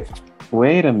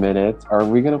 Wait a minute. Are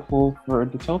we gonna pull for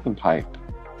the token pipe?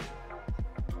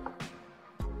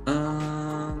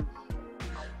 I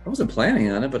wasn't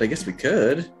planning on it, but I guess we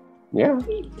could. Yeah.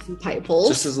 Some pipe holes.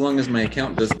 Just as long as my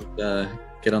account doesn't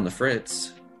get on the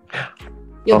fritz.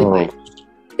 You'll be fine.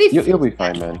 You'll be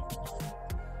fine, man.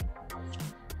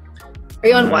 Are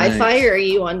you on Right. Wi-Fi or are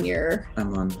you on your?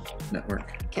 I'm on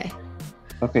network. Okay,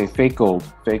 Okay, fake gold.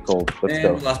 Let's And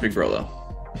go. we lost BigBroLo.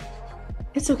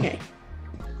 it's okay.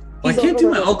 Well, I can't do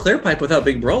my all clear pipe without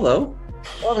BigBroLo.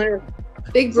 I'm here.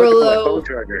 Big Look at my BigBroLo. phone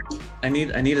charger. I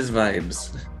need his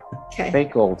vibes. Okay.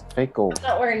 Fake gold. Fake gold. I'm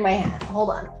not wearing my hat. Hold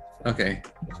on. Okay.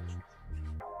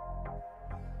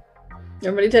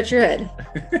 Everybody touch your head.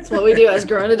 That's what we do as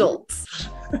grown adults.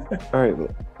 All right,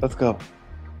 let's go.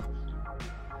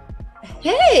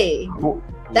 Hey,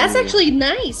 that's Yeah. actually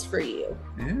nice for you.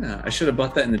 Yeah, I should have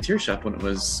bought that in the tier shop when it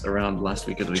was around last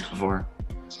week or the week before.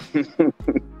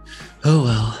 Oh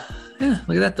well. Yeah,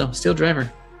 look at that though. Steel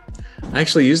driver. I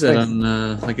actually use that Nice.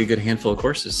 on like a good handful of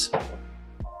courses.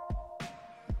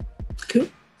 Cool.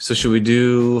 So should we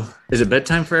do? Is it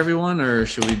bedtime for everyone, or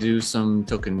should we do some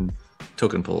token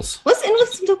pulls? Let's end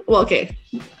with some. Well, okay.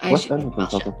 What's that with the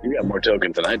token? You got more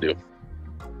tokens than I do.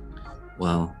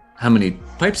 Well, how many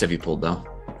pipes have you pulled though?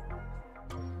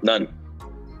 None.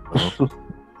 Well,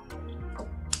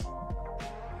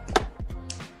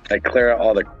 I clear out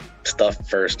all the stuff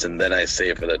first, and then I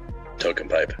save for the token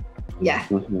pipe. Yeah,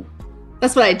 Mhm.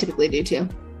 that's what I typically do too.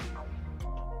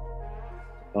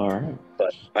 All right.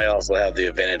 But I also have the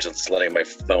advantage of letting my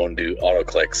phone do auto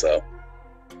click. So,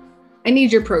 I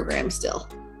need your program still.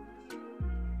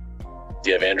 do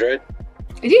you have Android?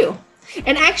 I do.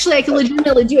 And actually, I can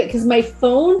legitimately do it because my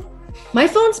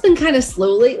phone's been kind of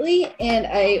slow lately, and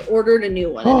I ordered a new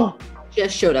one. And it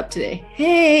just showed up today.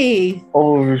 Hey.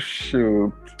 Oh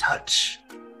shoot. touch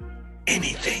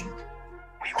anything.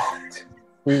 We won't.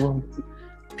 We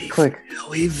won't. Be Click.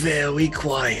 very, very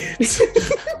quiet.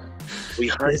 We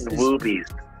hunt This is- woobies.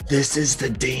 This is the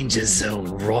danger zone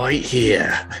right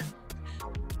here.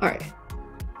 All right.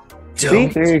 See,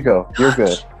 Don't there you go. You're good.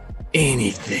 touch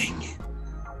anything.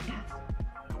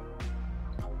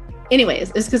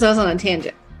 Anyways, it's because I was on a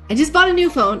tangent. I just bought a new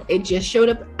phone. It just showed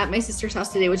up at my sister's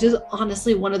house today, which is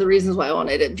honestly one of the reasons why I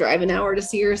wanted to drive an hour to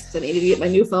see her, since I needed to get my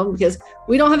new phone because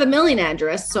we don't have a mailing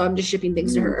address. So I'm just shipping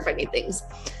things to her if I need things.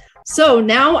 So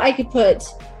now I could put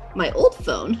my old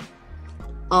phone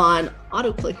on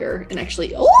auto clicker and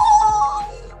actually,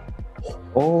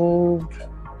 Oh.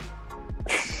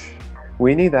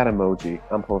 We need that emoji.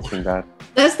 I'm posting that.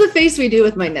 that's the face we do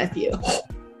with my nephew.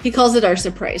 He calls it our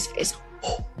surprise face.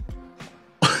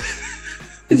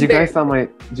 Did you guys saw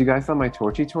my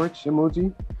torchy torch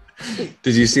emoji?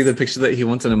 Did you see the picture that he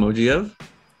wants an emoji of?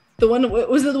 The one,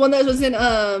 was it the one that was in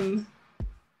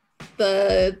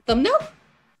the thumbnail?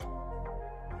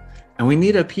 And we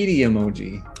need a PD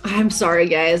emoji. I'm sorry,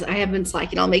 guys. I have been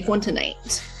slacking. I'll make one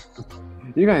tonight.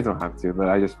 You guys don't have to, but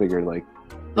I just figured like.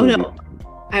 Oh no,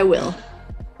 I will.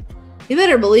 You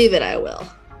better believe it, I will.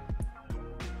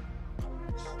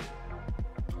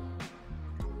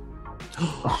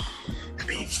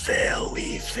 Be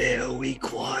very, very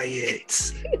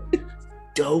quiet.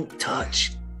 Don't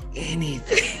touch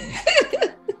anything.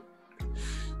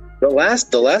 The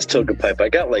last token pipe, I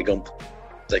got like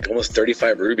almost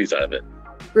 35 rubies out of it.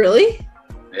 Really?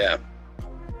 Yeah,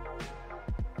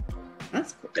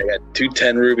 That's cool. I got 2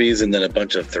 10 rubies and then a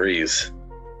bunch of 3s.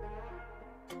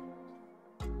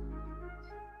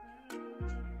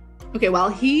 Okay, while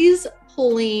he's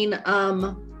pulling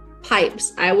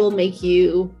pipes, I will make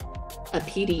you a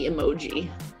PD emoji.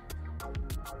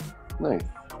 Nice.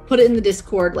 Put it in the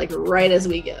Discord like right as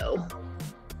we go.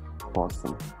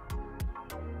 Awesome.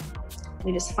 Let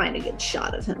me just find a good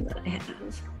shot of him that I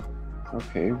have.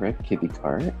 Okay, red kitty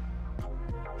cart.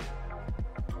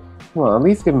 Well, at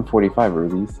least give him 45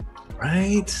 rubies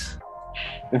Right?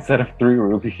 instead of 3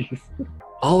 rubies.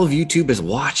 All of YouTube is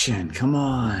watching. Come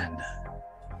on.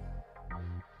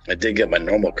 I did get my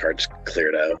normal cards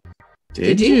cleared out.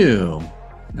 Did Did you? you?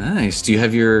 Nice. Do you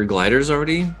have your gliders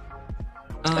already?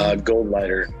 Gold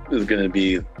lighter is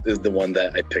the one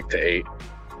that I picked to 8.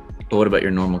 But what about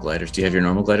your normal gliders? Do you have your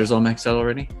normal gliders all maxed out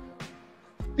already?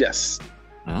 Yes,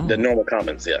 Oh. the normal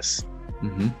commons. Yes.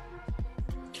 Mm-hmm.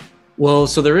 Well,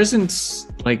 so there isn't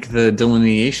like the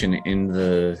delineation in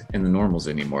the normals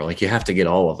anymore. Like you have to get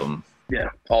all of them. Yeah,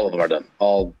 all of them are done.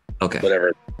 All Okay.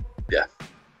 whatever.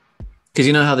 Because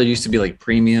you know how there used to be like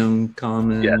premium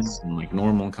commons Yes. and like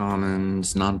normal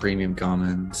commons, non-premium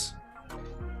commons.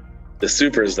 The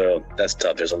supers though, that's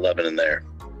tough. There's 11 in there.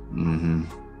 Mm-hmm.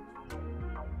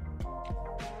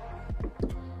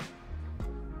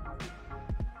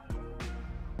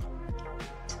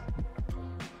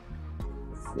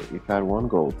 So you've had 1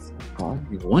 gold so far.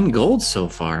 1 gold so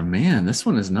far. Man, this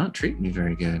one is not treating me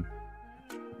very good.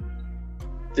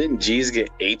 Didn't G's get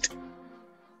 8?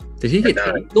 Did he get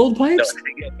 9. 8 gold No, pipes?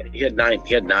 he had 9.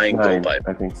 He had 9 9, gold pipe.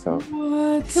 I think so.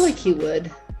 What? I feel like he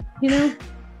would. You know?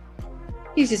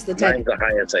 He's just the 9's type. the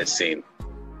highest I've seen.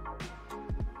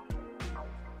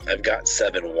 I've got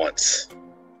 7 once.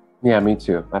 Yeah, me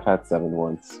too. I've had 7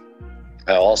 once.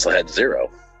 I also had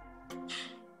 0.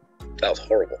 That was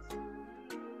horrible.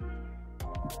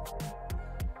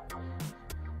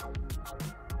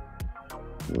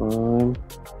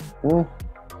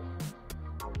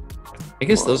 I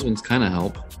guess those ones kind of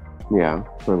help Yeah,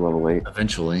 for level 8.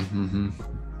 eventually.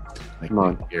 Like Come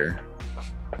on. here.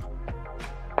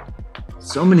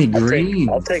 So many greens.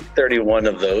 I'll take 31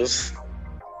 of those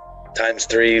times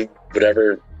 3,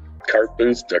 whatever cart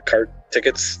boost or cart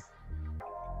tickets.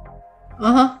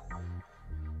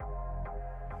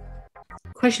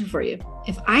 Question for you: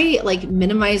 if I like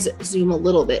minimize zoom a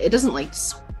little bit, it doesn't like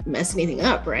mess anything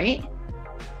up, right?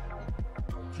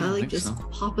 If I like just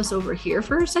pop us over here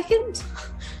for a second.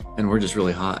 And we're just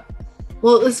really hot.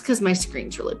 Well, it's because my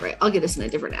screen's really bright. I'll get us in a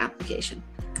different application.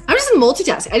 I'm just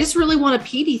multitasking. I just really want a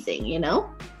PD thing, you know?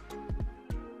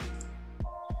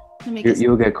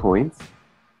 You'll get coins.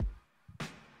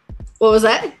 What was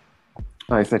that?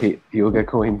 I said you'll get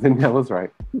coins, and that was right.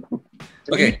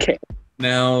 Okay.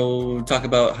 Now talk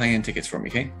about high-end tickets for me,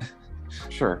 okay?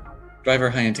 Sure. Driver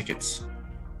high-end tickets.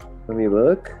 Let me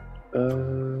look.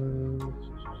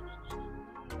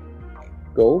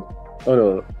 Gold? Oh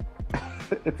no.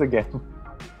 It's a game.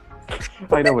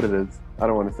 I know what it is. I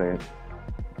don't want to say it.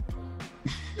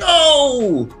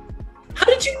 No! How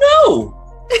did you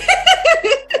know?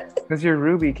 Because your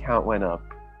ruby count went up.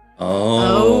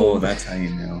 Oh, that's how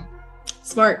you know.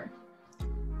 Smart.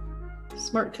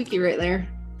 Smart cookie right there.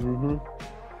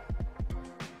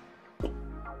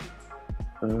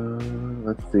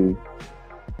 Let's see.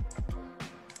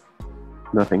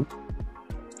 Nothing.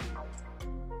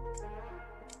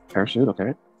 Parachute,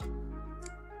 okay.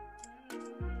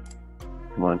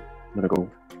 Come on, I'm gonna go.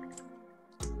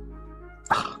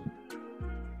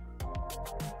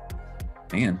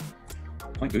 Man,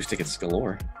 point boost tickets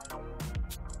galore.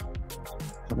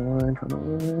 Come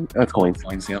on. That's coins.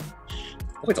 Coins, yep.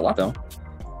 Oh, it's a lot though.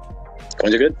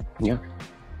 Coins are good? Yeah.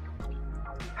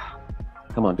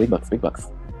 Come on, big bucks, big bucks.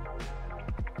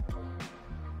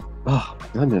 Oh, my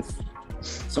goodness.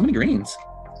 So many greens.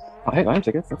 I have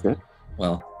tickets, that's good.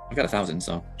 Well, I've got 1,000,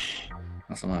 so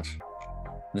not so much.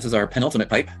 This is our penultimate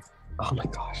pipe. Oh my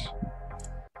gosh.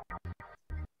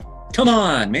 Come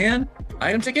on, man.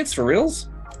 Item tickets for reals?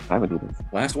 I would do this.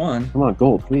 Last one. Come on,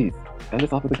 gold, please. End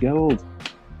us off with the gold.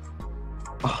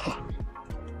 Oh.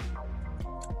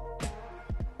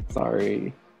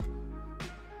 Sorry.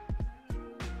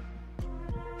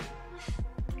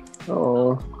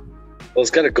 Oh. Well, it's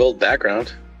got a gold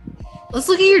background. Let's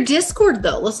look at your Discord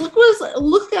though. Let's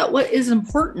look at what is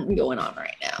important going on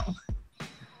right now.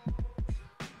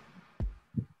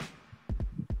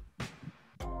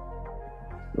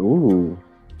 Ooh.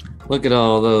 Look at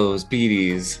all those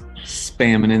PDs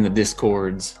spamming in the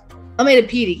Discords. I made a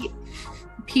PD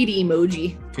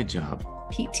emoji. Good job.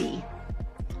 PT.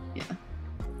 Yeah.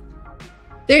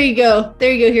 There you go.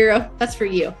 There you go, Hero. That's for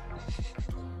you.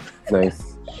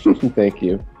 Nice. Thank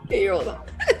you. Yeah, you're welcome.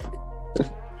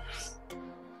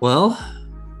 Well,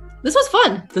 this was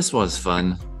fun. This was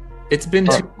fun. It's been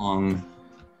too long.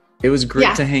 It was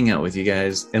great to hang out with you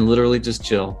guys and literally just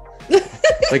chill.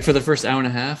 Like for the first hour and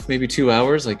a half, maybe 2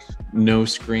 hours, like no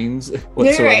screens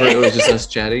whatsoever. Right. It was just us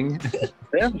chatting.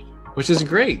 Yeah. Which is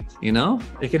great, you know?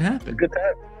 It can happen. Good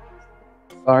time.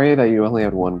 Sorry that you only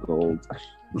had 1 gold.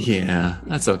 Yeah,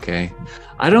 that's okay.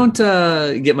 I don't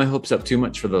get my hopes up too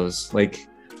much for those. Like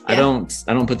I don't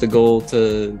put the goal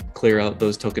to clear out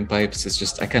those token pipes. It's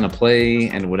just I kind of play,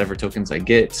 and whatever tokens I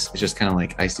get, it's just kind of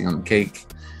like icing on the cake.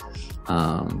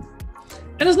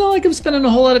 And it's not like I'm spending a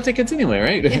whole lot of tickets anyway,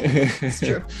 right? Yeah, it's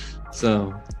true.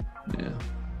 So, yeah.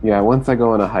 Yeah, once I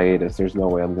go on a hiatus, there's no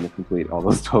way I'm going to complete all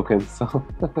those tokens. So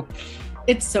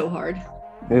It's so hard.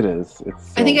 it is.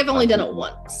 It's. I think I've only done it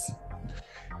once.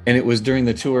 And it was during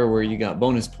the tour where you got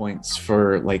bonus points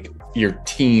for like your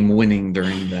team winning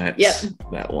during that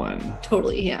that one.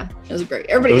 Totally, yeah. It was great.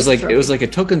 Everybody it was like a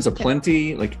tokens of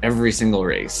plenty, like every single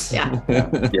race. Yeah. Yeah.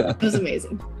 It was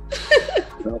amazing.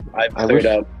 I've cleared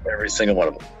out every single one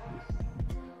of them.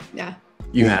 Yeah.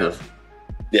 You have?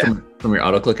 Yeah. From your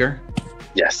auto clicker?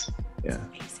 Yes. Yeah.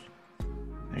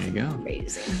 There you go.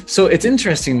 Amazing. So it's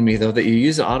interesting to me though that you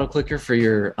use the auto clicker for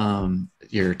your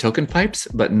token pipes,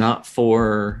 but not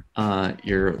for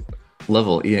your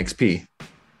level EXP.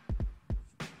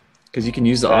 Because you can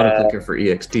use the auto clicker for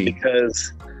EXP.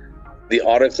 Because the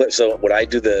auto click. So when I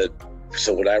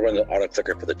run the auto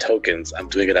clicker for the tokens, I'm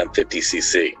doing it on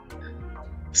 50cc.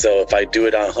 So if I do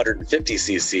it on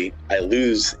 150cc, I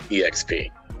lose EXP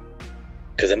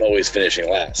because I'm always finishing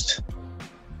last.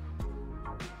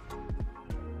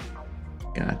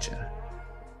 Gotcha.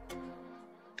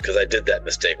 Because I did that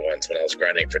mistake once when I was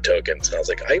grinding for tokens, and I was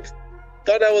like, I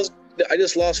thought I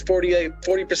just lost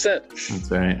 40%.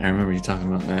 That's right. I remember you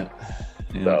talking about that.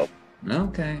 Yeah. So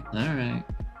okay, all right.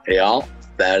 hey, y'all,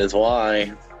 that is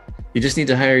why. You just need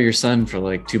to hire your son for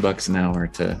like $2 an hour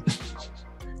to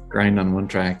grind on one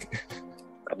track.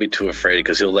 I'll be too afraid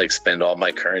because he'll like spend all my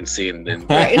currency and then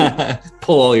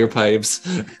Pull all your pipes.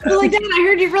 You're like, Dad, I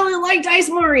heard you really liked Ice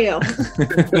Mario.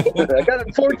 I got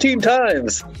it 14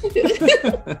 times.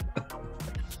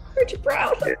 Aren't you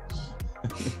proud?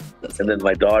 And then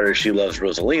my daughter, she loves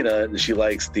Rosalina, and she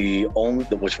likes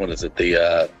which one is it?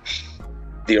 The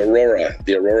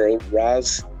Aurora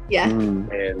Raz. Yeah.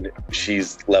 And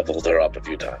she's leveled her up a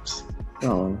few times.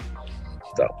 Oh.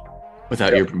 So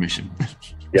without your permission.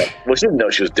 Yeah. Well, she didn't know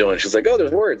what she was doing. She was like, "Oh,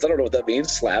 there's words. I don't know what that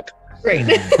means." Slap. Right.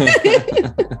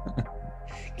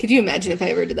 Could you imagine if I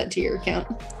ever did that to your account?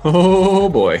 Oh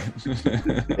boy.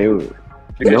 Ew.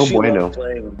 Because No she bueno. loves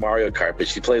playing Mario Kart, but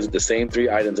she plays with the same 3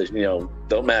 items that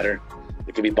don't matter.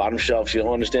 It could be bottom shelf. She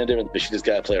don't understand the difference, but she just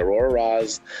got to play Aurora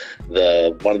Raz,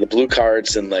 one of the blue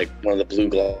carts, and like one of the blue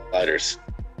gliders.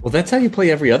 Well, that's how you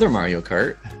play every other Mario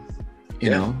Kart. You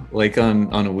know, like on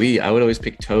a Wii, I would always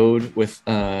pick Toad with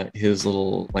his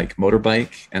little like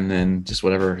motorbike and then just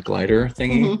whatever glider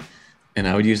thingy. And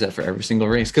I would use that for every single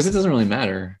race because it doesn't really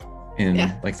matter in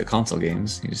like the console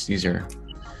games. You just use your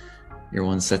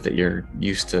one set that you're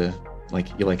used to, like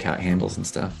you like how it handles and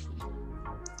stuff.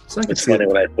 So it's funny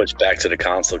when I switched back to the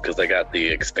console because I got the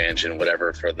expansion,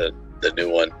 whatever, for the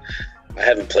new one. I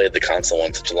haven't played the console one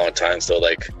in such a long time, so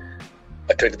like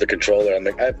I picked up the controller. I'm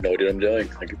like, I have no idea what I'm doing.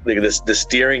 Like the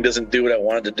steering doesn't do what I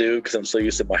wanted to do because I'm so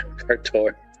used to Mario Kart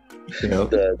Tour. Yep.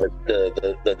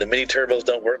 The mini turbos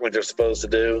don't work when they're supposed to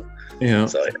do. Yeah.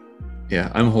 So,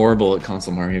 yeah, I'm horrible at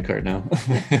console Mario Kart now.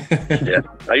 yeah,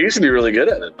 I used to be really good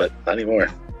at it, but not anymore.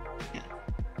 Yeah.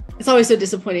 It's always so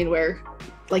disappointing where,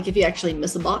 like, if you actually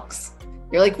miss a box,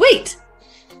 you're like, wait,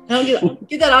 I don't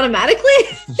get that automatically.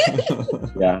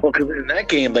 Yeah. Well, because in that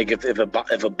game, like if a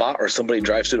bot or somebody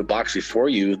drives through the box before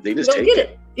you, they just don't take get it.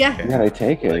 it. Yeah. Yeah, I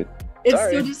take it. It's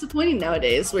Sorry. so disappointing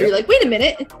nowadays where you're like, wait a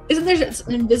minute, isn't there an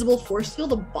invisible force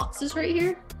field of boxes right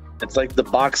here? It's like the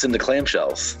box in the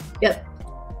clamshells. Yep.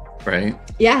 Right?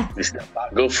 Yeah. You see that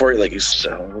bot, go for it, like you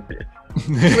son of a bitch.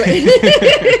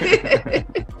 Right.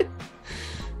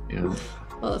 Yeah.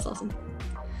 Oh, that's awesome.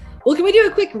 Well, can we do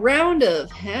a quick round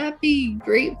of happy,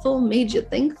 grateful, made you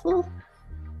thankful?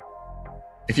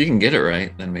 If you can get it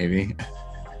right, then maybe.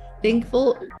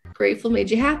 Thankful, grateful,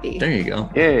 made you happy. There you go.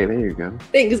 Yay, there you go.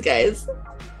 Thanks, guys.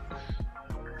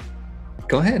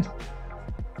 Go ahead.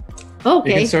 You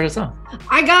Okay. can start us off.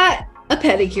 I got a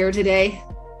pedicure today.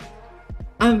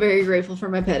 I'm very grateful for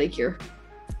my pedicure.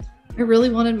 I really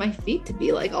wanted my feet to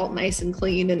be like all nice and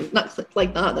clean and not that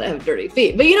I have dirty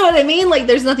feet, but you know what I mean? Like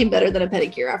there's nothing better than a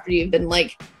pedicure after you've been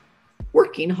like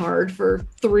working hard for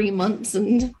 3 months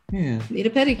and need a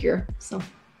pedicure. So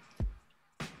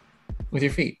With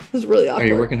your feet. it was really awkward. Are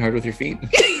you working hard with your feet?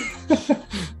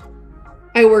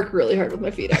 I work really hard with my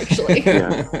feet actually.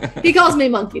 Yeah. He calls me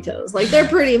monkey toes. Like they're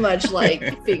pretty much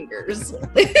like fingers.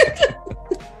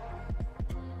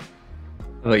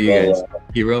 How about you guys?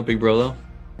 Hero, BigBroLo?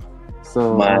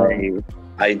 So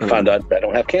I found out I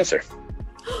don't have cancer.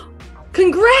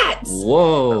 Congrats!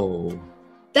 Whoa.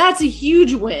 That's a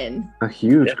huge win. a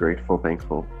huge grateful,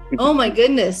 thankful. Oh my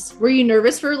goodness. Were you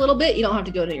nervous for a little bit? You don't have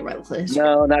to go to your medical history.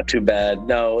 No, not too bad.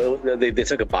 No, they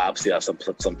took a biopsy off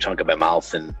some chunk of my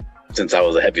mouth, and since I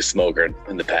was a heavy smoker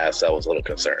in the past, I was a little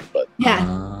concerned. But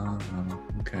Yeah.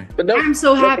 Okay. but no, I'm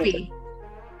so happy.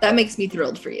 That makes me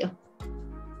thrilled for you.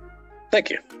 thank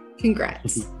you.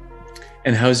 Congrats.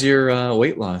 And how's your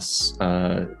weight loss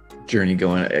journey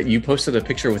going? You posted a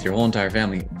picture with your whole entire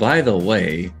family. By the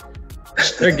way,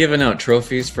 they're giving out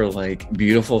trophies for like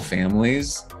beautiful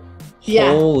families.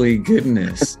 Yeah. Holy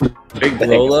goodness.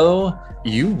 BigBroLo,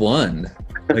 you won.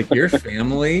 Like your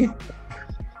family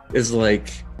is like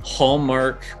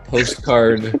Hallmark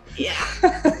postcard. Yeah.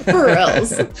 For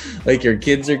reals. Like your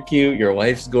kids are cute, your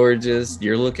wife's gorgeous,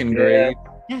 you're looking great.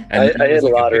 Yeah. And I there hit was, a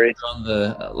like, lottery. picture on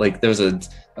the there was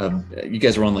you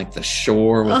guys were on like the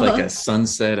shore with like a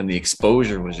sunset, and the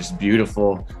exposure was just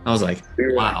beautiful. I was like,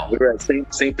 wow. We were at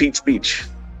St. Pete's Beach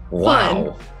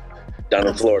Wow. down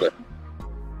in Florida.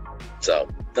 So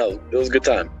no, it was a good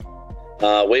time.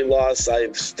 Weight loss,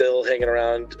 I'm still hanging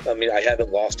around. I mean, I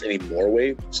haven't lost any more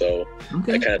weight, so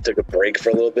Okay. I kind of took a break for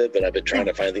a little bit, but I've been trying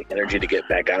to find the energy to get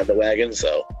back on the wagon.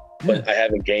 So, but I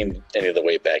haven't gained any of the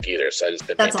weight back either. So I just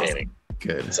been That's maintaining. awesome.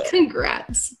 Good. So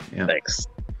Congrats. Yeah. thanks.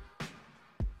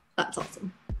 That's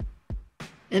awesome.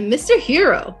 And Mr.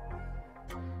 Hero.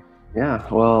 Yeah,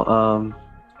 well,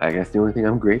 I guess the only thing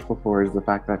I'm grateful for is the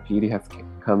fact that Petey has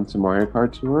come to Mario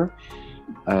Kart Tour,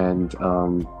 and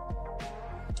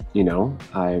you know,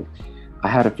 I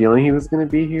had a feeling he was going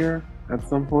to be here at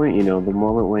some point. You know, the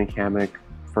moment when Kamek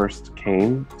first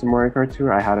came to Mario Kart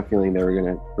Tour, I had a feeling they were going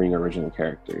to bring original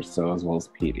characters, so as well as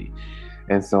Petey.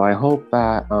 And so I hope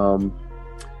that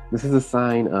this is a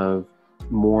sign of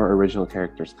more original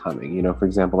characters coming. You know, for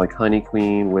example, like Honey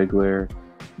Queen, Wiggler,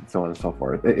 and so on and so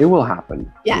forth. It will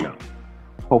happen. Yeah. You know,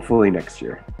 hopefully next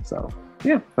year. So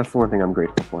yeah, that's the one thing I'm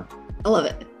grateful for. I love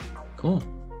it. Cool.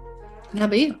 How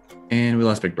about you? And we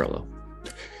lost BigBroLo.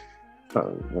 Oh,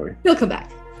 boy. He'll come back.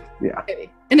 Yeah.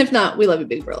 Maybe. And if not, we love you,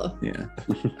 BigBroLo. Yeah.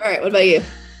 All right. What about you?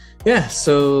 Yeah,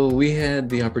 so we had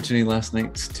the opportunity last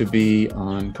night to be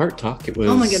on Kart Talk. It was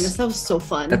Oh my goodness, that was so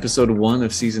fun. episode 1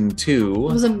 of season 2. It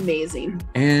was amazing.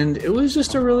 And it was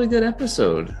just a really good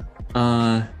episode.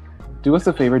 Do us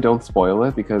a favor, don't spoil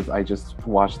it, because I just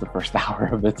watched the first hour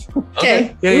of it.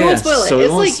 Okay. Yeah, We won't spoil it.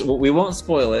 So It's we won't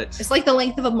spoil it. It's like the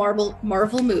length of a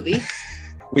Marvel movie.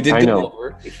 We did I go know.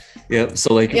 over. Yep.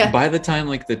 So like Yeah. by the time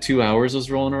like the 2 hours was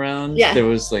rolling around, Yeah. there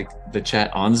was like the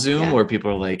chat on Zoom Yeah. where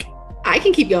people are like, I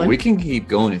can keep going. we can keep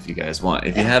going if you guys want.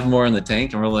 If you Yeah. have more in the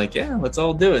tank, and we're like, yeah, let's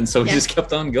all do it. And so we Yeah. just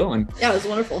kept on going. Yeah, it was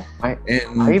wonderful. I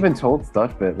And even told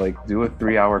Stuff that, like, do a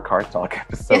 3-hour Kart Talk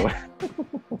episode.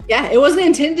 Yeah, it wasn't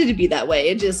intended to be that way.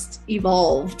 It just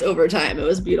evolved over time. It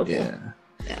was beautiful. yeah.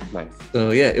 Nice. So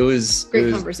yeah, it was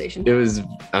Great conversation. It was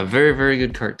a very, very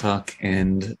good Kart Talk.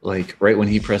 And like right when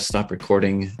he pressed stop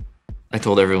recording, I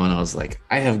told everyone, I was like,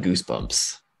 I have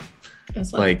goosebumps. It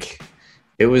was fun. Like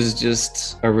it was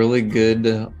just a really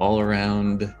good all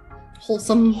around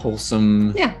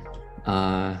wholesome Yeah.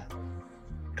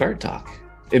 Kart Talk.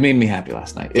 It made me happy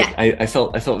last night. Yeah. I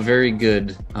felt very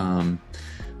good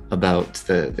about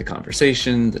the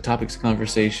conversation, the topics of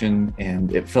conversation,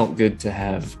 and it felt good to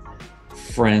have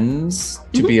friends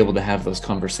to be able to have those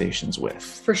conversations with.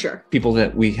 For sure. People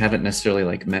that we haven't necessarily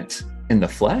like met in the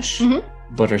flesh, Mhm.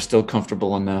 but are still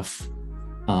comfortable enough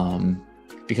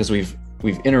because we've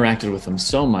interacted with them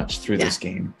so much through this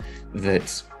game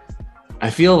that I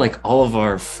feel like all of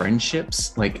our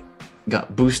friendships like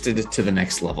got boosted to the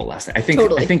next level last night.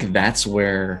 I think that's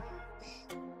where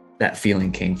that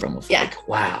feeling came from of like,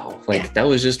 wow, like that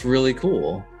was just really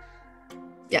cool.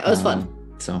 Yeah, it was fun.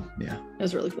 So yeah. It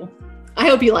was really cool. I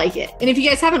hope you like it. And if you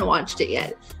guys haven't watched it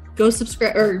yet, go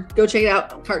subscribe or go check it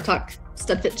out. Kart Talk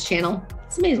StudFit's channel.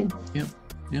 It's amazing. Yep.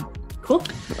 Cool.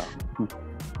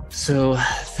 So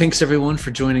thanks everyone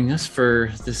for joining us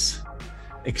for this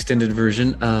extended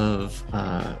version of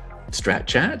Strat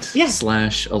Chat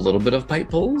 / a little bit of pipe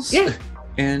pulls. Yeah.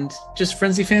 And just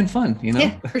Frenzy fan fun, you know?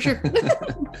 Yeah, for sure.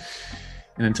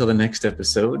 And until the next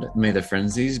episode, may the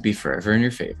frenzies be forever in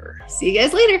your favor. See you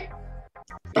guys later.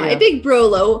 Bye,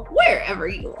 BigBroLo, wherever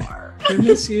you are. I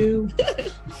miss you.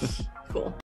 Cool.